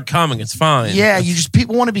and you start coming. It's fine. Yeah,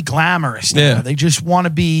 people want to be glamorous now. Yeah. They just want to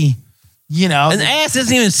be, you know. And ass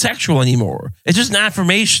isn't even sexual anymore. It's just an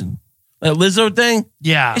affirmation. That Lizzo thing?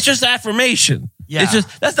 Yeah. It's just affirmation. Yeah. It's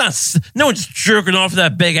just, that's not, no one's jerking off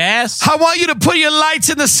that big ass. I want you to put your lights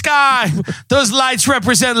in the sky. Those lights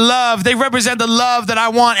represent love. They represent the love that I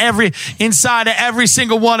want inside of every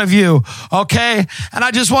single one of you. Okay? And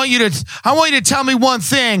I want you to tell me one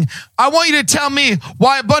thing. I want you to tell me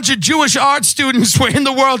why a bunch of Jewish art students were in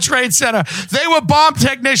the World Trade Center. They were bomb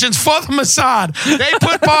technicians for the Mossad. They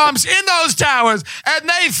put bombs in those towers and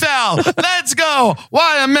they fell. Let's go.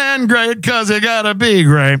 Why are men great? Because they gotta be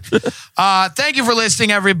great. Thank you for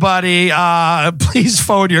listening, everybody. Please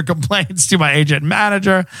forward your complaints to my agent and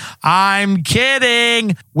manager. I'm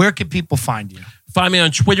kidding. Where can people find you? Find me on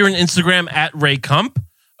Twitter and Instagram at Ray Kump.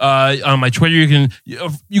 On my Twitter, you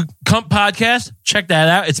Kump Podcast. Check that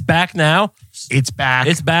out. It's back now. It's back.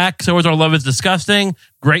 It's back. So is Our Love is Disgusting.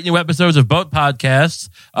 Great new episodes of both podcasts.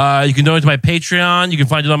 You can donate to my Patreon. You can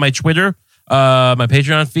find it on my Twitter. My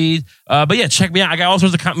Patreon feed. But yeah, check me out. I got all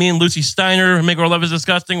sorts of me and Lucy Steiner make Our Love is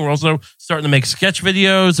Disgusting. We're also starting to make sketch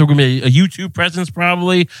videos. So we're going to be a YouTube presence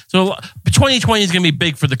probably. So 2020 is going to be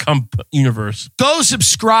big for the Kump universe. Go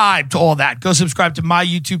subscribe to all that. Go subscribe to my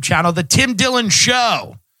YouTube channel, The Tim Dillon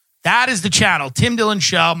Show. That is the channel, Tim Dillon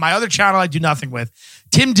Show. My other channel I do nothing with.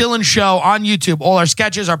 Tim Dillon Show on YouTube. All our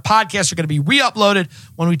sketches, our podcasts are going to be re-uploaded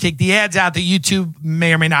when we take the ads out that YouTube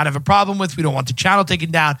may or may not have a problem with. We don't want the channel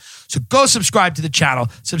taken down. So go subscribe to the channel.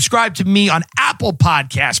 Subscribe to me on Apple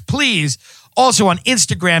Podcasts, please. Also on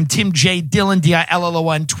Instagram, Tim J. Dillon,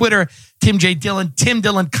 D-I-L-L-O-N. Twitter, Tim J. Dillon,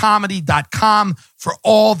 TimDillonComedy.com for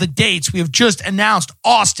all the dates. We have just announced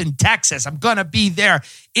Austin, Texas. I'm going to be there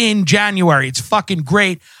in January. It's fucking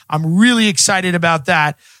great. I'm really excited about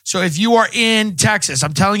that. So if you are in Texas,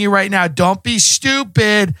 I'm telling you right now, don't be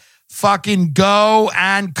stupid. fucking go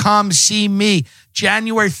and come see me.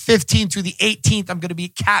 January 15th through the 18th, I'm going to be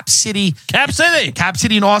at Cap City. Cap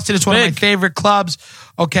City in Austin. It's one of my Big. favorite clubs.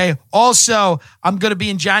 Okay. Also, I'm going to be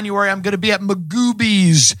in January. I'm going to be at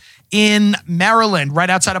Magooby's in Maryland, right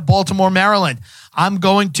outside of Baltimore, Maryland. I'm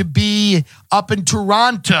going to be up in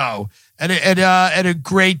Toronto at a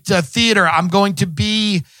great theater. I'm going to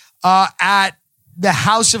be at the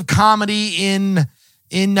House of Comedy in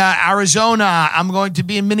Arizona. I'm going to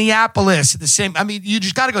be in Minneapolis. You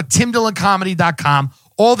just got to go timdillencomedy.com.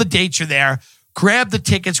 All the dates are there. Grab the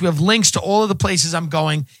tickets. We have links to all of the places I'm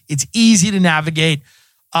going. It's easy to navigate.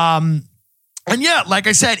 And yeah, like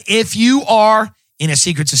I said, if you are in a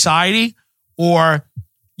secret society or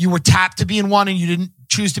you were tapped to be in one and you didn't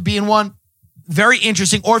choose to be in one, very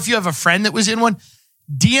interesting. Or if you have a friend that was in one,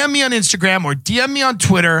 DM me on Instagram or DM me on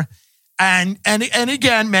Twitter. And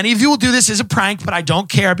again, many of you will do this as a prank, but I don't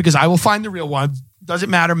care because I will find the real one.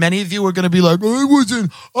 Doesn't matter. Many of you are going to be like, I was in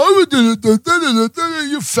it.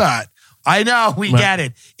 You're fat. I know. We get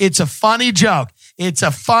it. It's a funny joke.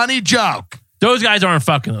 Those guys aren't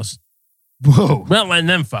fucking us. Whoa. We're not letting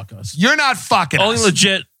them fuck us. You're not fucking Only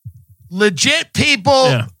us. Legit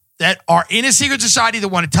people that are in a secret society that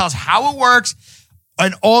want to tell us how it works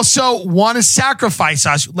and also want to sacrifice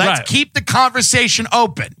us. Let's keep the conversation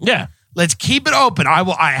open. Yeah. Let's keep it open.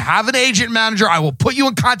 I have an agent manager. I will put you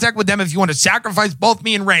in contact with them if you want to sacrifice both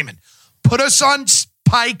me and Raymond. Put us on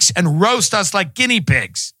spikes and roast us like guinea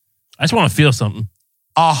pigs. I just want to feel something.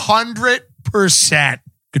 100%.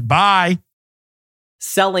 Goodbye.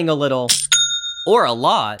 Selling a little or a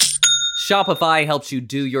lot, Shopify helps you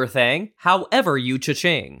do your thing, however you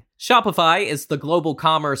cha-ching. Shopify is the global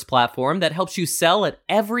commerce platform that helps you sell at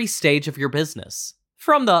every stage of your business.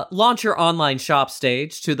 From the launch your online shop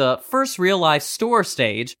stage to the first real life store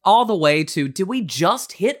stage, all the way to did we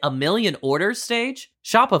just hit 1 million orders stage?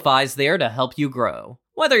 Shopify's there to help you grow.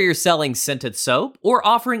 Whether you're selling scented soap or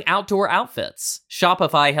offering outdoor outfits,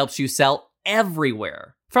 Shopify helps you sell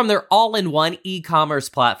everywhere. From their all-in-one e-commerce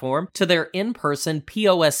platform to their in-person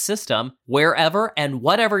POS system, wherever and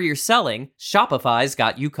whatever you're selling, Shopify's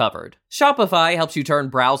got you covered. Shopify helps you turn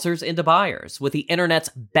browsers into buyers with the internet's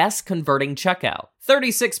best converting checkout,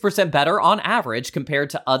 36% better on average compared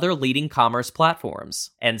to other leading commerce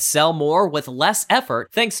platforms. And sell more with less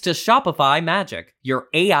effort thanks to Shopify Magic, your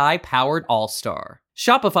AI-powered all-star.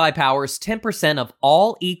 Shopify powers 10% of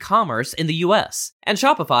all e-commerce in the US, and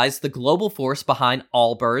Shopify's the global force behind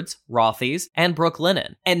Allbirds, Rothy's, and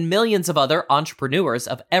Brooklinen, and millions of other entrepreneurs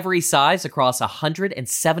of every size across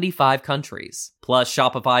 175 countries. Plus,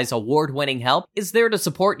 Shopify's award-winning help is there to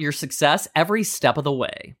support your success every step of the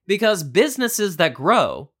way. Because businesses that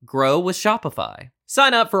grow, grow with Shopify.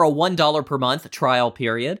 Sign up for a $1 per month trial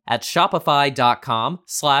period at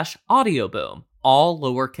shopify.com/audioboom, all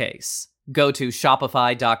lowercase. Go to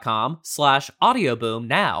shopify.com/audioboom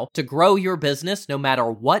now to grow your business no matter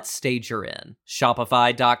what stage you're in.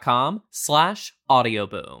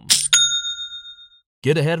 Shopify.com/audioboom.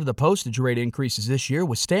 Get ahead of the postage rate increases this year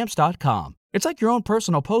with Stamps.com. It's like your own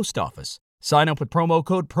personal post office. Sign up with promo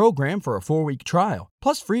code PROGRAM for a 4-week trial,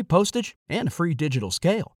 plus free postage and a free digital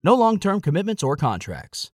scale. No long-term commitments or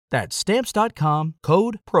contracts. That's Stamps.com,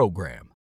 code PROGRAM.